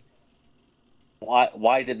feel like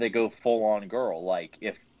why did they go full on girl? Like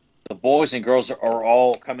if the boys and girls are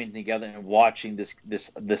all coming together and watching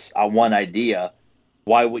this one idea,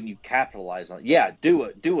 why wouldn't you capitalize on it? Yeah, do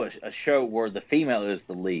a show where the female is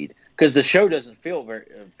the lead, because the show doesn't feel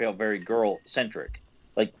very girl centric.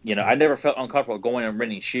 Like, you know, I never felt uncomfortable going and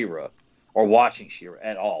renting She-Ra or watching She-Ra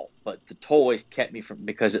at all. But the toys kept me from,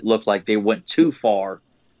 because it looked like they went too far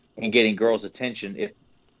in getting girls' attention. If,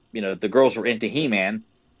 you know, the girls were into He-Man,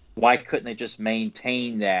 why couldn't they just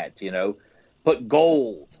maintain that, you know, put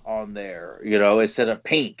gold on there, you know, instead of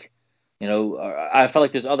pink? You know, I felt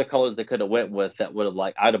like there's other colors they could have went with that would have,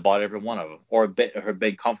 like, I'd have bought every one of them, or been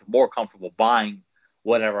more comfortable buying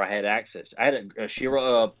whatever I had access. I had a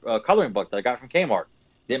She-Ra coloring book that I got from Kmart.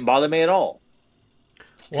 Didn't bother me at all.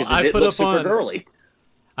 Well, I put up super girly.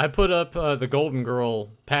 I put up the Golden Girl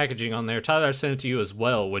packaging on there. Tyler, I sent it to you as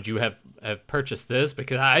well. Would you have purchased this?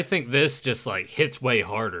 Because I think this just like hits way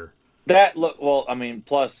harder. That look, well, I mean,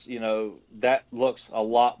 plus, you know, that looks a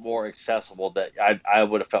lot more accessible. That I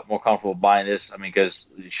would have felt more comfortable buying this. I mean, because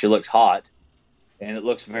she looks hot, and it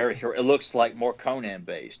looks it looks like more Conan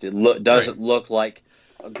based. It doesn't look like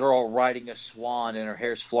a girl riding a swan and her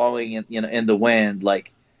hair's flowing in the wind.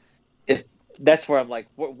 Like, that's where I'm like,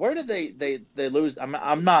 where did they lose?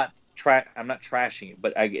 I'm not trashing it,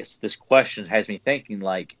 but I guess this question has me thinking,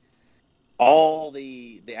 like, all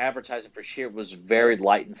the advertising for She-Ra was very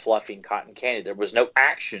light and fluffy and cotton candy. There was no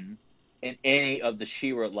action in any of the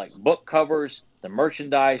She-Ra, like, book covers, the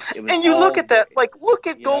merchandise. It was, and you look at that, like, look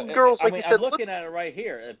at Golden Girls, like you said. I'm looking at it right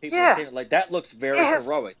here, and people are saying, like, that looks very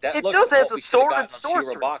heroic. That looks does like has a sword and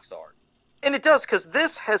sorcery box art. And it does, because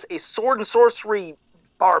this has a sword and sorcery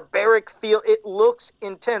barbaric feel. It looks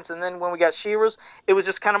intense. And then when we got She-Ra's, it was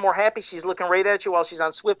just kind of more happy. She's looking right at you while she's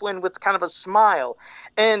on Swiftwind with kind of a smile.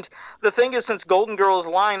 And the thing is, since Golden Girls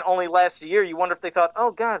line only lasts a year, you wonder if they thought,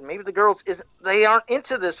 oh God, maybe the girls they aren't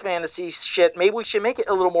into this fantasy shit. Maybe we should make it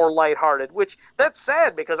a little more lighthearted, which that's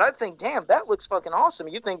sad, because I think, damn, that looks fucking awesome.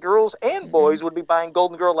 You think girls and boys would be buying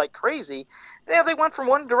Golden Girl like crazy. Yeah, they went from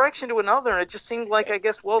one direction to another, and it just seemed like, I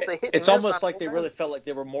guess, well, it's a hit and miss. It's almost like they really felt like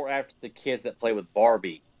they were more after the kids that play with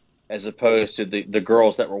Barbie, as opposed to the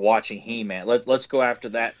girls that were watching He-Man. Let's go after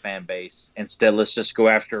that fan base instead. Let's just go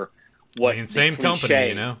after what, I mean, same company,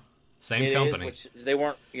 you know, same company. Which they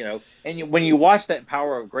weren't, you know. And when you watch that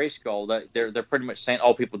Power of Grayskull, that they're pretty much saying,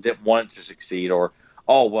 oh, people didn't want it to succeed, or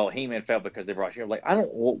oh, well, He-Man failed because they brought you. Like, I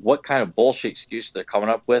don't know what kind of bullshit excuse they're coming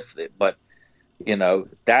up with, but, you know,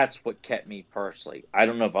 that's what kept me personally. I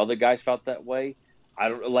don't know if other guys felt that way. I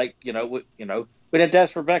don't, like, you know, we didn't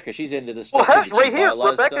ask Rebecca. She's into this stuff. Well, right here,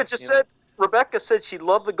 Rebecca said she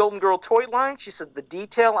loved the Golden Girl toy line. She said the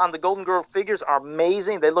detail on the Golden Girl figures are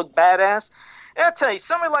amazing. They look badass. And I tell you,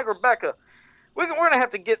 somebody like Rebecca, we're going to have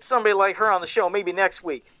to get somebody like her on the show maybe next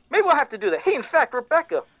week. Maybe we'll have to do that. Hey, in fact,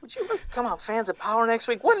 Rebecca, would you like to come on Fans of Power next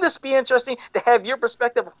week? Wouldn't this be interesting to have your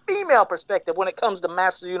perspective, a female perspective, when it comes to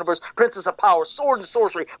Master of the Universe, Princess of Power, Sword and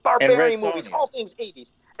Sorcery, barbarian movies, all things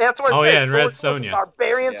 80s. That's what I said. Yeah, and Red Sonja.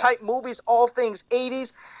 Barbarian-type movies, all things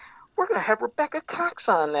 80s. We're going to have Rebecca Cox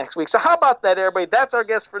on next week. So how about that, everybody? That's our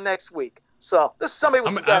guest for next week. So this is somebody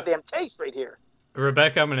with some goddamn taste right here.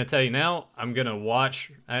 Rebecca, I'm going to tell you now, I'm going to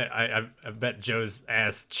watch, I bet Joe's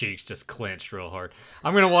ass cheeks just clenched real hard.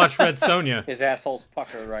 I'm going to watch Red Sonja. His asshole's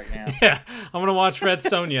puckered right now. Yeah, I'm going to watch Red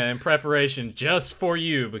Sonja in preparation just for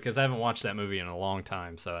you, because I haven't watched that movie in a long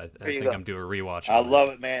time, so I think I'm doing a rewatch. I love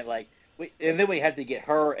it, man. Like, and then we had to get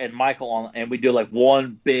her and Michael on, and we do like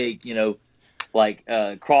one big, you know, like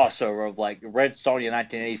crossover of like Red Sonja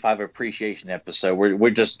 1985 appreciation episode. We're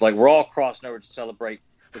just like, we're all crossing over to celebrate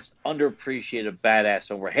this underappreciated badass,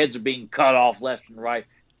 and where heads are being cut off left and right.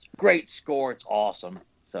 It's a great score. It's awesome.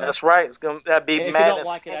 So that's right. It's gonna be if madness. You don't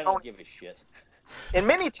like it, I don't give a shit. And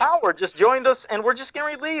Minnie Tower just joined us, and we're just getting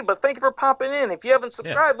ready to leave. But thank you for popping in. If you haven't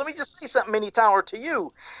subscribed, let me just say something, Minnie Tower, to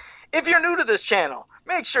you. If you're new to this channel,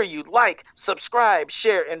 make sure you like, subscribe,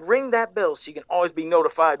 share, and ring that bell so you can always be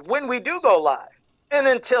notified when we do go live. And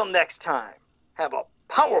until next time, have a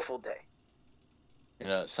powerful day. You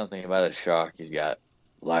know, something about a shark. He's got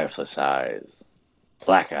lifeless eyes,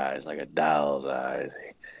 black eyes like a doll's eyes.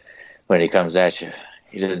 When he comes at you,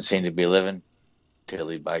 he doesn't seem to be living till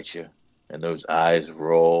he bites you, and those eyes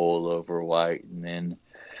roll over white, and then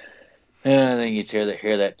you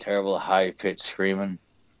hear that terrible high-pitched screaming.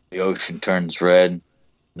 The ocean turns red,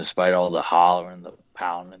 despite all the hollering, the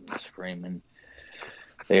pounding, the screaming.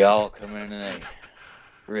 They all come in and they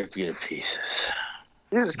Rip you to pieces.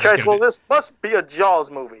 Jesus Christ! Well, this must be a Jaws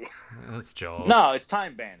movie. That's Jaws. No, it's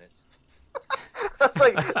Time Bandits. That's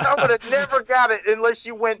like I would have never got it unless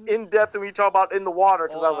you went in depth and we talk about in the water.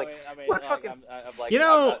 Because I was like, what fucking? I'm like, You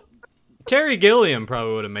know, Terry Gilliam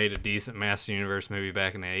probably would have made a decent Master Universe movie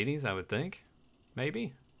back in the 80s, I would think.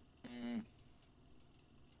 Maybe.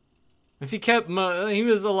 If he kept, he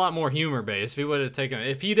was a lot more humor based. If he would have taken,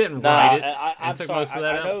 if he didn't write it and took most of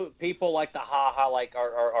that out. I know people like the haha, like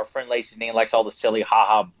our friend Lacey Dean likes all the silly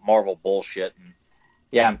haha Marvel bullshit. And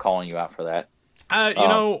yeah, I'm calling you out for that.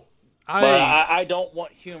 I don't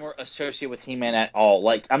want humor associated with He-Man at all.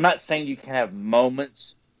 Like, I'm not saying you can have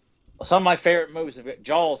moments. Some of my favorite movies,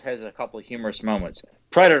 Jaws has a couple of humorous moments.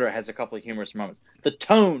 Predator has a couple of humorous moments. The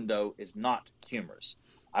tone, though, is not humorous.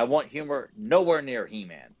 I want humor nowhere near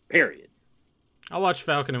He-Man. Period. I watched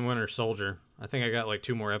Falcon and Winter Soldier. I think I got like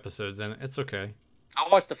 2 more episodes in it. It's okay. I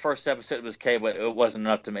watched the first episode. It was okay, but it wasn't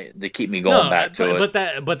enough to keep me going back to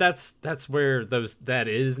it. But that's where that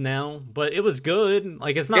is now. But it was good.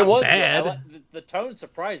 Like, it's not bad. The tone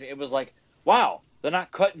surprised me. It was like, wow, they're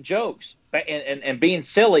not cutting jokes and being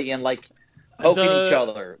silly and like poking each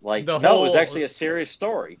other. Like, it was actually a serious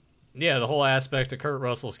story. Yeah, the whole aspect of Kurt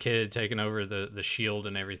Russell's kid taking over the shield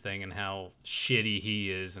and everything, and how shitty he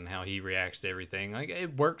is and how he reacts to everything. Like,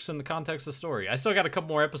 it works in the context of the story. I still got a couple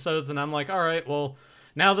more episodes, and I'm like, all right, well,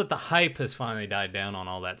 now that the hype has finally died down on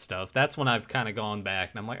all that stuff, that's when I've kind of gone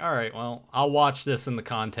back, and I'm like, all right, well, I'll watch this in the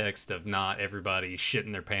context of not everybody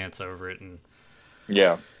shitting their pants over it and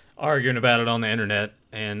arguing about it on the internet.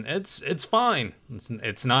 And it's fine.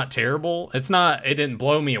 It's not terrible. It didn't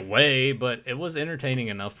blow me away, but it was entertaining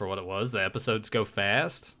enough for what it was. The episodes go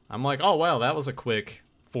fast. I'm like, oh wow, that was a quick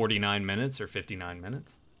 49 minutes or 59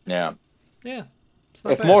 minutes. Yeah. Yeah.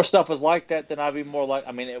 If more stuff was like that, then I'd be more like.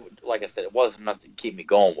 I mean, like I said, it wasn't enough to keep me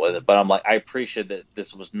going with it. But I'm like, I appreciate that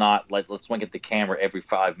this was not like let's wink at the camera every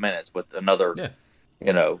 5 minutes with another.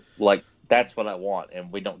 Yeah. Like that's what I want,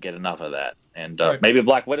 and we don't get enough of that. And maybe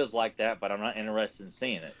Black Widow's like that, but I'm not interested in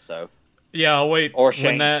seeing it. So yeah, I'll wait. Or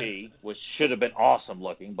Shang-Chi, which should have been awesome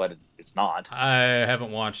looking, but it's not. I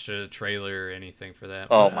haven't watched a trailer or anything for that.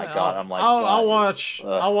 Oh my god! I'm like, I'll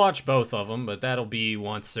watch both of them, but that'll be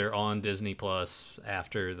once they're on Disney Plus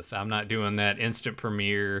after the. I'm not doing that instant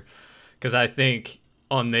premiere because I think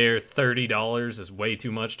on there $30 is way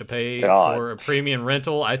too much to pay for a premium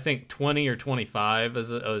rental. I think 20 or 25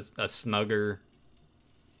 is a snugger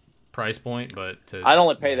price point, but I'd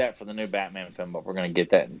only pay that for the new Batman film, but we're going to get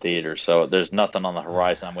that in theaters, so there's nothing on the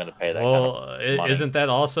horizon I'm going to pay that kind of money. Isn't that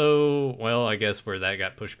also, well, I guess where that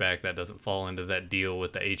got pushed back, that doesn't fall into that deal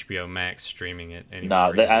with the HBO Max streaming it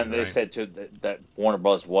anymore. No, they said too that Warner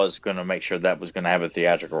Bros. Was going to make sure that was going to have a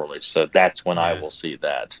theatrical release, so that's when I will see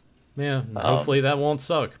that. Yeah, hopefully that won't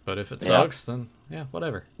suck, but if it sucks, then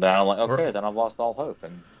whatever. Then I'm like, okay, then I've lost all hope.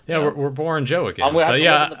 And we're boring Joe again. I'm going to have to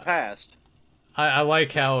live in the past. I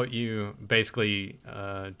like how you basically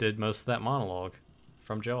did most of that monologue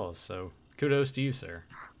from Jaws, so kudos to you, sir.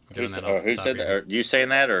 Who said that? Are you saying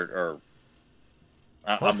that, or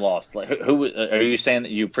I'm lost? Like, who are you saying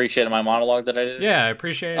that you appreciated my monologue that I did? Yeah, I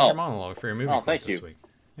appreciated your monologue for your movie. Oh, thank you. This week.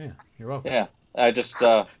 Yeah, you're welcome. Yeah, I just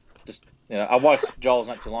I watched Jaws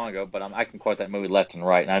not too long ago, but I can quote that movie left and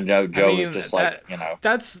right, and I know Joe is just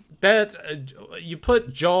That's you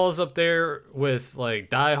put Jaws up there with like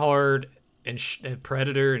Die Hard and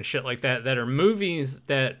Predator and shit like that are movies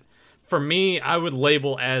that for me I would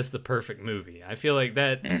label as the perfect movie. I feel like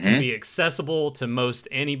that can be accessible to most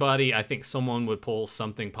anybody. I think someone would pull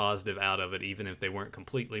something positive out of it even if they weren't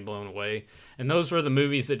completely blown away. And those were the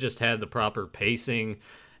movies that just had the proper pacing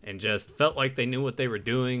and just felt like they knew what they were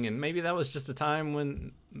doing, and maybe that was just a time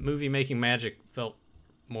when movie making magic felt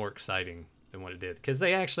more exciting than what it did because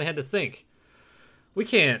they actually had to think. We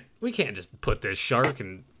can't just put this shark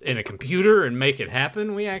in a computer and make it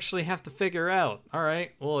happen. We actually have to figure out, all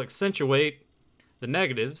right, we'll accentuate the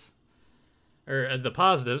negatives, or the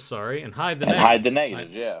positives, sorry, and hide the negatives. Hide the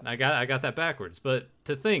negatives, I got that backwards. But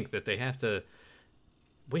to think that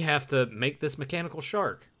we have to make this mechanical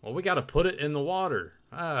shark. Well, we got to put it in the water.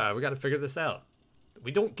 We got to figure this out.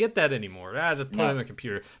 We don't get that anymore. Just put it in a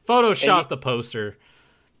computer. Photoshop the poster.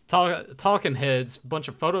 Talking heads, bunch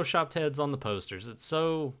of photoshopped heads on the posters. It's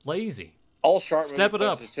so lazy. All shark Step it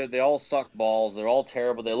up. They all suck balls. They're all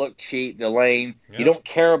terrible. They look cheap. They're lame. Yep. You don't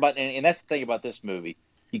care about, and that's the thing about this movie.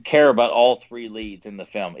 You care about all three leads in the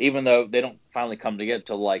film, even though they don't finally come together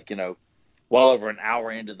till well over an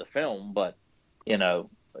hour into the film. But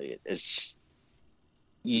it's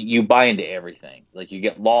you buy into everything. Like you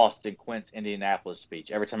get lost in Quint's Indianapolis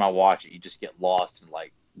speech. Every time I watch it, you just get lost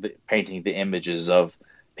in painting the images of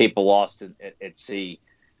people lost at sea,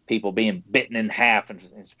 people being bitten in half and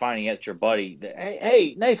finding out your buddy that,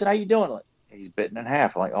 hey, Nathan, how you doing? Like, he's bitten in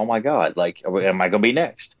half. I'm like, oh my God, like, am I going to be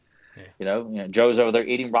next? Yeah. You know, Joe's over there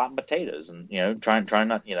eating rotten potatoes and, trying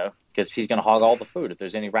not, because he's going to hog all the food if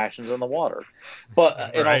there's any rations in the water.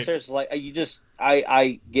 But in all seriousness, like,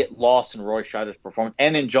 I get lost in Roy Scheider's performance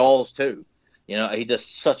and in Jaws too. He does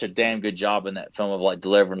such a damn good job in that film of like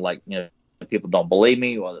delivering, like, people don't believe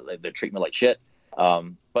me or they treat me like shit.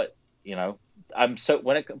 But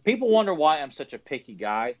people wonder why I'm such a picky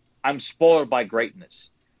guy. I'm spoiled by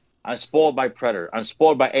greatness. I'm spoiled by Predator. I'm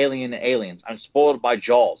spoiled by Alien and Aliens. I'm spoiled by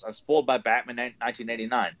Jaws. I'm spoiled by Batman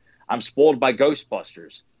 1989. I'm spoiled by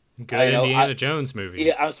Ghostbusters. Good Indiana Jones movies.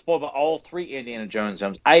 Yeah, I'm spoiled by all 3 Indiana Jones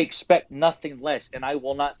films. I expect nothing less, and I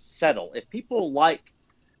will not settle. If people like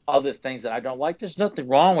other things that I don't like, there's nothing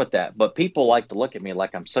wrong with that. But people like to look at me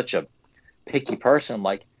like I'm such a picky person.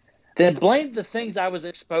 Like, then blame the things I was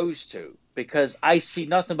exposed to, because I see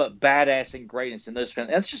nothing but badass and greatness in those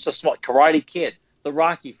films. And it's just a small Karate Kid, the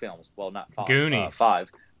Rocky films. Well, not 5. Goonies.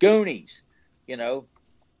 5. Goonies. And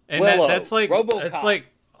Willow, that's like RoboCop. It's like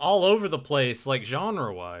all over the place, like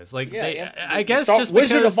genre wise. Like, I guess just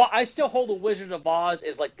Wizard because of Oz, I still hold the Wizard of Oz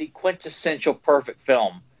as like the quintessential perfect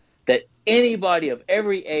film that anybody of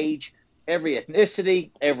every age, every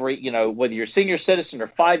ethnicity, whether you're a senior citizen or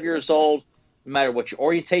 5 years old, no matter what your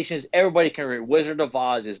orientation is, everybody can read. Wizard of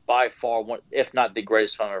Oz is by far one, if not the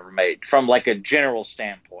greatest film ever made, from like a general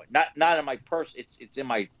standpoint. Not in my it's in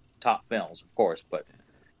my top films, of course, but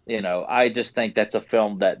I just think that's a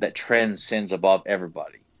film that transcends above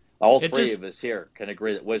everybody. All three of us here can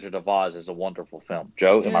agree that Wizard of Oz is a wonderful film.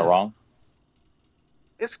 Joe, am I wrong?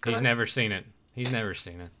 It's good. He's never seen it.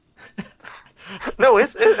 No,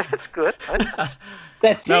 it's good. That's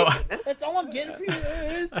That's all I'm getting for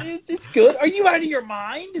you. It's good. Are you out of your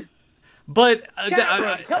mind? But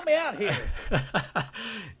help me out here.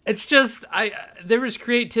 It's just there was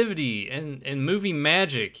creativity and movie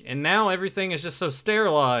magic, and now everything is just so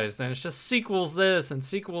sterilized, and it's just sequels this and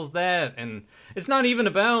sequels that, and it's not even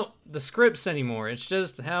about the scripts anymore. It's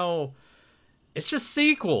just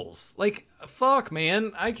sequels. Like, fuck,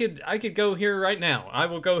 man. I could go here right now. I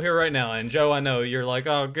will go here right now. And Joe, I know you're like,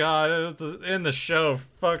 oh God, it's in the show. For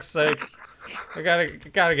fuck's sake, I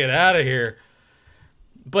gotta get out of here.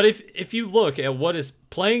 But if you look at what is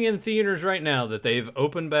playing in theaters right now that they've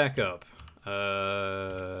opened back up,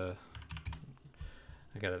 I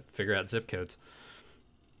gotta figure out zip codes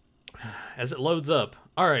as it loads up.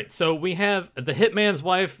 All right, so we have The Hitman's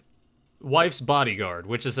Wife's Bodyguard,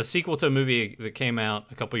 which is a sequel to a movie that came out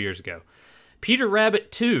a couple years ago. Peter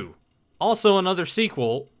Rabbit 2, also another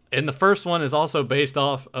sequel, and the first one is also based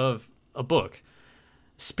off of a book.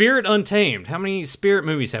 Spirit Untamed. How many Spirit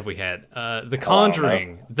movies have we had? The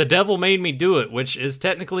Conjuring, The Devil Made Me Do It, which is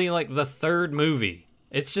technically like the third movie.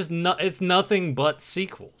 It's just it's nothing but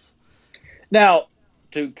sequels. Now,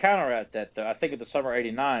 to counteract that, though, I think of the summer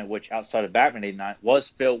 '89, which outside of Batman '89 was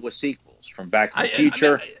filled with sequels from Back to the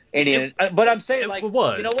Future. But I'm saying, like, you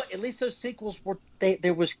know what? At least those sequels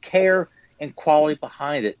there was care and quality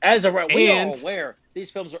behind it. We are aware, these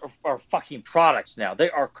films are fucking products now. They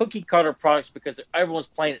are cookie cutter products because everyone's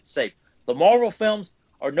playing it safe. The Marvel films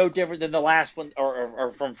are no different than the last one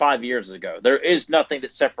or from 5 years ago. There is nothing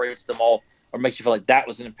that separates them all or makes you feel like that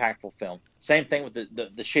was an impactful film. Same thing with the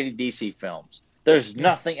shitty DC films. There's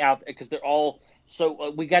nothing out there because they're all so.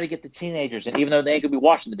 We got to get the teenagers, and even though they ain't gonna be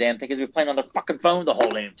watching the damn thing, because they're playing on their fucking phone the whole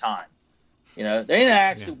damn time. They ain't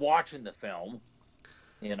actually watching the film.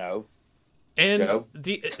 And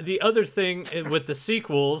the other thing with the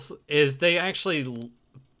sequels is they actually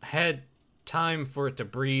had time for it to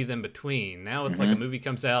breathe in between. Now it's like a movie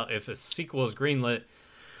comes out, if a sequel is greenlit,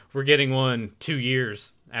 we're getting one 2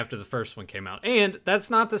 years after the first one came out. And that's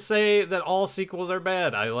not to say that all sequels are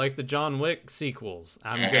bad. I like the John Wick sequels.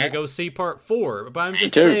 I'm going to go see part 4. But I'm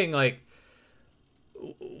just saying, like,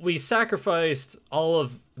 we sacrificed all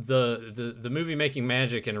of the movie making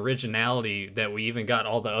magic and originality that we even got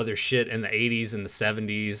all the other shit in the 80s and the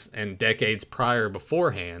 70s and decades prior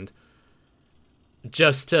beforehand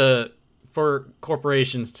just for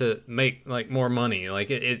corporations to make like more money. Like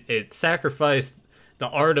it sacrificed the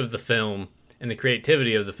art of the film and the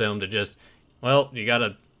creativity of the film to just, well, you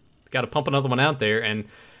gotta pump another one out there. And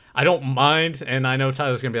I don't mind, and I know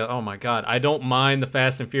Tyler's gonna be like, oh my God, I don't mind the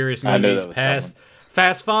Fast and Furious movies past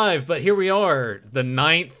Fast 5, but here we are, the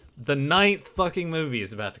ninth fucking movie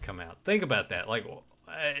is about to come out. Think about that. Like,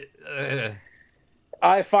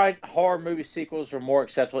 I find horror movie sequels are more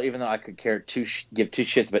acceptable, even though I could give two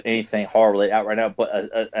shits about anything horror related out right now. But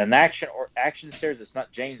an action series, it's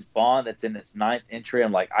not James Bond that's in its 9th entry.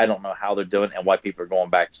 I'm like, I don't know how they're doing and why people are going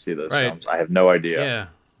back to see those films. I have no idea.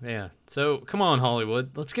 Yeah, Yeah. So come on,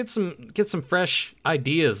 Hollywood. Let's get some fresh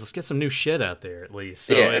ideas. Let's get some new shit out there at least.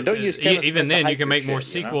 So Yeah, and don't use Kevin even Smith to then you hype can your make more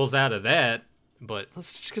shit, you know? sequels out of that. But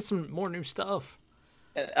let's just get some more new stuff.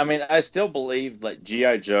 I mean, I still believe like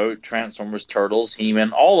G.I. Joe, Transformers, Turtles,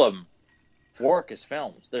 He-Man, all of them work as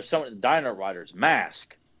films. There's so many Dino Riders,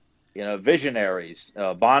 Mask, Visionaries,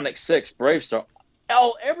 Bionic 6, Brave Star.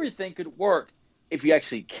 Everything could work if you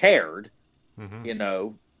actually cared, Mhm. I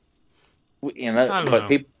don't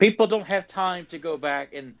know. People don't have time to go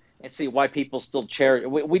back and see why people still cherish.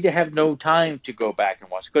 We have no time to go back and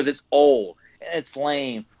watch because it's old and it's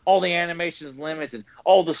lame. All the animation is limited.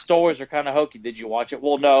 All the stories are kind of hokey. Did you watch it?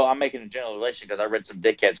 Well, no. I'm making a generalization because I read some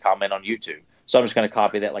dickheads comment on YouTube, so I'm just going to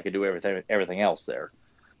copy that like I do everything else there.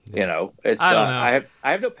 Yeah. It's I don't know.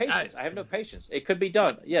 I have no patience. I have no patience. It could be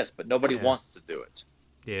done, yes, but nobody Yeah. wants to do it.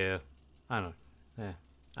 Yeah. I don't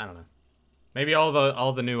know. Maybe all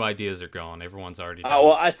the new ideas are gone. Everyone's already done.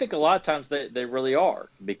 Well, I think a lot of times they really are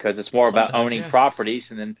because it's more about Sometimes, owning yeah. properties,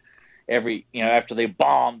 and then after they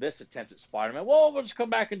bomb this attempt at Spider-Man, well, we'll just come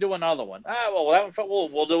back and do another one. That one,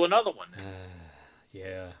 we'll do another one.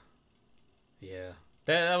 Yeah.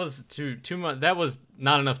 That was too much. That was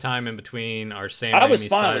not enough time in between our Sam I was Raimi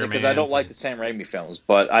fine with it because I don't Spider-Mans like the Sam Raimi films,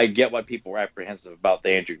 but I get why people were apprehensive about the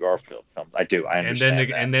Andrew Garfield films. I do. I and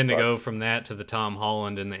understand. then to but go from that to the Tom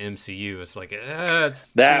Holland in the MCU, it's like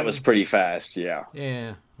it's that was pretty fast. Yeah.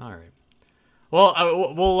 Yeah. All right.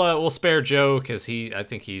 Well, we'll spare Joe because I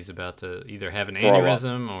think he's about to either have an Throw up.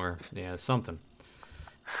 aneurysm or something.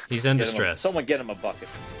 He's in distress. Someone get him a bucket.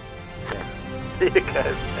 See you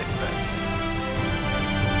guys next time.